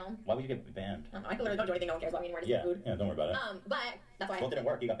 podcast channel. Why would you get banned? I don't know. I literally don't do anything. No one cares about me anymore. Yeah, yeah, don't worry about it. But that's why. Well, it didn't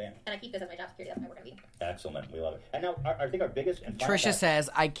work. You got banned. And I keep this as my job security. That's my work going to be. Excellent. We love it. And now, I think our biggest and final Trisha says,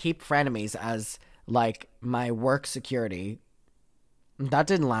 I keep frenemies as, like, my work security. That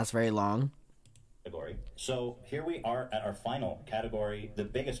didn't last very long. Category. So here we are at our final category, the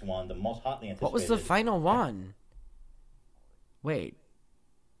biggest one, the most hotly anticipated. What was the final one? Wait.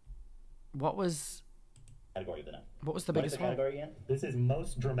 What was... category of the night. What was the What is biggest the one? category again? This is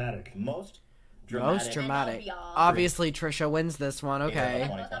most dramatic. Most Most dramatic. Obviously, Trisha wins this one. Okay.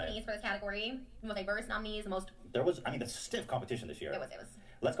 Most nominees for this category. Most diverse nominees. Most. There was, I mean, the stiff competition this year. It was.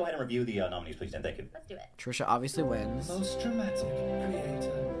 Let's go ahead and review the nominees, please, Dan. Thank you. Let's do it. Trisha obviously wins. Most dramatic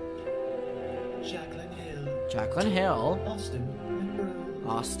creator. Jacqueline Hill. Jacqueline Hill. Austin.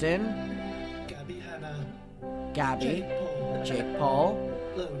 Austin. Gabby Hanna. Gabby. Jake Paul.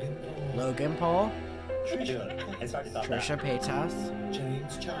 Logan Paul. It's hard to top Trisha that. Paytas.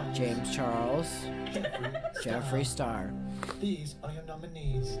 James Charles. Jeffree Star. These are your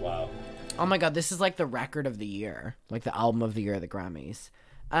nominees. Wow. Oh my god, this is like the record of the year. Like the album of the year at the Grammys.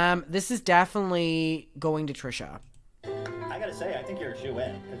 This is definitely going to Trisha. I gotta say, I think you're a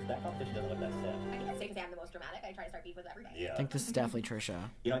shoe-in, because that competition doesn't look that stiff. I think it's safe to say I'm the most dramatic. I try to start beef with every day. Yeah. I think this is definitely Trisha.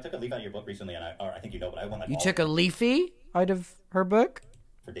 You know, I took a leaf out of your book recently, and I think you know, but I won like You all took a leafy out of her book?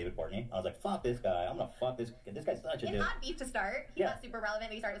 for David Courtney. I was like, fuck this guy. I'm gonna fuck this. This guy's such a It's dude. not beef to start. He's not super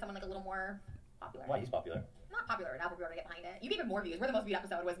relevant. We started with someone like a little more popular. Why? He's popular. Not popular enough for people to get behind it. You gave it more views. We're the most viewed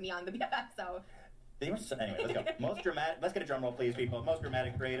episode was me on the BFF, so. Anyway, let's go. Most dramatic. Let's get a drum roll, please, people. Most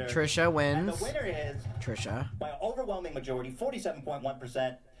dramatic creator. Trisha wins. And the winner is Trisha. by an overwhelming majority,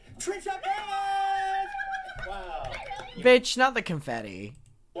 47.1%. Trisha Paytas! Wow. Bitch, not the confetti.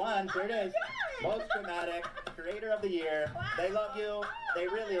 One, there it is. Most dramatic creator of the year. They love you. They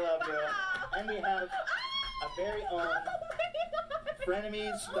really love you. And we have a very own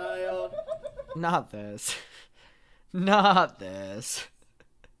Frenemies style. Not this. Not this.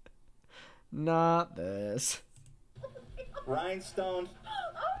 Not this. Rhinestone.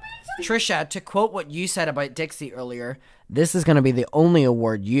 Trisha, to quote what you said about Dixie earlier, this is going to be the only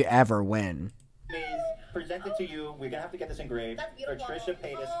award you ever win. Presented to you. We're gonna have to get this engraved for Trisha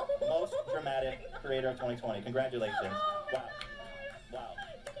Paytas, most dramatic creator of 2020. Congratulations! Wow, wow.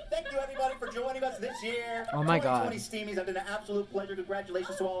 Thank you everybody for joining us this year. Oh my God. 2020 Steamies have been an absolute pleasure.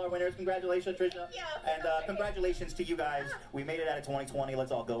 Congratulations to all our winners. Congratulations, Trisha. Yeah. And congratulations to you guys. We made it out of 2020.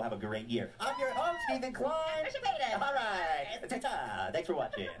 Let's all go have a great year. I'm your host, Ethan Klein. Trisha Paytas. All right. Ta-ta. Thanks for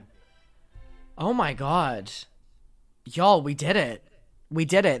watching. Oh my god. Y'all, we did it. We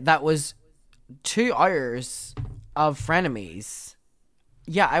did it. That was 2 hours of Frenemies.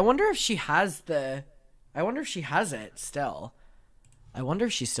 Yeah, I wonder if she has the... I wonder if she has it still. I wonder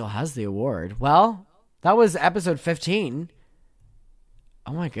if she still has the award. Well, that was episode 15.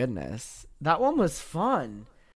 Oh my goodness. That one was fun.